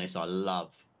shotguns on this I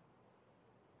love.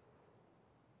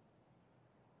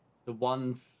 The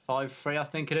 153, I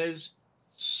think it is.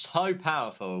 So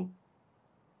powerful.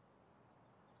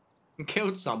 And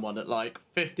killed someone at like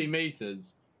 50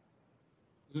 meters.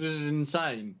 This is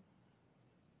insane.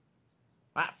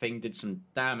 That thing did some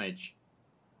damage.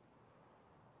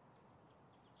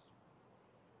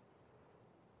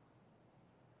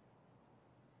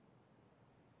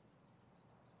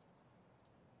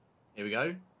 Here we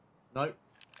go. Nope.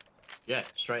 Yeah,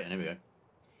 straight in. Here we go.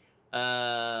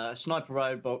 Sniper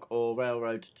Roadblock or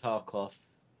Railroad to Tarkov.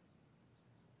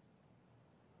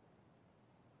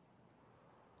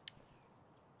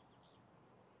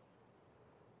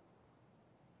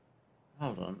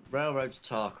 Hold on. Railroad to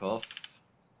Tarkov.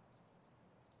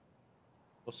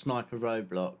 Or Sniper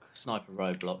Roadblock. Sniper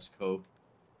Roadblock's cool.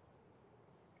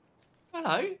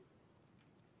 Hello.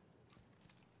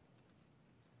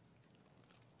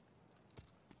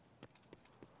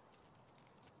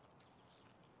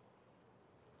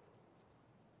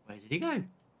 Where did he go? Has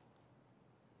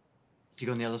he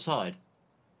gone the other side?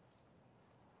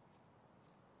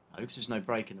 No, because there's no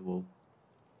break in the wall.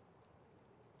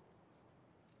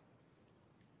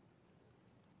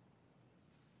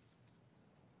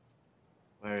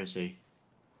 Where is he?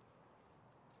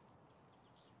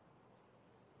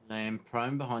 Laying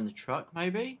prone behind the truck,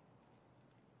 maybe?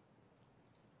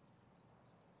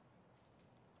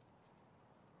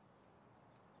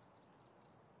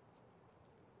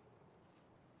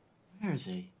 Where is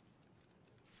he?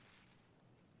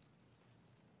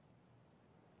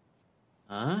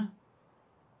 Huh?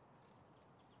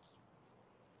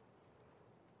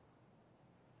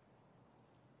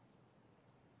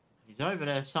 He's over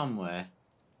there somewhere.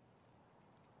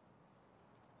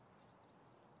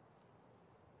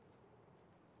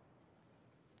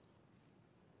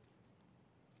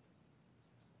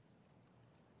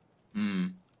 Hmm.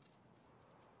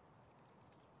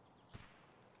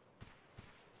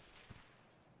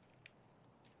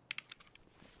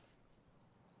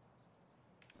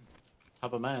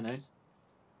 Tub of mayonnaise.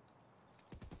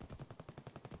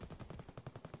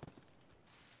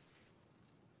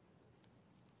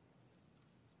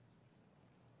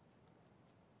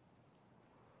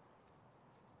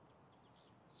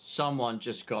 Someone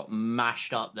just got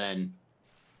mashed up then.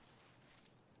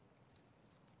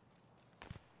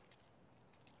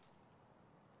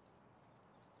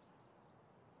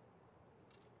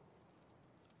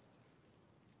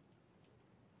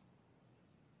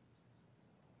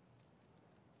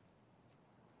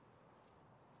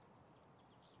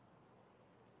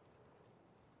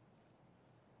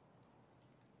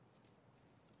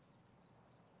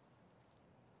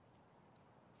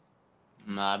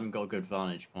 No, I haven't got a good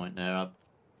vantage point there.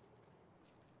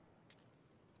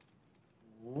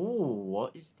 Ooh,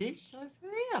 what is this over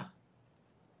here?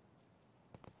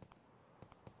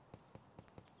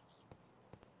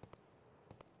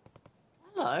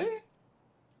 Hello?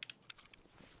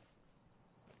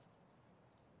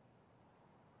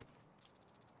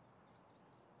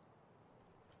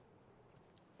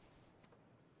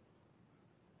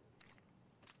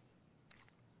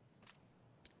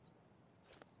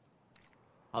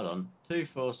 Hold on. 2,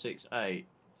 4, 6, 8.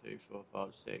 2, 4, 5,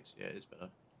 6. Yeah, it's better.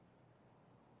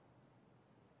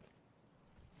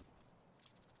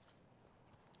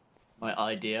 My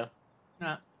idea.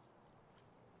 Nah.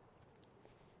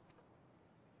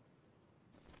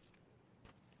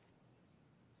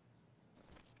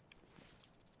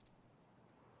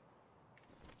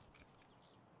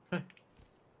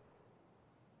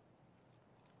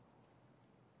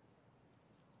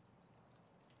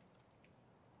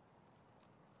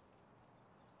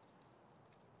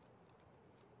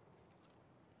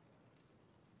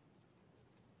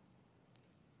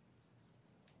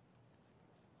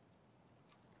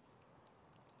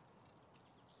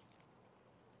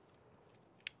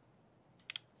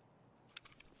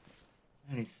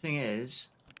 Only thing is,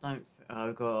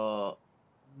 I've got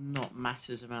not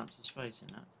massive amounts of space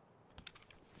in that.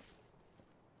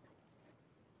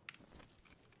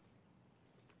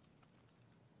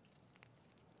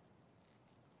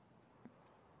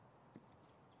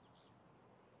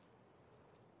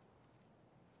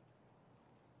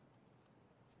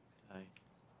 Okay.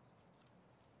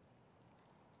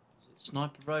 Is it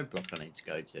Sniper Roadblock I need to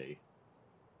go to?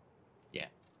 Yeah.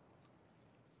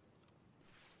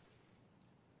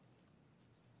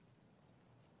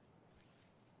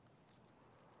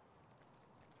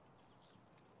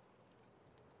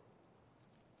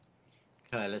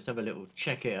 Okay, let's have a little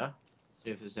check here. See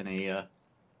if there's any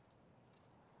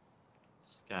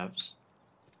scavs.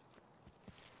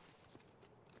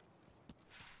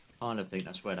 Kind of think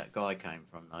that's where that guy came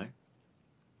from, though.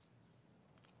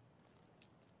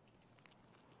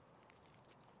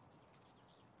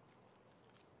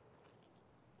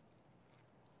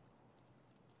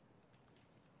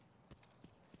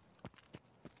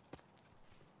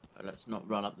 So let's not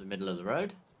run up the middle of the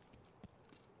road.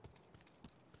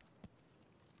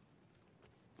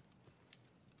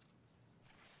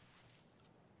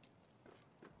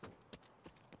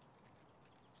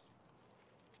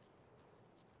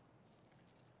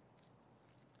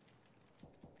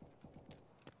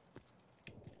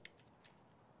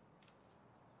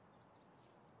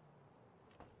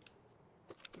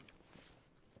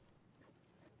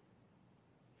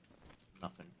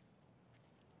 Nothing.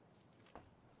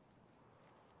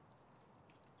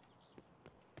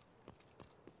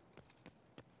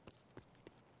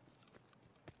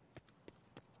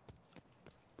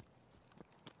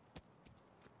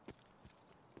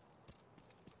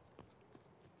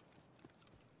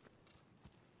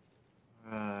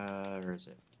 Where is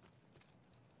it?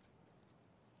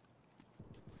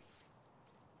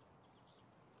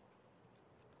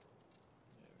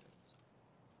 There it is.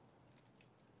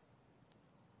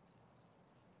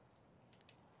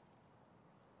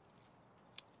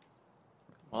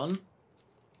 Come on.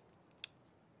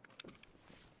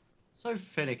 So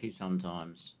finicky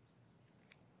sometimes.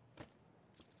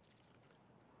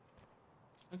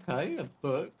 Okay, a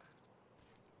book.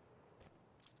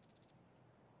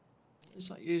 What is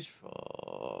that used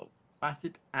for?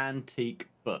 Battered antique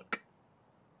book.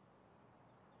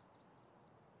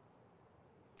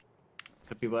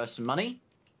 Could be worth some money.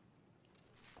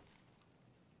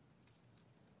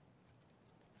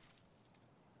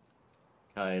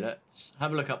 Okay, let's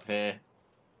have a look up here.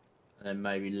 And then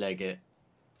maybe leg it.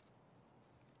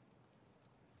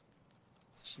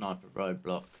 Sniper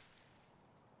roadblock.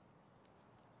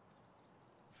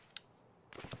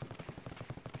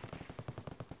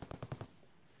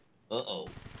 Uh-oh.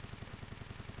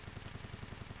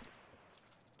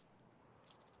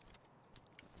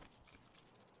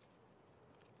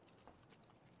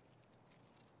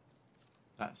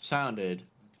 That sounded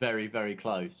very, very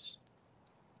close.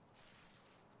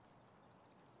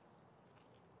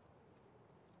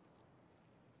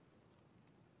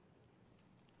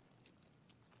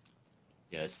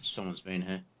 Yeah, someone's been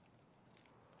here.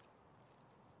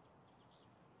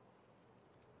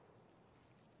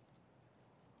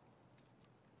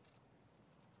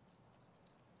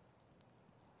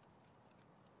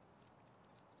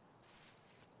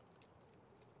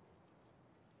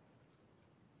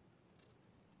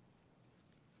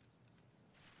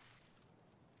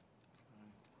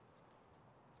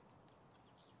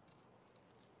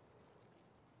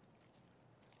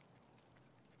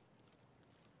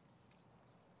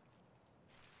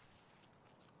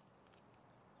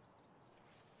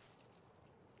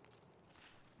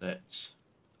 Let's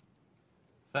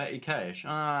 30k-ish.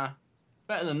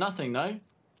 Better than nothing though.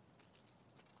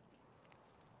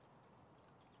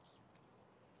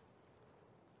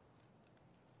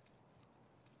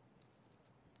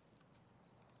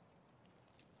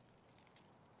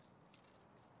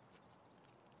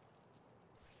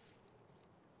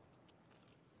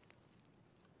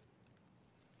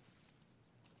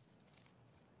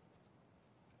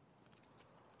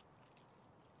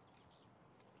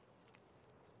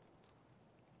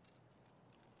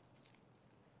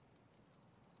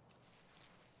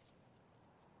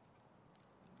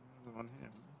 Another one here.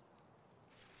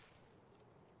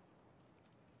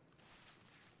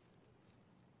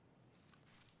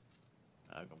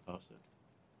 I've gone past it.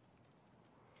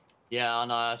 Yeah, I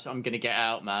know. So I'm gonna get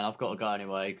out, man. I've got to go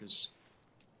anyway because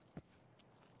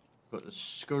I've got the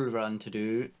school run to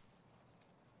do.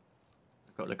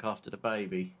 I've got to look after the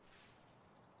baby.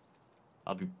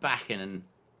 I'll be back in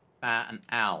about an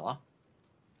hour.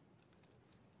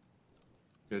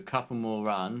 Do a couple more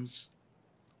runs.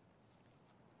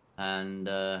 And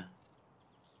try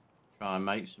and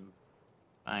make some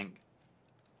bank.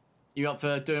 You up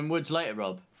for doing woods later,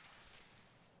 Rob?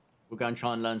 We'll go and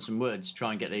try and learn some woods.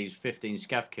 Try and get these 15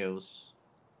 scav kills.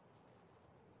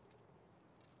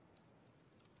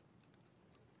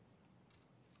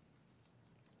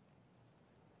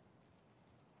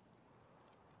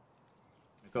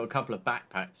 I've got a couple of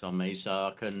backpacks on me, so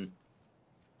I can...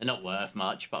 They're not worth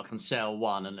much, but I can sell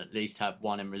one and at least have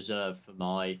one in reserve for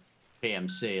my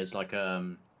PMC as like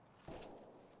a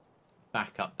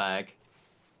backup bag.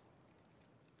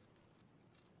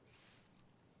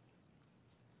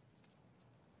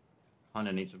 Kind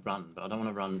of need to run, but I don't want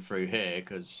to run through here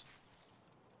because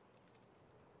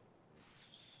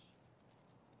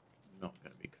it's not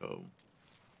going to be cool.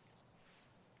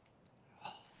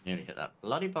 Oh, nearly hit that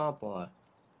bloody barbed wire.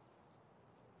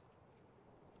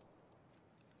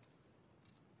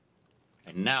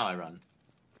 Okay, now I run.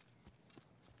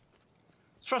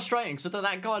 It's frustrating because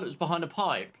that guy that was behind a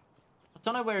pipe, I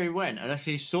don't know where he went unless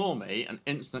he saw me and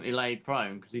instantly laid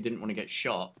prone because he didn't want to get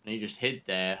shot. And he just hid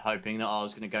there hoping that I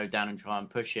was going to go down and try and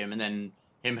push him and then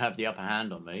him have the upper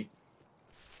hand on me.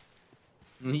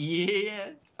 Yeah,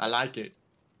 I like it.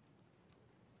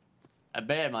 A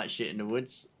bear might shit in the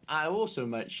woods. I also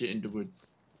might shit in the woods.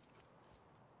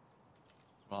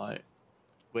 Right.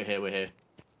 We're here, we're here.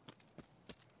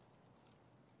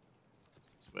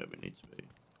 This is where we need to be.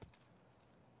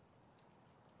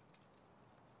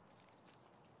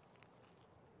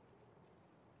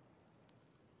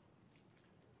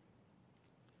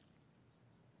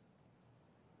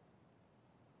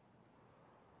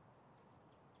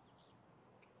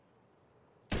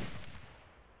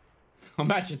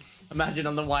 Imagine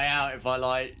on the way out if I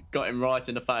like got him right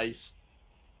in the face.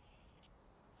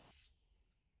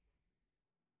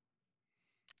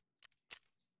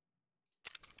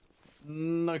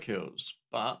 No kills,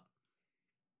 but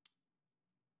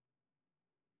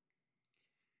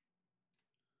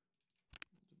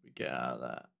we get out of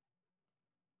that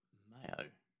mayo.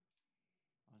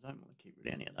 I don't want to keep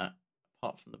really any of that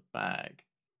apart from the bag.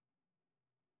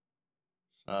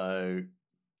 So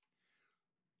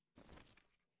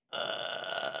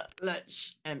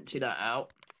let's empty that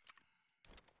out.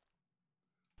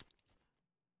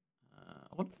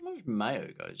 I wonder how much mayo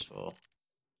goes for.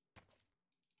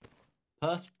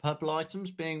 Purple items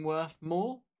being worth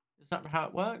more? Is that how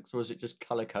it works? Or is it just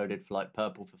color coded for like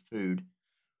purple for food?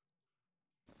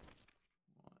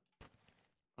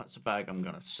 That's a bag I'm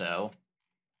going to sell.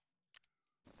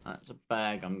 That's a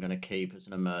bag I'm going to keep as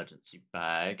an emergency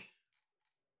bag.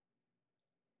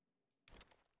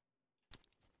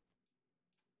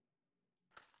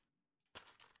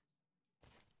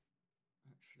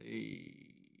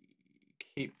 Actually,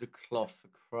 keep the cloth for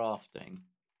crafting.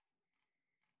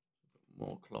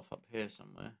 More cloth up here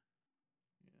somewhere.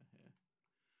 Yeah,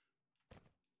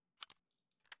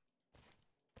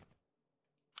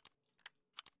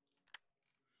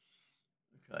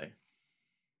 here. Okay.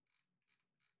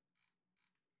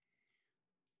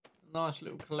 Nice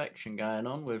little collection going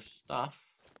on with stuff.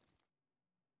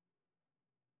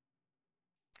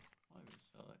 Might even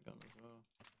sell that gun as well.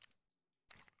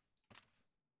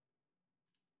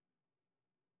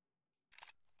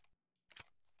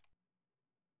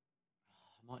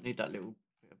 I might need that little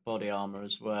bit of body armor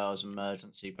as well as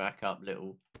emergency backup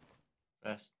little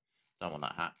vest. Don't want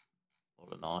that hat or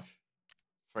the knife.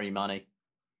 Free money.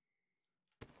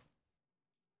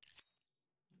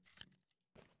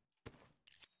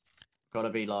 Gotta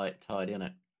be like tidy,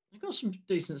 innit? You've got some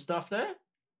decent stuff there.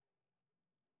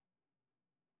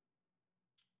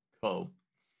 Cool.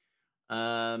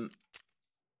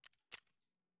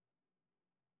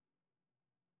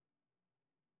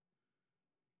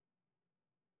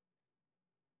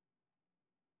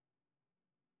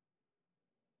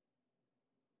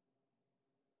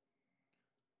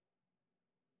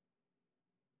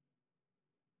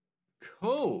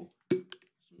 Cool. Some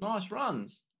nice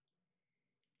runs.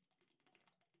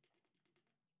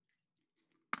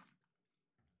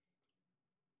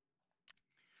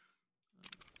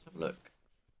 Let's have a look.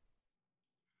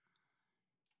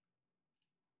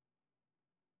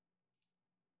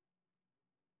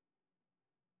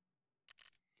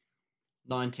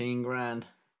 $19 grand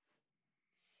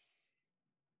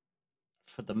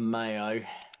for the Mayo.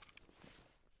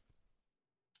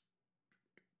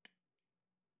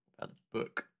 About the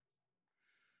book.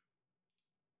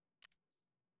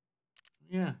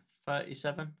 Yeah,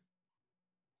 37.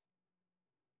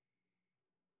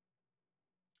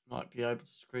 Might be able to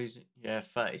squeeze it. Yeah,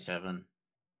 37.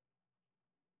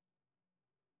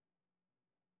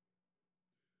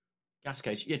 Gas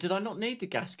gauge. Yeah, did I not need the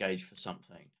gas gauge for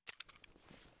something?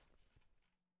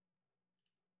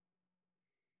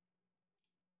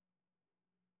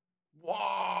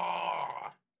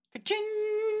 Whoa! Ka-ching!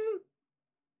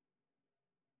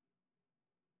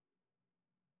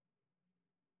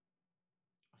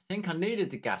 I think I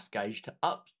needed the gas gauge to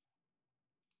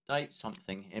update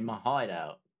something in my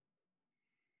hideout.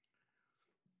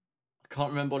 I can't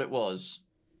remember what it was.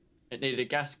 It needed a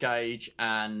gas gauge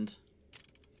and...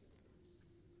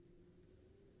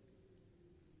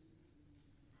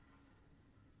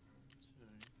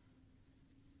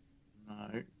 No,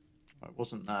 it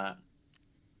wasn't that.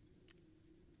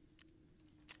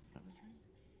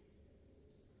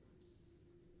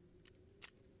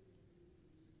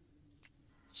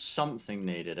 Something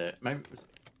needed it. Maybe it was...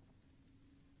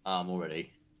 I'm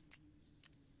already...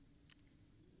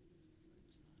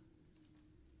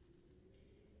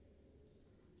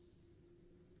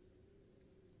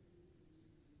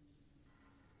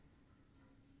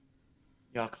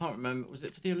 Yeah, I can't remember. Was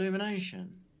it for the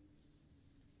illumination?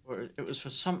 Or it was for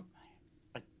some...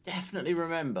 I definitely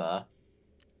remember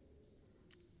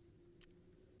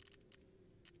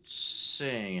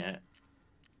seeing it.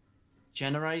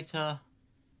 Generator.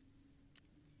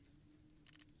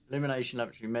 Illumination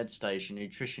laboratory, med station,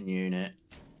 nutrition unit.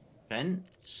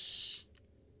 Vents.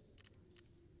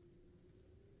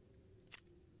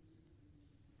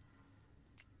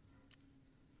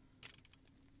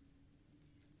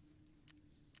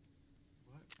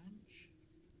 Workbench.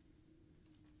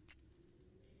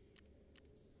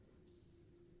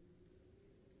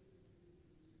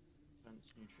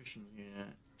 Vents, nutrition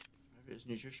unit. Maybe it's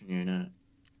nutrition unit.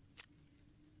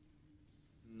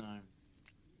 No.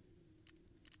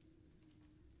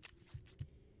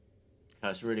 Okay,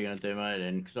 it's really going to do my head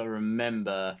in because I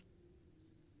remember.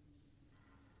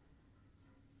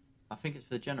 I think it's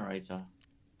for the generator.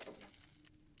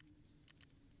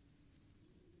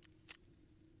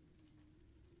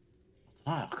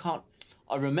 I don't know, I can't.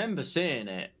 I remember seeing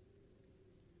it.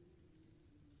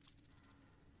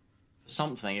 For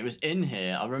something. It was in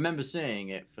here. I remember seeing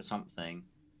it for something.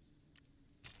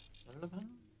 Solar panel?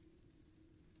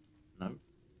 No.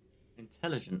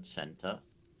 Intelligence center.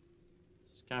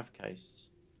 Scav case.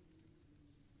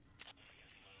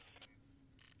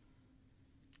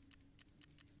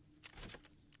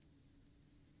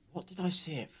 What did I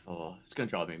see it for? It's going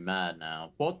to drive me mad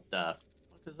now. What the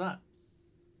fuck is that?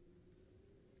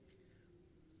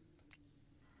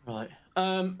 Right.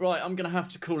 Right, I'm going to have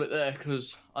to call it there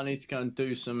because I need to go and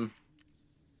do some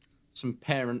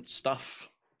parent stuff.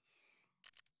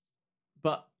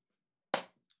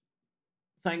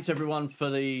 Thanks everyone for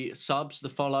the subs, the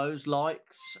follows,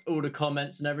 likes, all the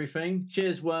comments and everything.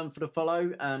 Cheers, Worm, for the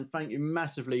follow, and thank you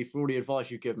massively for all the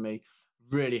advice you've given me.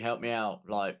 Really helped me out,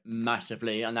 like,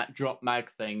 massively. And that drop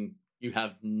mag thing, you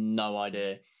have no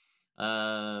idea.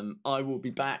 I will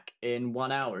be back in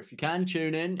 1 hour. If you can,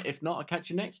 tune in. If not, I'll catch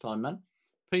you next time, man.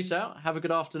 Peace out. Have a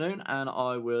good afternoon, and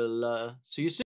I will see you soon.